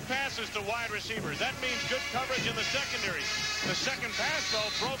complete 2 passes to wide receivers. That means good coverage in the secondary. The second pass, though,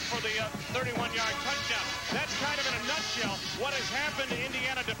 broke for the 31-yard touchdown. That's kind of in a nutshell what has happened to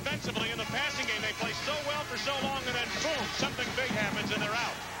Indiana defensively in the passing game. They play so well for so long, and then boom, something big happens, and they're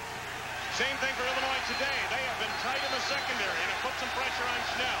out. Same thing for Illinois today. They have been tight in the secondary, and it put some pressure on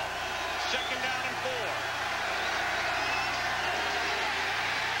Schnell. Second down and 4.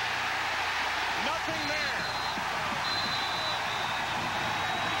 Nothing there.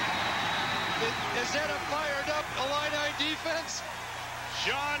 Is that a fired-up Illini defense?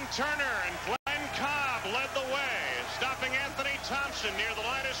 Sean Turner and Glenn Cobb led the way, stopping Anthony Thompson near the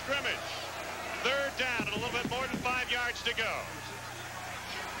line of scrimmage. Third down and a little bit more than 5 yards to go.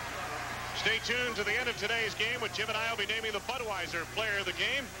 Stay tuned to the end of today's game, with Jim and I will be naming the Budweiser player of the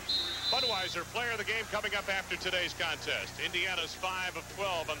game. Budweiser player of the game coming up after today's contest. Indiana's 5 of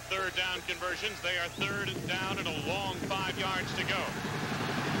 12 on third down conversions. They are third down and a long 5 yards to go.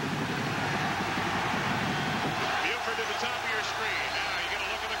 Buford to the top of your screen. Now you get a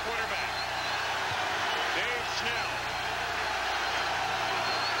look at the quarterback. Dave Schnell.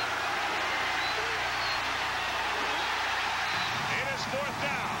 It is fourth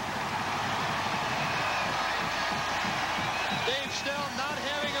down. Dave Schnell not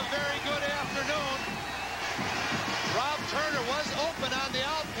having a very good afternoon. Rob Turner was open on the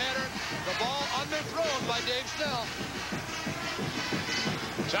out pattern. The ball underthrown by Dave Schnell.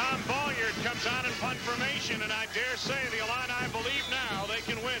 Tom Bolyard comes on in punt formation, and I dare say the Illini believe now they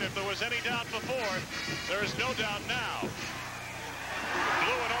can win. If there was any doubt before, there is no doubt now.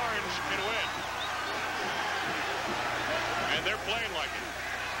 Blue and orange can win. And they're playing like it.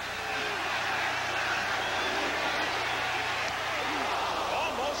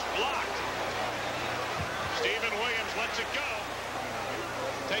 Almost blocked. Stephen Williams lets it go.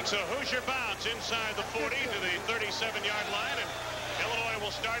 Takes a Hoosier bounce inside the 40 to the 37-yard line, and Illinois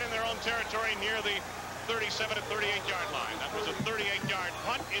will start in their own territory near the 37 to 38-yard line. That was a 38-yard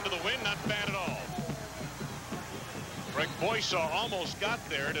punt into the wind, not bad at all. Greg Boysaw almost got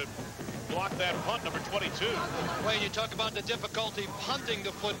there to block that punt, number 22. Well, you talk about the difficulty punting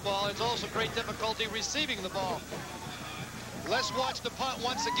the football. It's also great difficulty receiving the ball. Let's watch the punt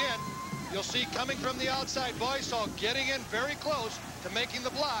once again. You'll see coming from the outside, Boysaw getting in very close to making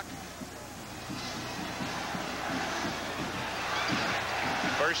the block.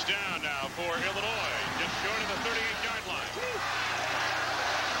 First down now for Illinois, just short of the 38-yard line.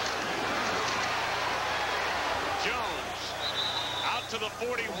 Jones out to the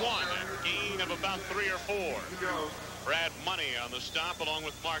 41, a gain of about 3 or 4. Brad Money on the stop along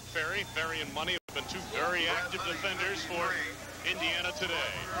with Mark Ferry. Ferry and Money have been 2 very active defenders for Indiana today.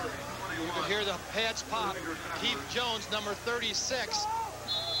 You can hear the pads pop. Keith Jones, number 36.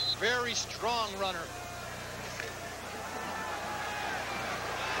 Very strong runner.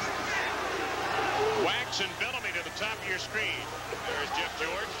 Wax and Bellamy to the top of your screen. There's Jeff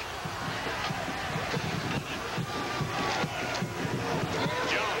George.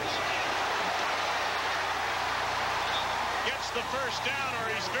 Jones gets the first down,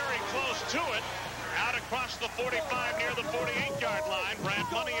 or he's very close to it. Out across the 45 near the 48-yard line. Brad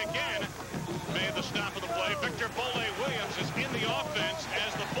Money again made the stop of the play. Victor Boley-Williams is in the offense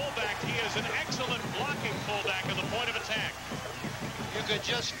as the fullback. He is an excellent blocking fullback at the point of attack. You could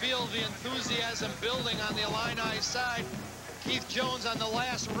just feel the enthusiasm building on the Illini side. Keith Jones on the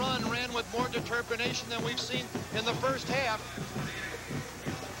last run ran with more determination than we've seen in the first half.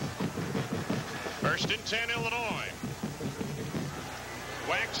 First and 10, Illinois.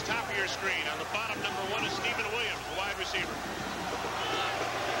 Wax, top of your screen. On the bottom, number 1 is Stephen Williams, the wide receiver.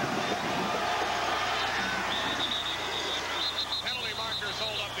 Penalty markers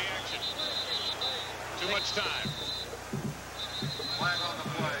hold up the action. Too much time. Flag on the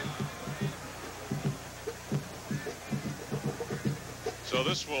play. So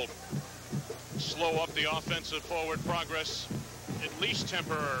this will slow up the offensive forward progress, at least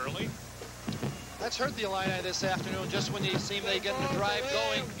temporarily. That's hurt the Illini this afternoon. Just when you seem they get the drive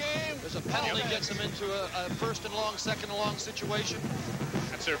going, there's a penalty gets them into a first and long, second and long situation.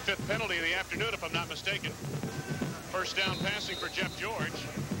 That's their 5th penalty of the afternoon, if I'm not mistaken. First down passing for Jeff George.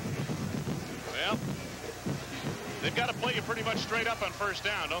 Well, they've got to play you pretty much straight up on first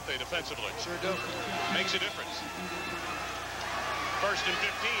down, don't they, defensively? Sure do. Makes a difference. First and 15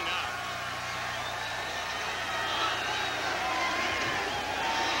 now.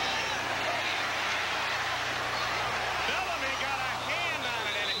 Bellamy got a hand on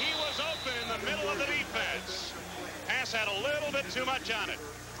it, and he was open in the middle of the defense. Pass had a little bit too much on it.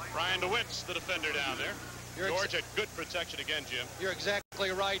 Brian DeWitt's the defender down there. George had good protection again, Jim. You're exactly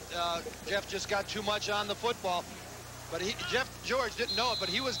right. Jeff just got too much on the football. But Jeff George didn't know it, but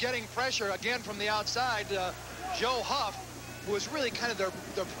he was getting pressure again from the outside. Joe Huff, who is really kind of their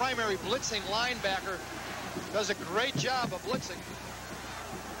primary blitzing linebacker, does a great job of blitzing.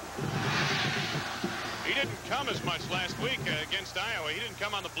 He didn't come as much last week against Iowa. He didn't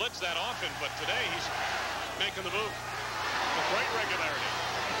come on the blitz that often, but today he's making the move with great regularity.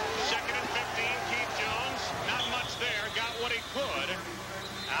 Second and 15, Keith Jones. Not much there. Got what he could.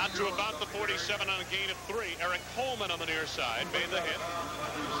 Out to about the 47 on a gain of 3. Eric Coleman on the near side made the hit.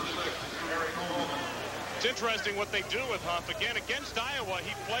 It's interesting what they do with Huff. Again, against Iowa,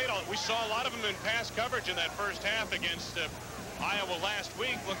 he played. We saw a lot of him in pass coverage in that first half against Iowa last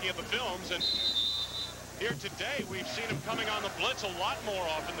week, looking at the films. And here today, we've seen him coming on the blitz a lot more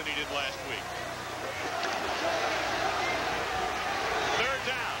often than he did last week. Third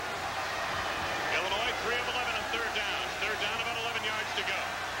down. Illinois 3 of 11 on third down. Third down, about 11 yards to go.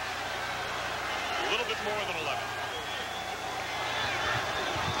 A little bit more than 11.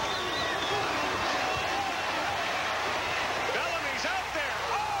 Bellamy's out there.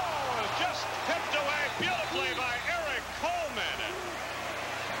 Oh, just picked away beautifully by Eric Coleman.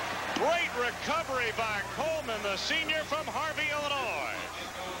 Great recovery by Coleman, the senior from Harvey, Illinois.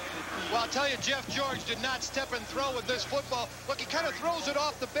 Well, I'll tell you, Jeff George did not step and throw with this football. Look, he kind of throws it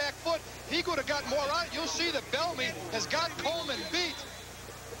off the back foot. He could have got more on it. You'll see that Bellamy has got Coleman beat.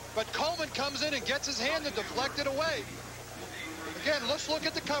 But Coleman comes in and gets his hand and deflected away. Again, let's look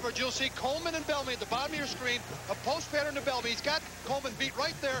at the coverage. You'll see Coleman and Bellamy at the bottom of your screen. A post pattern to Bellamy. He's got Coleman beat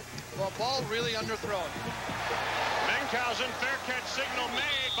right there. Well, ball really underthrown. Menkhausen, fair catch signal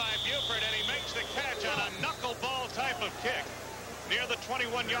made by Buford, and he makes the catch on a knuckleball type of kick. Near the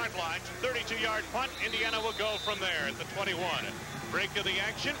 21-yard line, 32-yard punt. Indiana will go from there at the 21. Break of the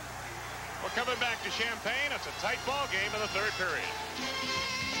action. We're coming back to Champaign. It's a tight ball game in the third period.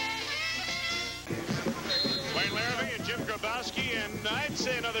 Wayne Larrabee and Jim Grabowski, and I'd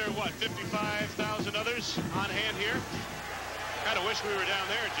say another, 55,000 others on hand here. Kind of wish we were down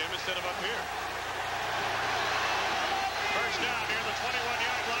there, Jim, instead of up here. First down near the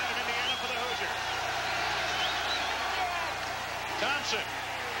 21-yard line of Indiana for the Hoosiers. Thompson.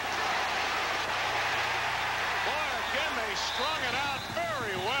 Boy, again, they strung it out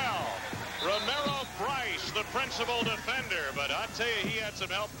very well. Romero Bryce, the principal defender, but I'll tell you, he had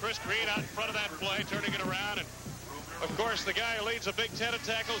some help. Chris Green out in front of that play, turning it around, and of course, the guy who leads a Big Ten of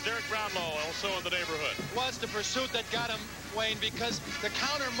tackles, Derek Brownlow, also in the neighborhood. It was the pursuit that got him, Wayne, because the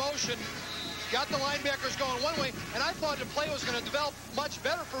counter motion got the linebackers going one way, and I thought the play was going to develop much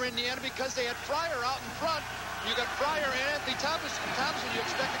better for Indiana because they had Fryer out in front. You got Fryer and Anthony Thompson. You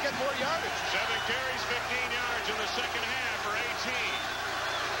expect to get more yardage. 7 carries, 15 yards in the second half. for 18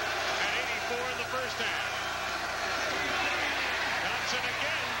 and 84 in the first half. Thompson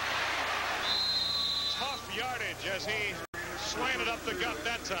again. Tough yardage as he slanted up the gut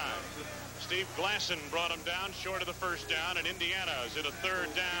that time. Steve Glasson brought him down short of the first down, and Indiana is at a third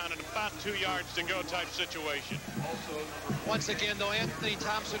down and about 2 yards to go type situation. Once again, though, Anthony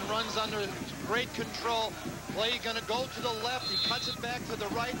Thompson runs under great control. Play going to go to the left. He cuts it back to the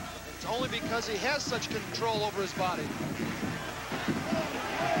right. It's only because he has such control over his body.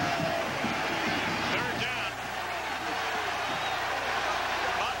 Third down.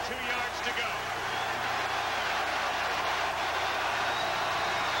 About 2 yards to go.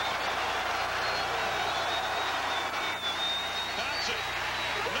 Thompson.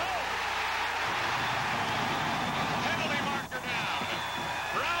 No. Penalty marker down.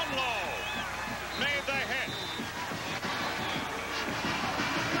 Brownlow made the hit.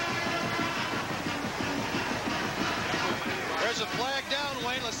 There's a flag down,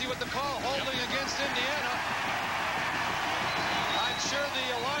 Wayne. Let's see what the call. Holding against Indiana. I'm sure the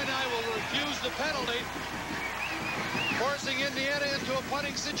Illini will refuse the penalty, forcing Indiana into a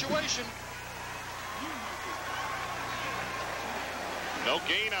punting situation. No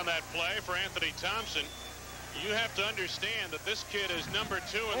gain on that play for Anthony Thompson. You have to understand that this kid is #2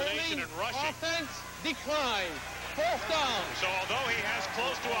 in the nation in rushing. Offense decline. 4th down. So although he has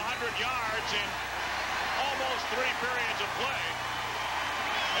close to 100 yards in almost 3 periods of play,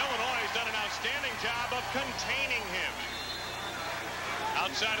 Illinois has done an outstanding job of containing him.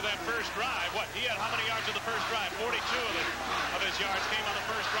 Outside of that first drive, he had how many yards in the first drive? 42 of his yards came on the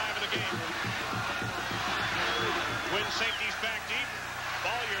first drive of the game. Win safety's back deep.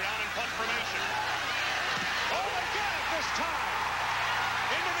 Bolliard out in punt formation. Oh, they got it this time.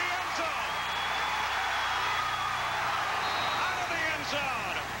 Into the end zone. Out of the end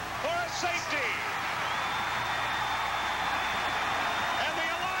zone for a safety. And the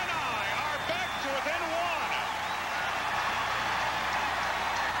Illini are back to within 1.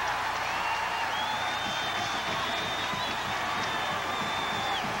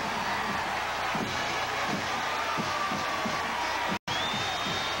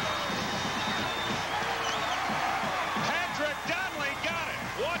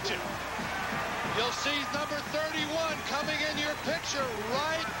 You'll see number 31 coming in your picture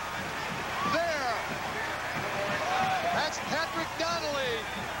right there. That's Patrick Donnelly,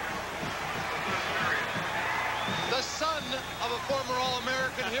 the son of a former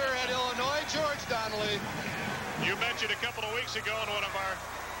All-American here at Illinois, George Donnelly. You mentioned a couple of weeks ago in one of our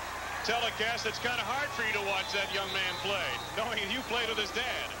telecasts, it's kind of hard for you to watch that young man play, knowing you played with his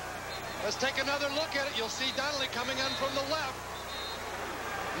dad. Let's take another look at it. You'll see Donnelly coming in from the left,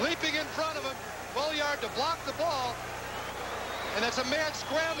 leaping in front of him. Bolliard to block the ball, and it's a mad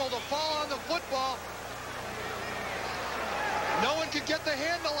scramble to fall on the football. No one can get the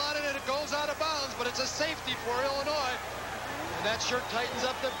handle on it, and it goes out of bounds, but it's a safety for Illinois, and that sure tightens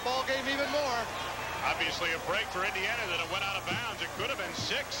up the ball game even more. Obviously a break for Indiana that it went out of bounds. It could have been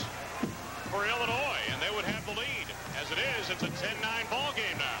 6 for Illinois, and they would have the lead. As it is, it's a 10-9 ball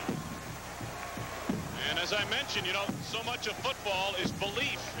game now. And as I mentioned, you know, so much of football is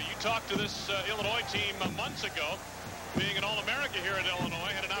belief. You talked to this Illinois team months ago, being an All-America here at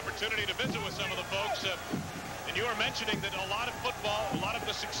Illinois, had an opportunity to visit with some of the folks. And you were mentioning that a lot of football, a lot of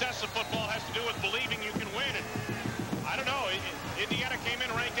the success of football has to do with believing you can win. And I don't know, Indiana came in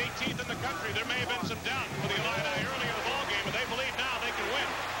ranked 18th in the country. There may have been some doubt for the Illini early in the ball game, but they believe now they can win.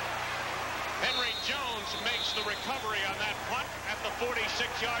 Henry Jones makes the recovery on that punt at the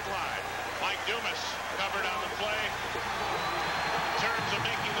 46-yard line. Mike Dumas covered on the play in terms of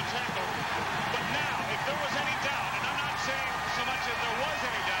making the tackle. But now, if there was any doubt, and I'm not saying so much as there was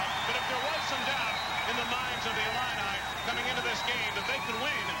any doubt, but if there was some doubt in the minds of the Illini coming into this game that they could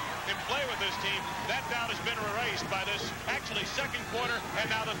win and play with this team, that doubt has been erased by this actually second quarter and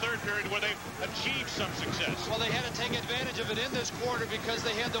now the third period where they've achieved some success. Well, they had to take advantage of it in this quarter because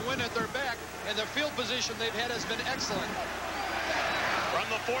they had the win at their back, and the field position they've had has been excellent. From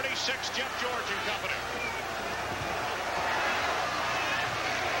the 46, Jeff George and company.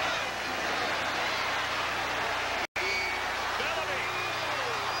 Bellamy.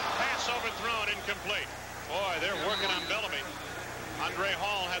 Pass overthrown, incomplete. Boy, they're working on Bellamy. Andre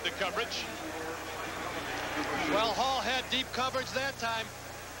Hall had the coverage. Well, Hall had deep coverage that time.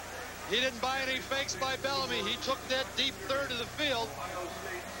 He didn't buy any fakes by Bellamy. He took that deep third of the field.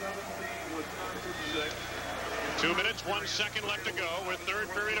 2 minutes, 1 second left to go with third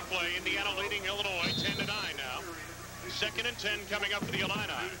period of play. Indiana leading Illinois 10-9 now. 2nd and 10 coming up for the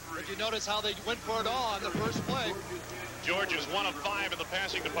Illini. Did you notice how they went for it all on the first play? George is 1 of 5 in the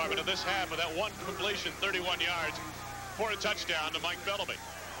passing department of this half with that one completion, 31 yards for a touchdown to Mike Bellamy.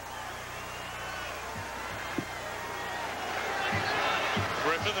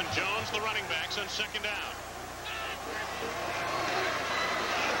 Griffith and Jones, the running backs, on second down.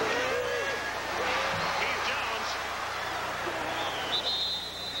 Keith Jones.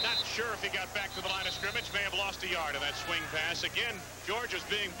 Not sure if he got back to the line of scrimmage. May have lost a yard in that swing pass. Again, George is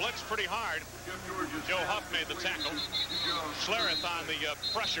being blitzed pretty hard. Joe Huff made the tackle. Schlereth on the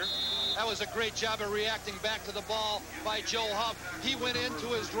pressure. That was a great job of reacting back to the ball by Joe Huff. He went into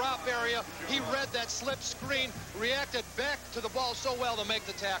his drop area. He read that slip screen, reacted back to the ball so well to make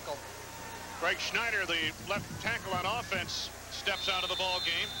the tackle. Greg Schneider, the left tackle on offense, steps out of the ball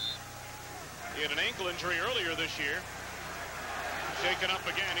game. He had an ankle injury earlier this year. Shaken up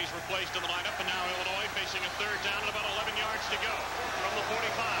again. He's replaced in the lineup, and now Illinois facing a third down and about 11 yards to go from the 45.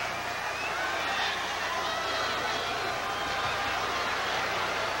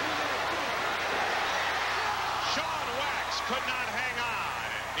 Could not hang on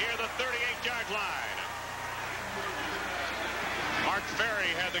near the 38-yard line. Mark Ferry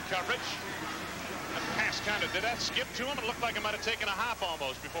had the coverage. The pass kind of, did that skip to him? It looked like it might have taken a hop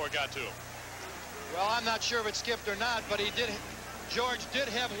almost before it got to him. Well, I'm not sure if it skipped or not, but George did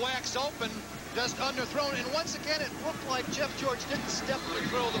have Wax open, just underthrown. And once again, it looked like Jeff George didn't step to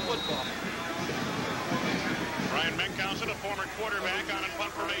throw the football. Brian Menkhausen, a former quarterback, on in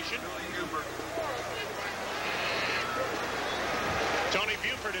punt formation. Tony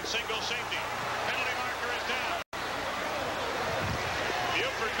Buford in single safety. Penalty marker is down.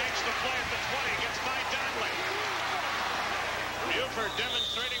 Buford makes the play at the 20, gets by Donnelly. Buford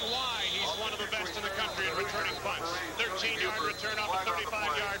demonstrating why he's one of the best in the country in returning punts. 13-yard return off a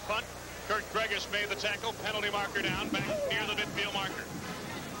 35-yard punt. Kurt Gregus made the tackle. Penalty marker down, back near the midfield marker.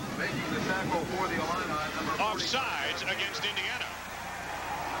 Making the tackle for the Illini, number 49. Offsides against Indiana.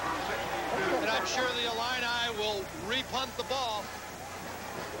 And I'm sure the Illini will repunt the ball.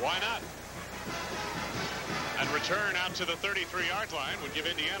 Why not? And return out to the 33-yard line would give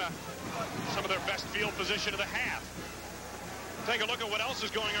Indiana some of their best field position of the half. Take a look at what else is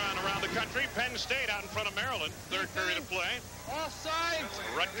going on around the country. Penn State out in front of Maryland. Third period of play. Offside.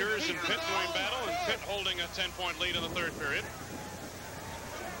 Rutgers and Pitt doing battle, and Pitt holding a 10-point lead in the third period.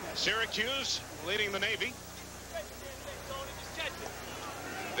 Syracuse leading the Navy.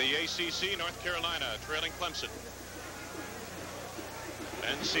 The ACC, North Carolina trailing Clemson.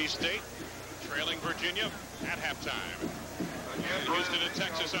 NC State trailing Virginia at halftime. Houston and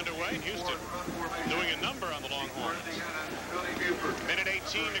Texas underway. Houston doing a number on the Longhorns. Minute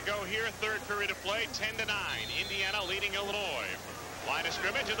 18 to go here. Third period of play. 10-9. Indiana leading Illinois. Line of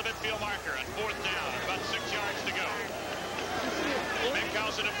scrimmage at the midfield marker on fourth down. About 6 yards to go.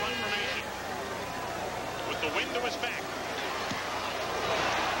 Menkhausen in punt formation with the wind to his back.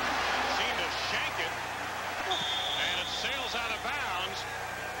 Seemed to shank it. And it sails out of bounds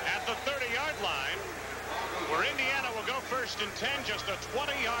at the 30-yard line, where Indiana will go first and 10, just a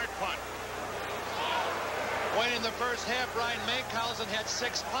 20-yard punt. When in the first half, Brian Menkhausen had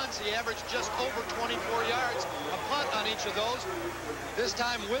 6 punts. He averaged just over 24 yards a punt on each of those. This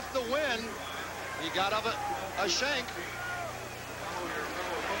time with the win, he got of a shank.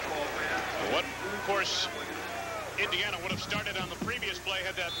 What, of course, Indiana would have started on the previous play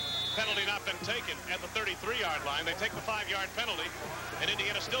had that penalty not been taken at the 33-yard line. They take the 5-yard penalty, and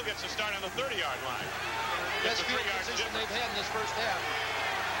Indiana still gets a start on the 30-yard line. Best field position they've had in this first half.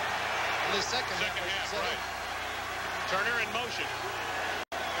 In the second half, right. Turner in motion.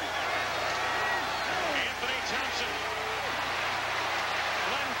 Anthony Thompson.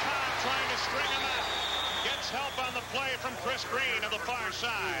 Glenn Cobb trying to string him out. Gets help on the play from Chris Green to the far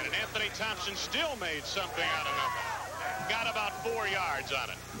side, and Anthony Thompson still made something out of nothing. Got about 4 yards on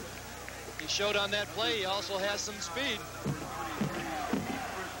it. He showed on that play he also has some speed.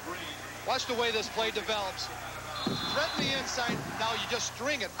 Watch the way this play develops. Threaten the inside. Now you just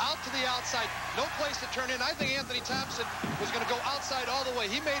string it out to the outside. No place to turn in. I think Anthony Thompson was going to go outside all the way.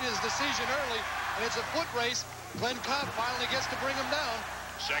 He made his decision early, and it's a foot race. Glenn Cobb finally gets to bring him down.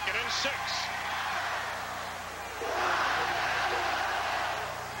 2nd and 6.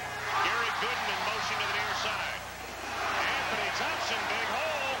 Gary Gooden in motion to the near side. Anthony Thompson, big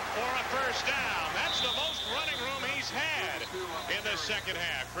hole for a first down. That's the most running room he's had in the second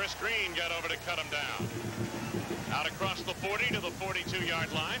half. Chris Green got over to cut him down. Out across the 40 to the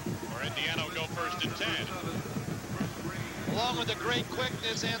 42-yard line, where Indiana will go first and 10. Along with the great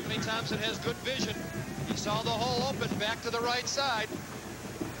quickness, Anthony Thompson has good vision. He saw the hole open back to the right side.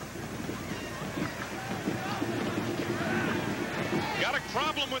 Got a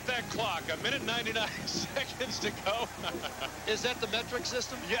problem with that clock. 1:99 seconds to go. Is that the metric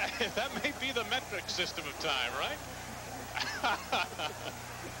system? Yeah, that may be the metric system of time, right?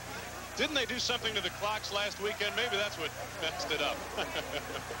 Didn't they do something to the clocks last weekend? Maybe that's what messed it up.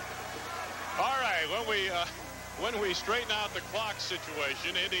 All right, when we straighten out the clock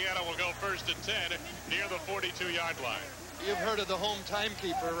situation, Indiana will go first and 10 near the 42-yard line. You've heard of the home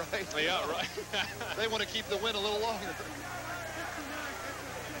timekeeper, right? Yeah, right. They want to keep the win a little longer.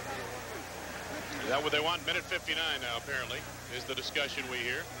 Is that what they want? Minute 59 now, apparently, is the discussion we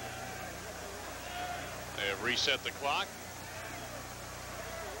hear. They have reset the clock.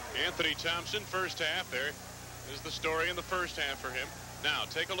 Anthony Thompson, first half. There is the story in the first half for him. Now,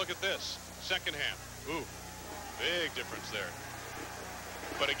 take a look at this. Second half. Ooh, big difference there.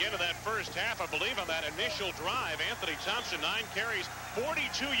 But again, in that first half, I believe on that initial drive, Anthony Thompson, 9 carries,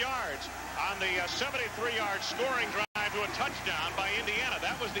 42 yards on the 73-yard scoring drive to a touchdown by Indiana.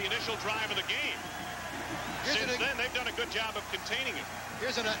 That was the initial drive of the game. Since then, they've done a good job of containing it.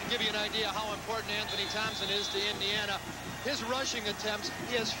 Here's to give you an idea how important Anthony Thompson is to Indiana. His rushing attempts,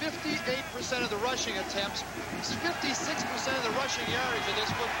 he has 58% of the rushing attempts, 56% of the rushing yards of this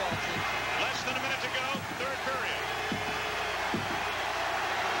football team. Less than a minute to go, third period.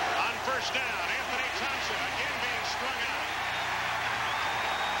 On first down, Anthony Thompson again being strung out.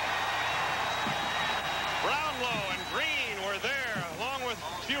 Brownlow and Green were there, along with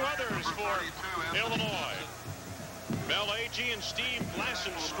a few others for Illinois. Mel Agee and Steve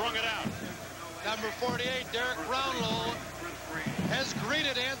Glasson strung it out. Number 48, Derek Brownlow, has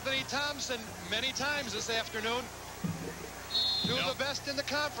greeted Anthony Thompson many times this afternoon. Two of the best in the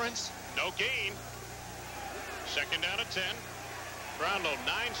conference. No gain. Second down at 10. Brownlow,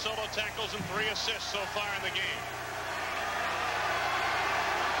 9 solo tackles and 3 assists so far in the game.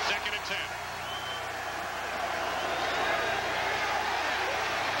 Second and 10.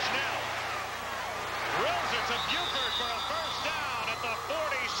 Schnell drills it to Buford for a first down at the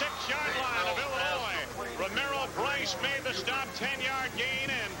 46-yard line of Illinois. Romero Bryce made the stop, 10-yard gain,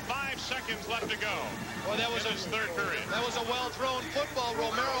 and 5 seconds left to go. Well, that was his third period. That was a well-thrown football.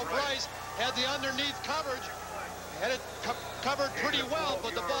 Romero Bryce had the underneath coverage, had it covered pretty well,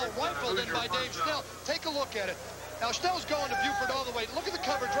 but the ball rifled in by Dave Schnell. Take a look at it. Now, Schnell's going to Buford all the way. Look at the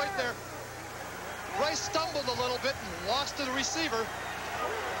coverage right there. Bryce stumbled a little bit and lost to the receiver.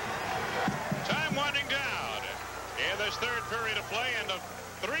 Time winding down in this third period of play, and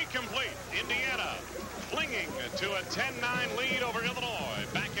 3 complete. Indiana clinging to a 10-9 lead over Illinois.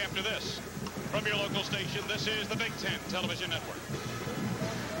 Back after this from your local station. This is the Big Ten Television Network.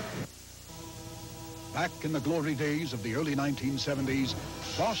 Back in the glory days of the early 1970s,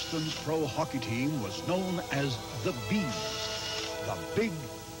 Boston's pro hockey team was known as the Bees, the Big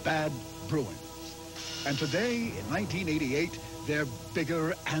Bad Bruins. And today, in 1988, they're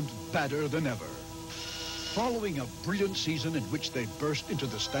bigger and badder than ever. Following a brilliant season in which they burst into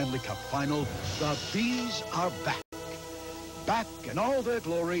the Stanley Cup final, the Bees are back. Back in all their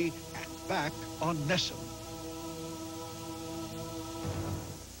glory and back on NESN.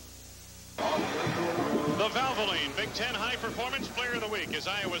 The Valvoline Big Ten High Performance Player of the Week is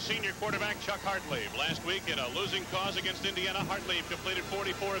Iowa's senior quarterback Chuck Hartlieb. Last week in a losing cause against Indiana, Hartlieb completed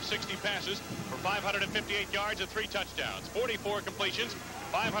 44 of 60 passes for 558 yards and 3 touchdowns. 44 completions,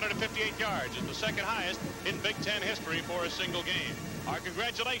 558 yards is the second highest in Big Ten history for a single game. Our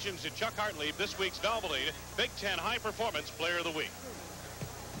congratulations to Chuck Hartlieb, this week's Valvoline Big Ten High Performance Player of the Week.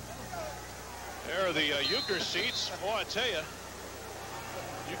 There are the Euchre seats. Boy, I tell you,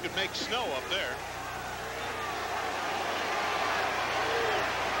 you could make snow up there.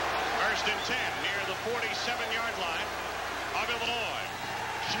 First and 10 near the 47-yard line of Illinois.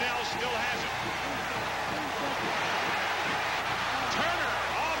 Schnell still has it. Turner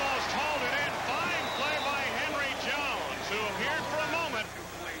almost hauled it in. Fine play by Henry Jones, who appeared for a moment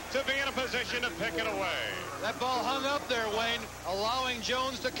to be in a position to pick it away. That ball hung up there, Wayne, allowing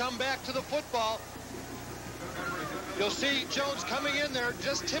Jones to come back to the football. You'll see Jones coming in there,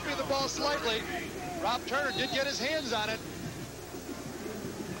 just tipping the ball slightly. Rob Turner did get his hands on it.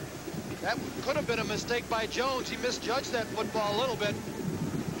 That could have been a mistake by Jones. He misjudged that football a little bit,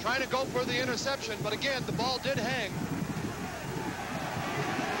 trying to go for the interception. But again, the ball did hang.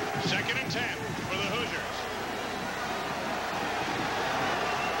 Second and 10 for the Hoosiers.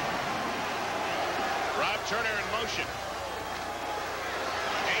 Rob Turner in motion.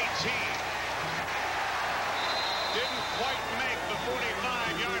 18. Didn't quite make the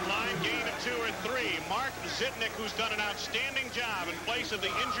 45-yard line. Gain of 2 or 3. Mark Zitnik, who's done an outstanding job in place of the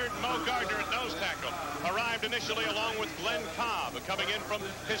injured Mo Gardner at nose tackle, arrived initially along with Glenn Cobb, coming in from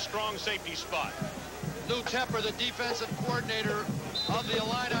his strong safety spot. Lou Tepper, the defensive coordinator of the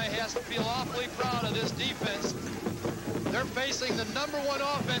Illini, has to feel awfully proud of this defense. They're facing the #1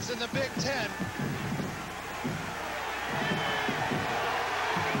 offense in the Big Ten.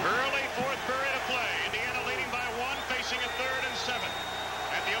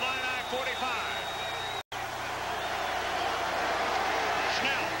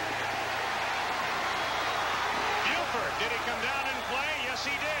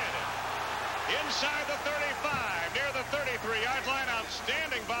 inside the 35, near the 33-yard line.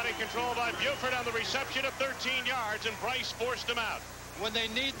 Outstanding body control by Buford on the reception of 13 yards, and Bryce forced him out. When they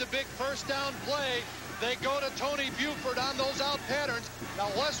need the big first down play, they go to Tony Buford on those out patterns. Now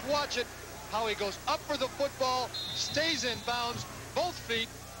let's watch it, how he goes up for the football, stays in bounds, both feet.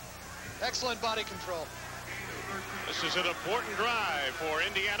 Excellent body control. This is an important drive for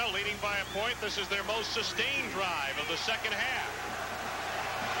Indiana, leading by a point. This is their most sustained drive of the second half.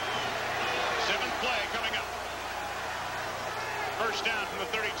 7th play coming up. First down from the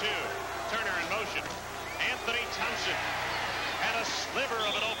 32. Turner in motion. Anthony Thompson had a sliver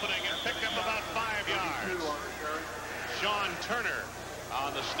of an opening and picked up about 5 yards. Sean Turner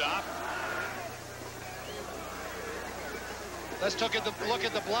on the stop. Let's look at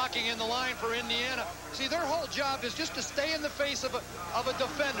the blocking in the line for Indiana. See, their whole job is just to stay in the face of a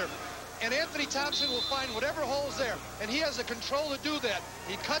defender. And Anthony Thompson will find whatever hole's there. And he has the control to do that.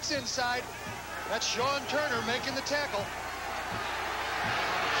 He cuts inside. That's Sean Turner making the tackle.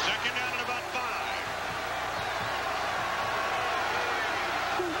 Second down and about 5.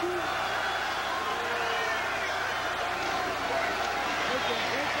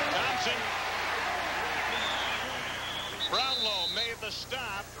 Thompson. Brownlow made the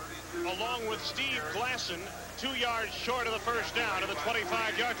stop along with Steve Glasson, 2 yards short of the first down to the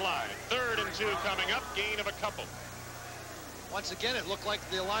 25-yard line. 3rd and 2 coming up, gain of a couple. Once again, it looked like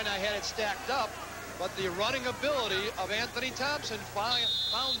the Illini had it stacked up, but the running ability of Anthony Thompson found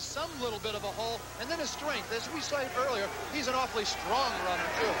some little bit of a hole, and then his strength. As we said earlier, he's an awfully strong runner,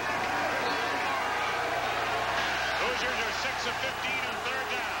 too. Hoosiers are 6 of 15 on 3rd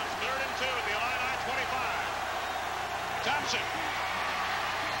downs. 3rd and 2 at the Illini 25. Thompson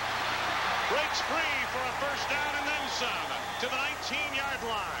breaks free for a first down and then some to the 19-yard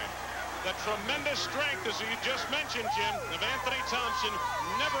line. The tremendous strength, as you just mentioned, Jim, of Anthony Thompson,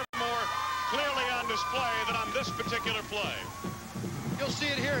 never more clearly on display than on this particular play. You'll see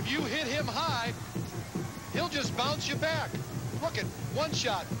it here. If you hit him high, he'll just bounce you back. Look at 1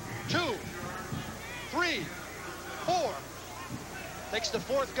 shot, 2, 3, 4. Takes the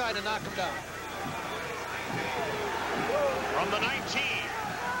 4th guy to knock him down. From the 19.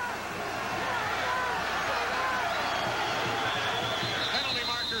 Penalty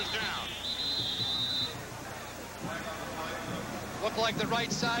markers down. Looked like the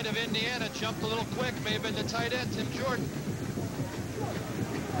right side of Indiana jumped a little quick. May have been the tight end, Tim Jordan.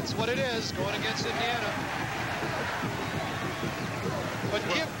 That's what it is, going against Indiana. But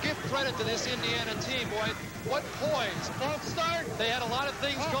give credit to this Indiana team, boy. What poise. False start. They had a lot of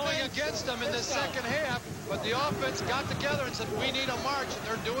things going against them in the second half, but the offense got together and said, we need a march, and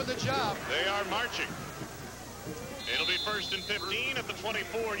they're doing the job. They are marching. It'll be 1st and 15 at the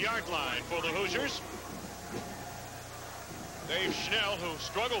 24-yard line for the Hoosiers. Dave Schnell, who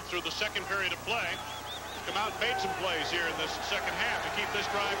struggled through the second period of play, come out and made some plays here in this second half to keep this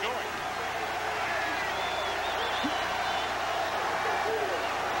drive going.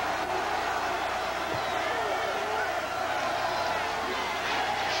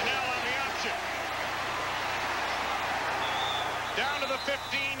 Schnell on the option. Down to the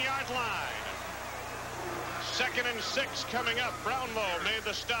 15-yard line. 2nd and 6 coming up. Brownlow made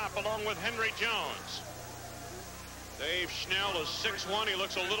the stop along with Henry Jones. Dave Schnell is 6'1". He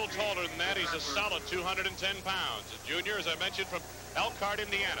looks a little taller than that. He's a solid 210 pounds. A junior, as I mentioned, from Elkhart,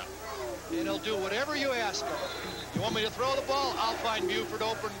 Indiana. And he'll do whatever you ask him. You want me to throw the ball? I'll find Buford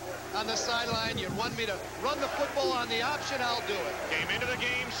open on the sideline. You want me to run the football on the option? I'll do it. Came into the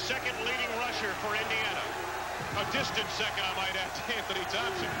game second leading rusher for Indiana. A distant second, I might add, to Anthony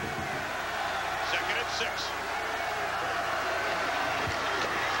Thompson. 2nd and 6.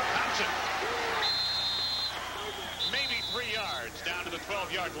 Thompson. Maybe 3 yards down to the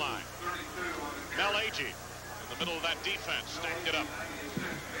 12-yard line. Mel Agee in the middle of that defense stacked it up.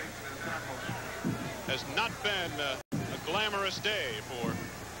 Has not been a glamorous day for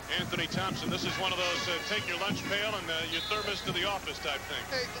Anthony Thompson. This is one of those take your lunch pail and your thermos to the office type thing.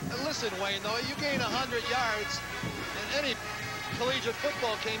 Hey, listen, Wayne, though, you gain 100 yards in any collegiate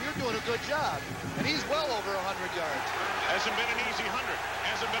football game, you're doing a good job. And he's well over 100 yards. Hasn't been an easy 100.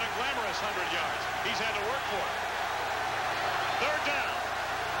 Hasn't been a glamorous 100 yards. He's had to work for it. 3rd down.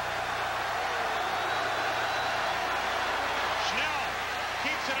 Schnell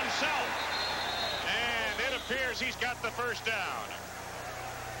keeps it himself. And it appears he's got the first down.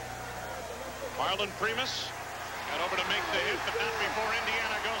 Marlon Primus got over to make the hit, but not before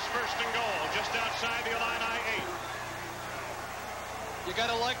Indiana goes 1st and goal, just outside the Illini 8. You got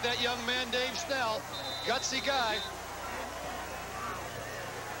to like that young man, Dave Schnell. Gutsy guy.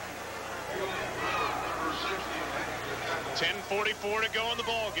 10:44 to go in the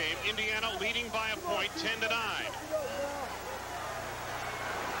ball game. Indiana leading by a point, 10-9.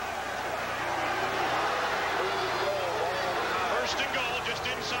 First and goal, just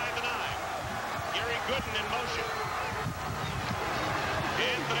inside the 9. Gary Gooden in motion.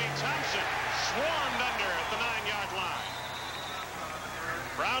 Anthony Thompson swarmed under at the 9-yard line.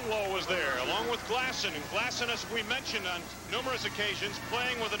 Brownlow was there, along with Glasson. And Glasson, as we mentioned on numerous occasions,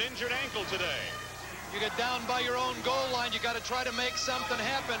 playing with an injured ankle today. You get down by your own goal line, you got to try to make something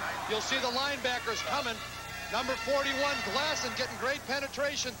happen. You'll see the linebackers coming. Number 41, Glasson, getting great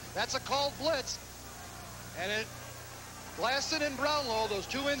penetration. That's a called blitz. And Glasson and Brownlow, those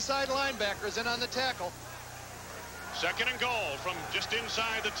two inside linebackers, in on the tackle. Second and goal from just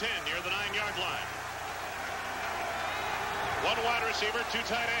inside the 10, near the 9-yard line. One wide receiver, two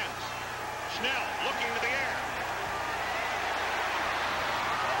tight ends. Schnell looking to the air.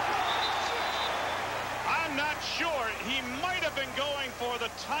 I'm not sure. He might have been going for the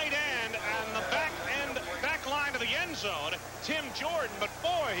tight end and the back line of the end zone, Tim Jordan, but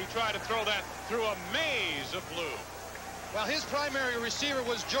boy, he tried to throw that through a maze of blue. Well, his primary receiver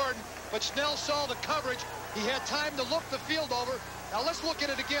was Jordan, but Schnell saw the coverage. He had time to look the field over. Now let's look at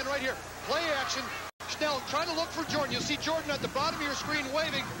it again right here. Play action. Schnell trying to look for Jordan. You'll see Jordan at the bottom of your screen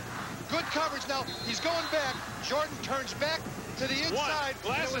waving. Good coverage now. He's going back. Jordan turns back to the inside.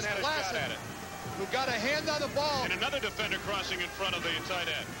 Glasson had a shot at it. Who got a hand on the ball. And another defender crossing in front of the tight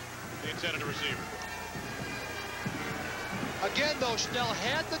end, the intended receiver. Again, though, Schnell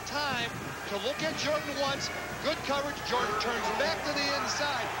had the time to look at Jordan once. Good coverage. Jordan turns back to the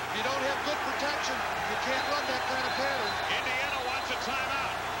inside. If you don't have good protection, you can't run that kind of pattern. Indiana wants a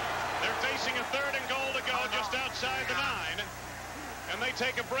timeout. They're facing a third and goal to go just outside the 9. And they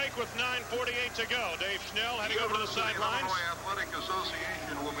take a break with 9:48 to go. Dave Schnell heading over to the sidelines. Athletic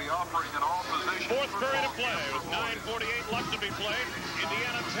Association will be offering an all-position Fourth period of play with 9:48 left to be played.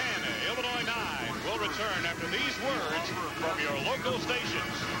 Indiana 10, Illinois 9. We'll return after these words from your local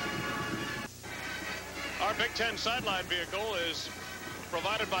stations. Our Big Ten sideline vehicle is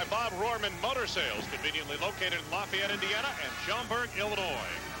provided by Bob Rohrman Motor Sales, conveniently located in Lafayette, Indiana, and Schaumburg,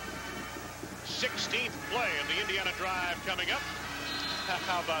 Illinois. 16th play in the Indiana drive coming up.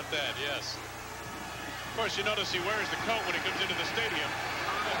 How about that? Yes. Of course, you notice he wears the coat when he comes into the stadium.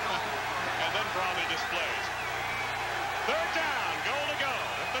 And then proudly displays. Third down, goal to go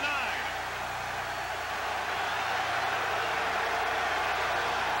at the 9.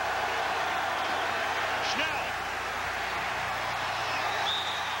 Schnell.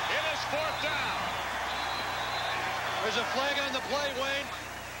 It is fourth down. There's a flag on the play, Wayne.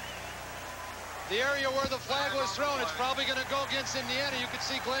 The area where the flag was thrown, it's probably going to go against Indiana. You can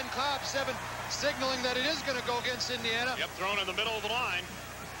see Glenn Cobb, 7, signaling that it is going to go against Indiana. Yep, thrown in the middle of the line.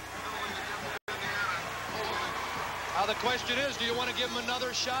 Now the question is, do you want to give him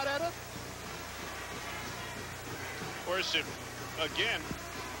another shot at it? Of course, again.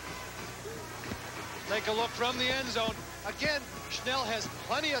 Take a look from the end zone. Again, Schnell has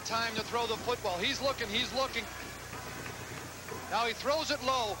plenty of time to throw the football. He's looking, he's looking. Now he throws it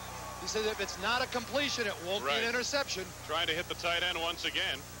low. He says if it's not a completion, it won't be an interception. Trying to hit the tight end once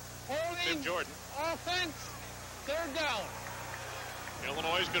again. Tim Jordan. Offense, third down.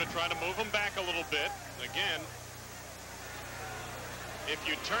 Illinois is going to try to move him back a little bit. Again, if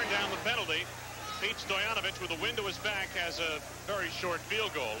you turn down the penalty, Pete Stoyanovich, with the wind to his back, has a very short field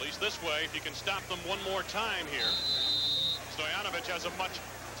goal. At least this way, if you can stop them one more time here, Stoyanovich has a much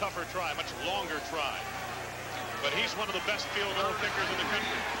tougher try, much longer try. But he's one of the best field goal kickers in the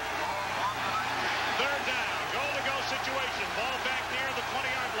country. Third down, goal-to-go situation. Ball back near the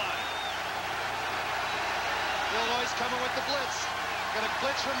 20-yard line. Illinois coming with the blitz. Going to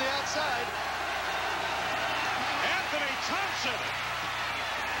blitz from the outside. Anthony Thompson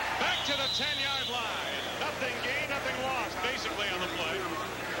back to the 10-yard line. Nothing gained, nothing lost, basically, on the play.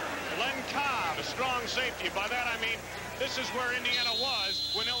 Glenn Cobb, a strong safety. By that, I mean, this is where Indiana was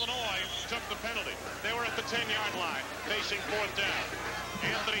when Illinois took the penalty. They were at the 10-yard line, facing fourth down.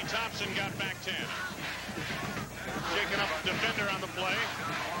 Anthony Thompson got back 10. Shaking up the defender on the play.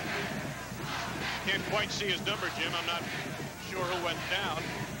 Can't quite see his number, Jim. I'm not sure who went down.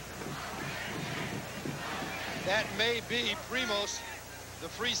 That may be Primos, the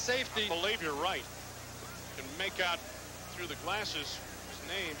free safety. I believe you're right. You can make out through the glasses his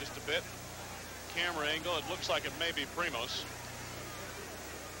name just a bit. Camera angle, it looks like it may be Primos.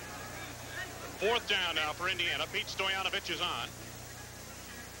 Fourth down now for Indiana. Pete Stoyanovich is on.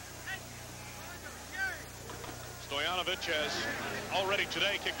 Stoyanovich has already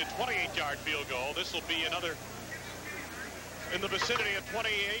today kicked a 28-yard field goal. This will be another in the vicinity of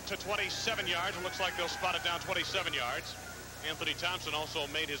 28 to 27 yards. It looks like they'll spot it down 27 yards. Anthony Thompson also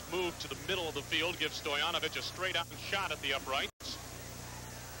made his move to the middle of the field, gives Stojanovic a straight-on shot at the uprights.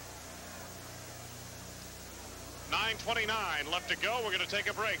 9:29 left to go. We're going to take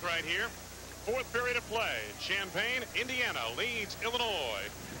a break right here. Fourth period of play. Champaign, Indiana leads Illinois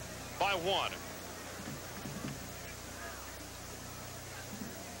by 1.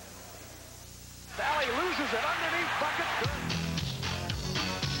 Valley loses it underneath bucket.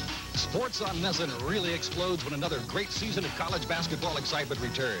 Sports on NESN really explodes when another great season of college basketball excitement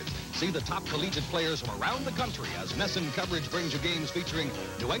returns. See the top collegiate players from around the country as NESN coverage brings you games featuring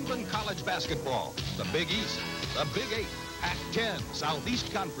New England college basketball, the Big East, the Big 8, Pac-10,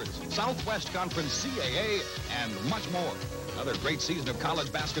 Southeast Conference, Southwest Conference, CAA, and much more. Another great season of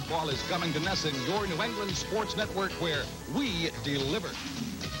college basketball is coming to NESN, your New England sports network, where we deliver.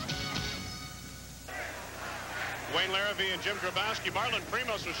 Wayne Larrivee and Jim Grabowski. Marlon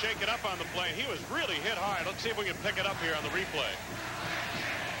Primos was shaken up on the play. He was really hit hard. Let's see if we can pick it up here on the replay.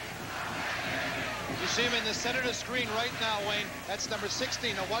 You see him in the center of the screen right now, Wayne. That's number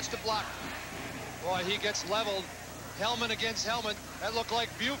 16. Now watch the block. Boy, he gets leveled. Helmet against helmet. That looked like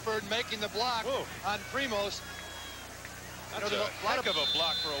Buford making the block on Primos. That's a heck of a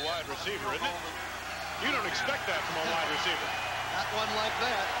block for a wide receiver, isn't it? You don't expect that from a wide receiver. Not one like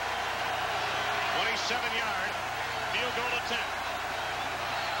that. 27-yard field goal attempt.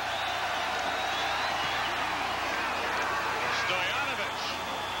 Stojanovic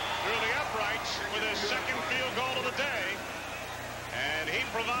through the uprights with his second field goal of the day. And he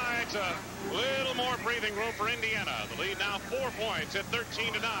provides a little more breathing room for Indiana. The lead now 4 points at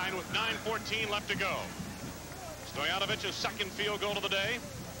 13-9 with 9:14 left to go. Stoyanovic's second field goal of the day.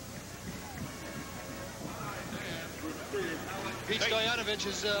 Pete Stojanovic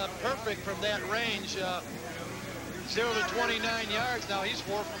is perfect from that range. 0 to 29 yards. Now he's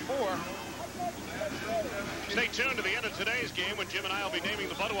 4 for 4. Stay tuned to the end of today's game when Jim and I will be naming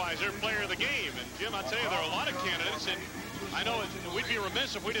the Budweiser player of the game. And Jim, I'll tell you, there are a lot of candidates, and I know we'd be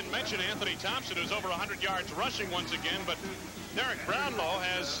remiss if we didn't mention Anthony Thompson, who's over 100 yards rushing once again, but Derek Brownlow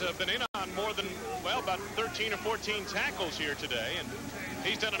has been in on more than, well, about 13 or 14 tackles here today, and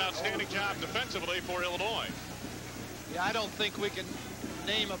he's done an outstanding job defensively for Illinois. Yeah, I don't think we can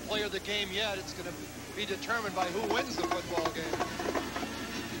name a player of the game yet. It's going to be determined by who wins the football game.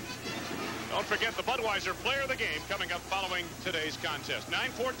 Don't forget the Budweiser player of the game coming up following today's contest.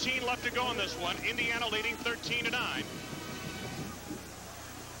 9:14 left to go in this one. Indiana leading 13-9.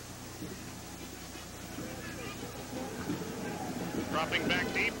 Dropping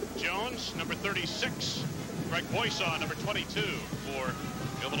back deep, Jones, number 36. Greg Boysaw, number 22 for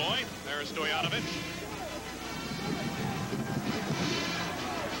Illinois. There's Stojanovic.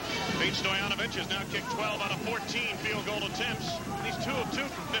 Pete Stojanovic has now kicked 12 out of 14 field goal attempts. He's 2 of 2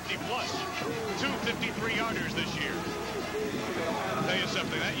 from 50 plus. 2 53-yarders this year. I'll tell you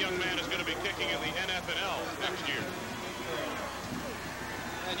something, that young man is going to be kicking in the NFL next year.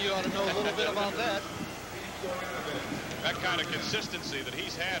 And you ought to know a little bit about that. That kind of consistency that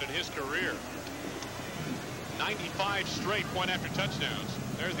he's had in his career. 95 straight point after touchdowns.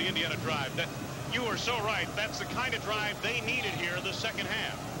 There's the Indiana drive. That, you are so right. That's the kind of drive they needed here in the second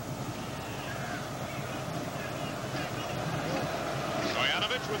half.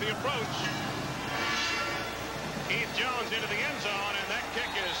 Stojanovic with the approach. Keith Jones into the end zone, and that kick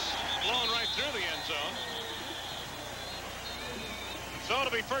is blown right through the end zone. So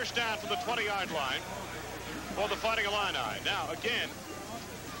it'll be first down from the 20-yard line for the Fighting Illini. Now, again,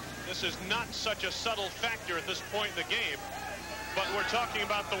 this is not such a subtle factor at this point in the game, but we're talking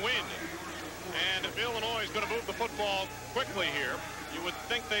about the wind. And if Illinois is going to move the football quickly here, you would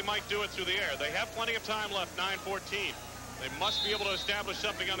think they might do it through the air. They have plenty of time left, 9:14. They must be able to establish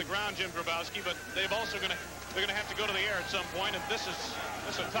something on the ground, Jim Grabowski, but they've also they're going to have to go to the air at some point, and this is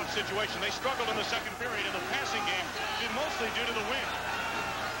a tough situation. They struggled in the second period in the passing game, mostly due to the wind.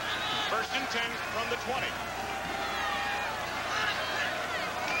 First and 10 from the 20.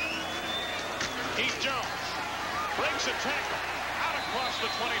 Keith Jones breaks a tackle out across the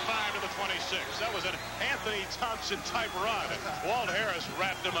 25 to the 26. That was an Anthony Thompson type run. Walt Harris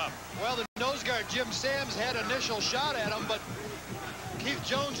wrapped him up. Well, the nose guard Jim Sams had initial shot at him, but Keith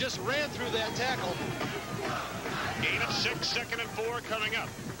Jones just ran through that tackle. Gain of 6, 2nd and 4 coming up.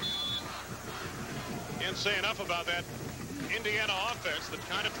 Can't say enough about that Indiana offense, the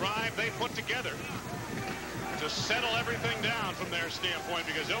kind of drive they put together to settle everything down from their standpoint,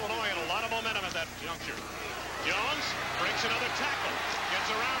 because Illinois had a lot of momentum at that juncture. Jones breaks another tackle, gets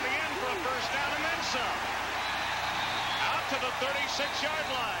around the end for a first down and then some. Out to the 36-yard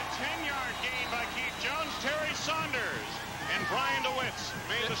line. 10-yard gain by Keith Jones. Terry Saunders and Brian DeWitz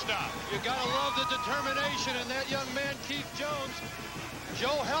made the stop. You gotta love the determination in that young man, Keith Jones.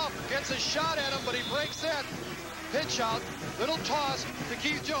 Joe Help gets a shot at him, but he breaks that. Pitch out, little toss to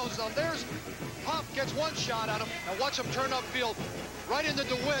Keith Jones. Now there's Huff gets one shot at him. Now watch him turn upfield right into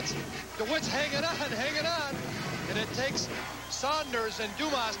DeWitz. DeWitz hanging on. And it takes Saunders and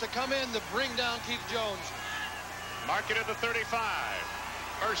Dumas to come in to bring down Keith Jones. Mark it at the 35.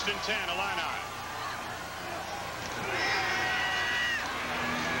 First and 10, Illini.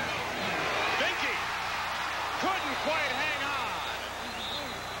 Finke couldn't quite hang on.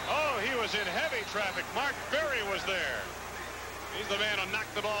 Oh, he was in heavy traffic. Mark Berry was there. He's the man who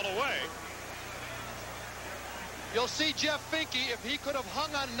knocked the ball away. You'll see Jeff Finke, if he could have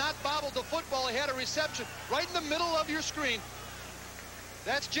hung on, not bobbled the football, he had a reception right in the middle of your screen.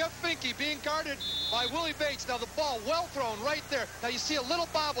 That's Jeff Finke being guarded by Willie Bates. Now the ball well thrown right there. Now you see a little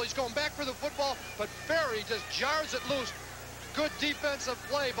bobble. He's going back for the football, but Ferry just jars it loose. Good defensive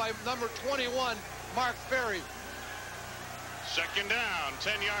play by number 21, Mark Ferry. Second down,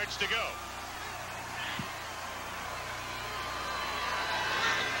 10 yards to go.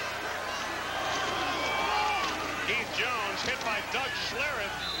 Keith Jones, hit by Doug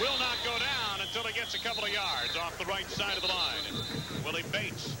Schlereth, will not go down until he gets a couple of yards off the right side of the line. And Willie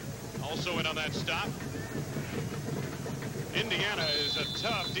Bates also in on that stop. Indiana is a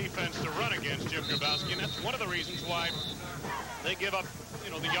tough defense to run against, Jim Grabowski, and that's one of the reasons why they give up,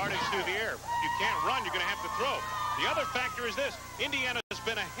 the yardage through the air. If you can't run, you're going to have to throw. The other factor is this. Indiana has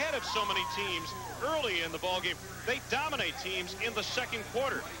been ahead of so many teams early in the ballgame. They dominate teams in the second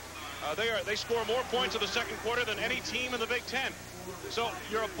quarter. They score more points in the second quarter than any team in the Big Ten. So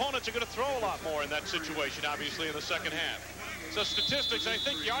your opponents are going to throw a lot more in that situation, obviously, in the second half. So statistics, I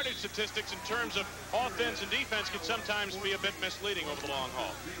think yardage statistics in terms of offense and defense can sometimes be a bit misleading over the long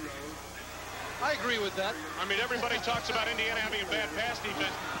haul. I agree with that. I mean, everybody talks about Indiana having a bad pass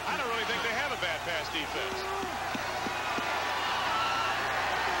defense. I don't really think they have a bad pass defense.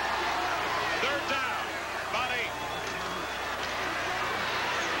 Third down, about 8.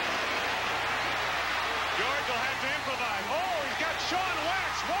 George will have to improvise. Oh, he's got Sean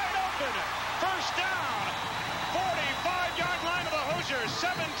Wax wide open. First down, 45-yard line of the Hoosiers,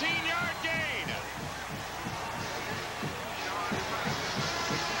 17-yard gain.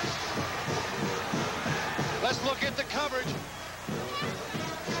 Let's look at the coverage.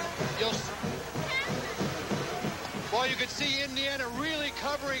 Boy, you can see Indiana really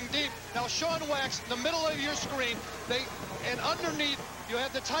covering deep. Now, Sean Wax, in the middle of your screen, and underneath, you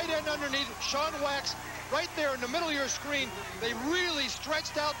have the tight end underneath, Sean Wax, right there in the middle of your screen. They really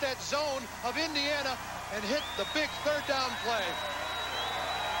stretched out that zone of Indiana and hit the big third down play.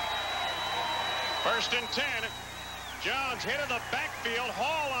 First and 10. Jones hit in the backfield.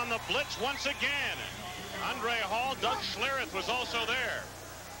 Hall on the blitz once again. Andre Hall, Doug Schlereth was also there.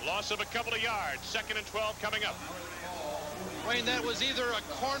 Loss of a couple of yards. Second and 12 coming up. Wayne, that was either a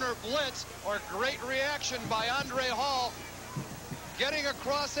corner blitz or great reaction by Andre Hall, getting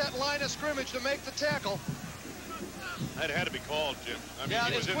across that line of scrimmage to make the tackle. That had to be called, Jim. I mean,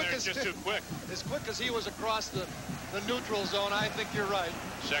 he was in there just too quick. As quick as he was across the neutral zone, I think you're right.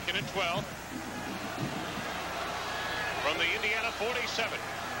 Second and 12. From the Indiana 47.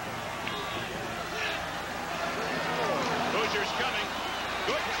 Hoosiers coming.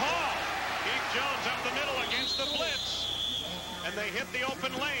 Good call. Keith Jones up the middle against the blitz. And they hit the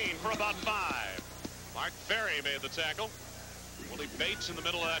open lane for about 5. Mark Ferry made the tackle. Willie Bates in the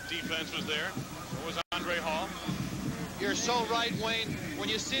middle of that defense was there. So was Andre Hall. You're so right, Wayne. When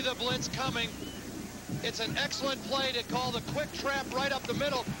you see the blitz coming, it's an excellent play to call the quick trap right up the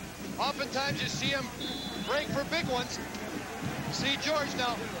middle. Oftentimes you see him break for big ones. See George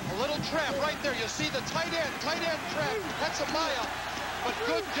now, a little trap right there. You see the tight end trap. That's Amaya. But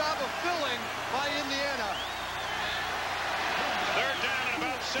good job of filling by Indiana. Third down at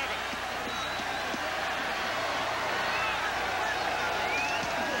about 7.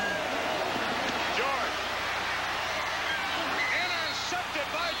 George. Intercepted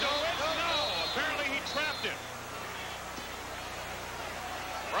by DeWitz. No, apparently he trapped it.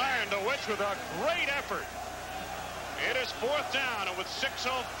 Brian DeWitz with a great effort. It is fourth down, and with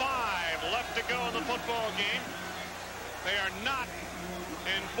 6:05 left to go in the football game, they are not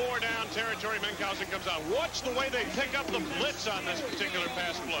in 4-down territory. Menkhausen comes out. Watch the way they pick up the blitz on this particular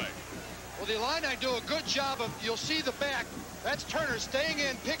pass play. Well, the Illini do a good job of, you'll see the back. That's Turner staying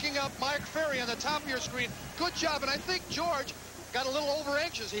in, picking up Mark Ferry on the top of your screen. Good job, and I think George got a little over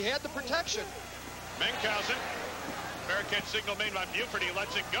anxious. He had the protection. Menkhausen, fair catch signal made by Buford. He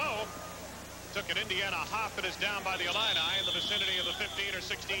lets it go. Took an Indiana hop and is down by the Illini in the vicinity of the 15 or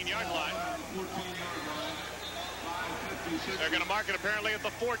 16-yard line. They're going to mark it apparently at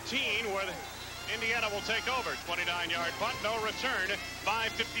the 14, where Indiana will take over. 29-yard punt, no return.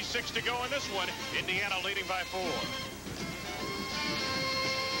 5:56 to go in this one. Indiana leading by 4.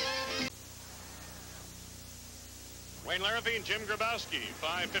 Wayne Larrivee and Jim Grabowski.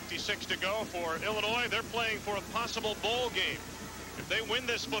 5:56 to go for Illinois. They're playing for a possible bowl game. If they win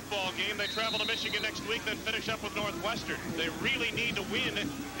this football game, they travel to Michigan next week, then finish up with Northwestern. They really need to win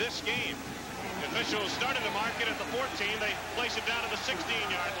this game. The officials started the market at the 14. They place it down to the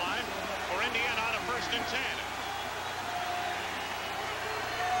 16-yard line for Indiana on a 1st and 10.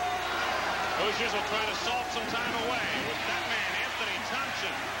 Hoosiers will try to salt some time away with that man, Anthony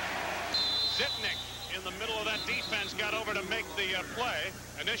Thompson. Zitnik in the middle of that defense got over to make the play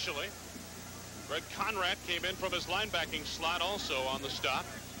initially. Greg Conrad came in from his linebacking slot also on the stop.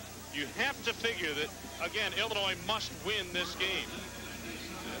 You have to figure that, again, Illinois must win this game.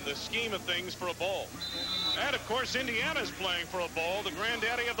 The scheme of things for a bowl. And of course Indiana's playing for a bowl, the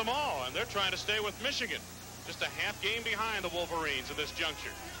granddaddy of them all, and they're trying to stay with Michigan. Just a half game behind the Wolverines at this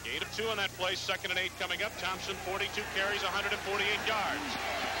juncture. Gain of 2 on that play, 2nd and 8 coming up. Thompson 42 carries, 148 yards.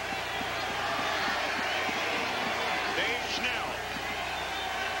 Dave Schnell.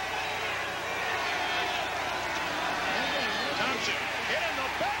 Thompson hit in the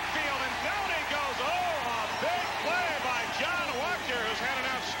backfield and down he goes. Oh, a big play by John Wachter, who's had an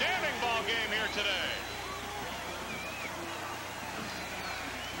outstanding ball game here today.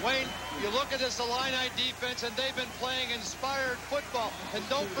 Wayne, you look at this Illini defense, and they've been playing inspired football. And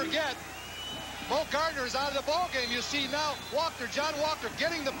don't forget, Mo Gardner's out of the ball game. You see now John Wachter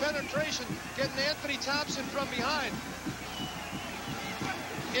getting the penetration, getting Anthony Thompson from behind.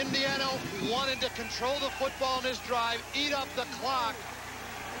 Indiana wanted to control the football in this drive, eat up the clock.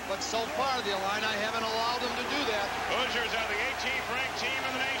 But so far, the Illini haven't allowed them to do that. Hoosiers are the 18th ranked team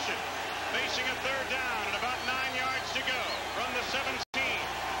in the nation. Facing a 3rd down and about 9 yards to go from the 17.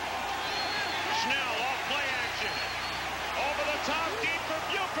 Schnell off play action. Over the top, deep for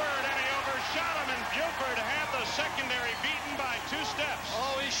Buford, and he overshot him, and Buford had the secondary beaten by 2 steps.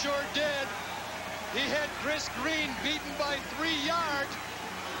 Oh, he sure did. He had Chris Green beaten by 3 yards.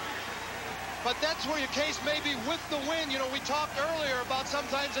 But that's where your case may be with the wind. You know, we talked earlier about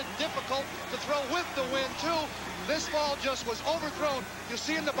sometimes it's difficult to throw with the wind, too. This ball just was overthrown. You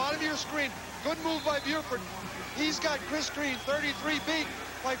see in the bottom of your screen, good move by Buford. He's got Chris Green, 33, beat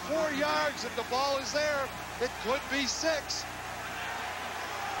by 4 yards. If the ball is there, it could be 6.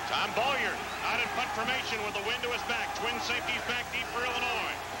 Tom Bolyard out in punt formation with the wind to his back. Twin safeties back deep for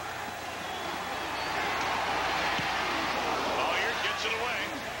Illinois. Bolyard gets it away.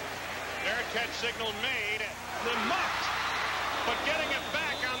 Fair catch signal made, then muffed, but getting it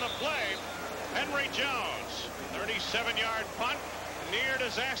back on the play, Henry Jones. 37-yard punt, near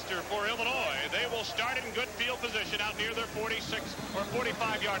disaster for Illinois. They will start in good field position out near their 46 or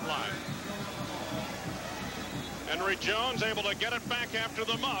 45-yard line. Henry Jones able to get it back after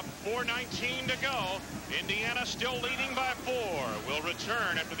the muff. 4:19 to go. Indiana still leading by 4. We'll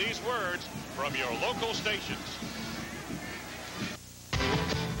return after these words from your local stations.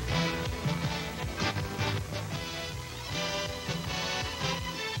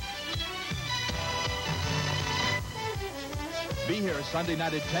 Be here Sunday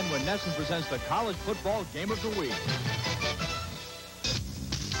night at 10 when NESN presents the college football game of the week.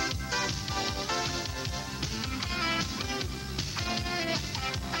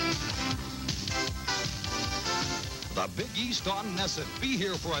 The Big East on NESN. Be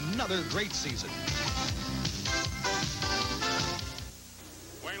here for another great season.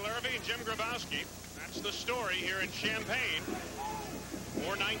 Wayne Larrivee and Jim Grabowski. That's the story here in Champaign.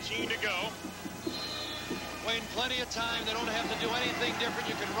 4:19 to go. Wayne, plenty of time. They don't have to do anything different.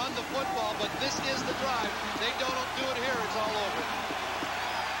 You can run the football, but this is the drive. They don't do it here. It's all over.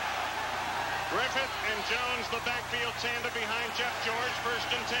 Griffith and Jones, the backfield tandem behind Jeff George, 1st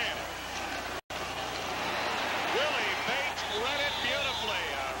and 10. Willie Bates led it beautifully.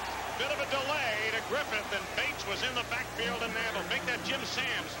 A bit of a delay to Griffith, and Bates was in the backfield and Naville. Make that Jim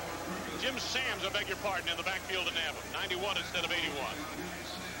Sams. Jim Sams, I beg your pardon, in the backfield and Naville. 91 instead of 81.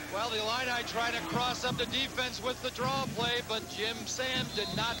 Well, the Illini tried to cross up the defense with the draw play, but Jim Sam did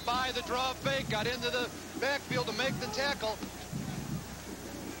not buy the draw fake, got into the backfield to make the tackle.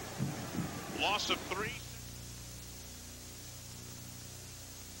 Loss of 3.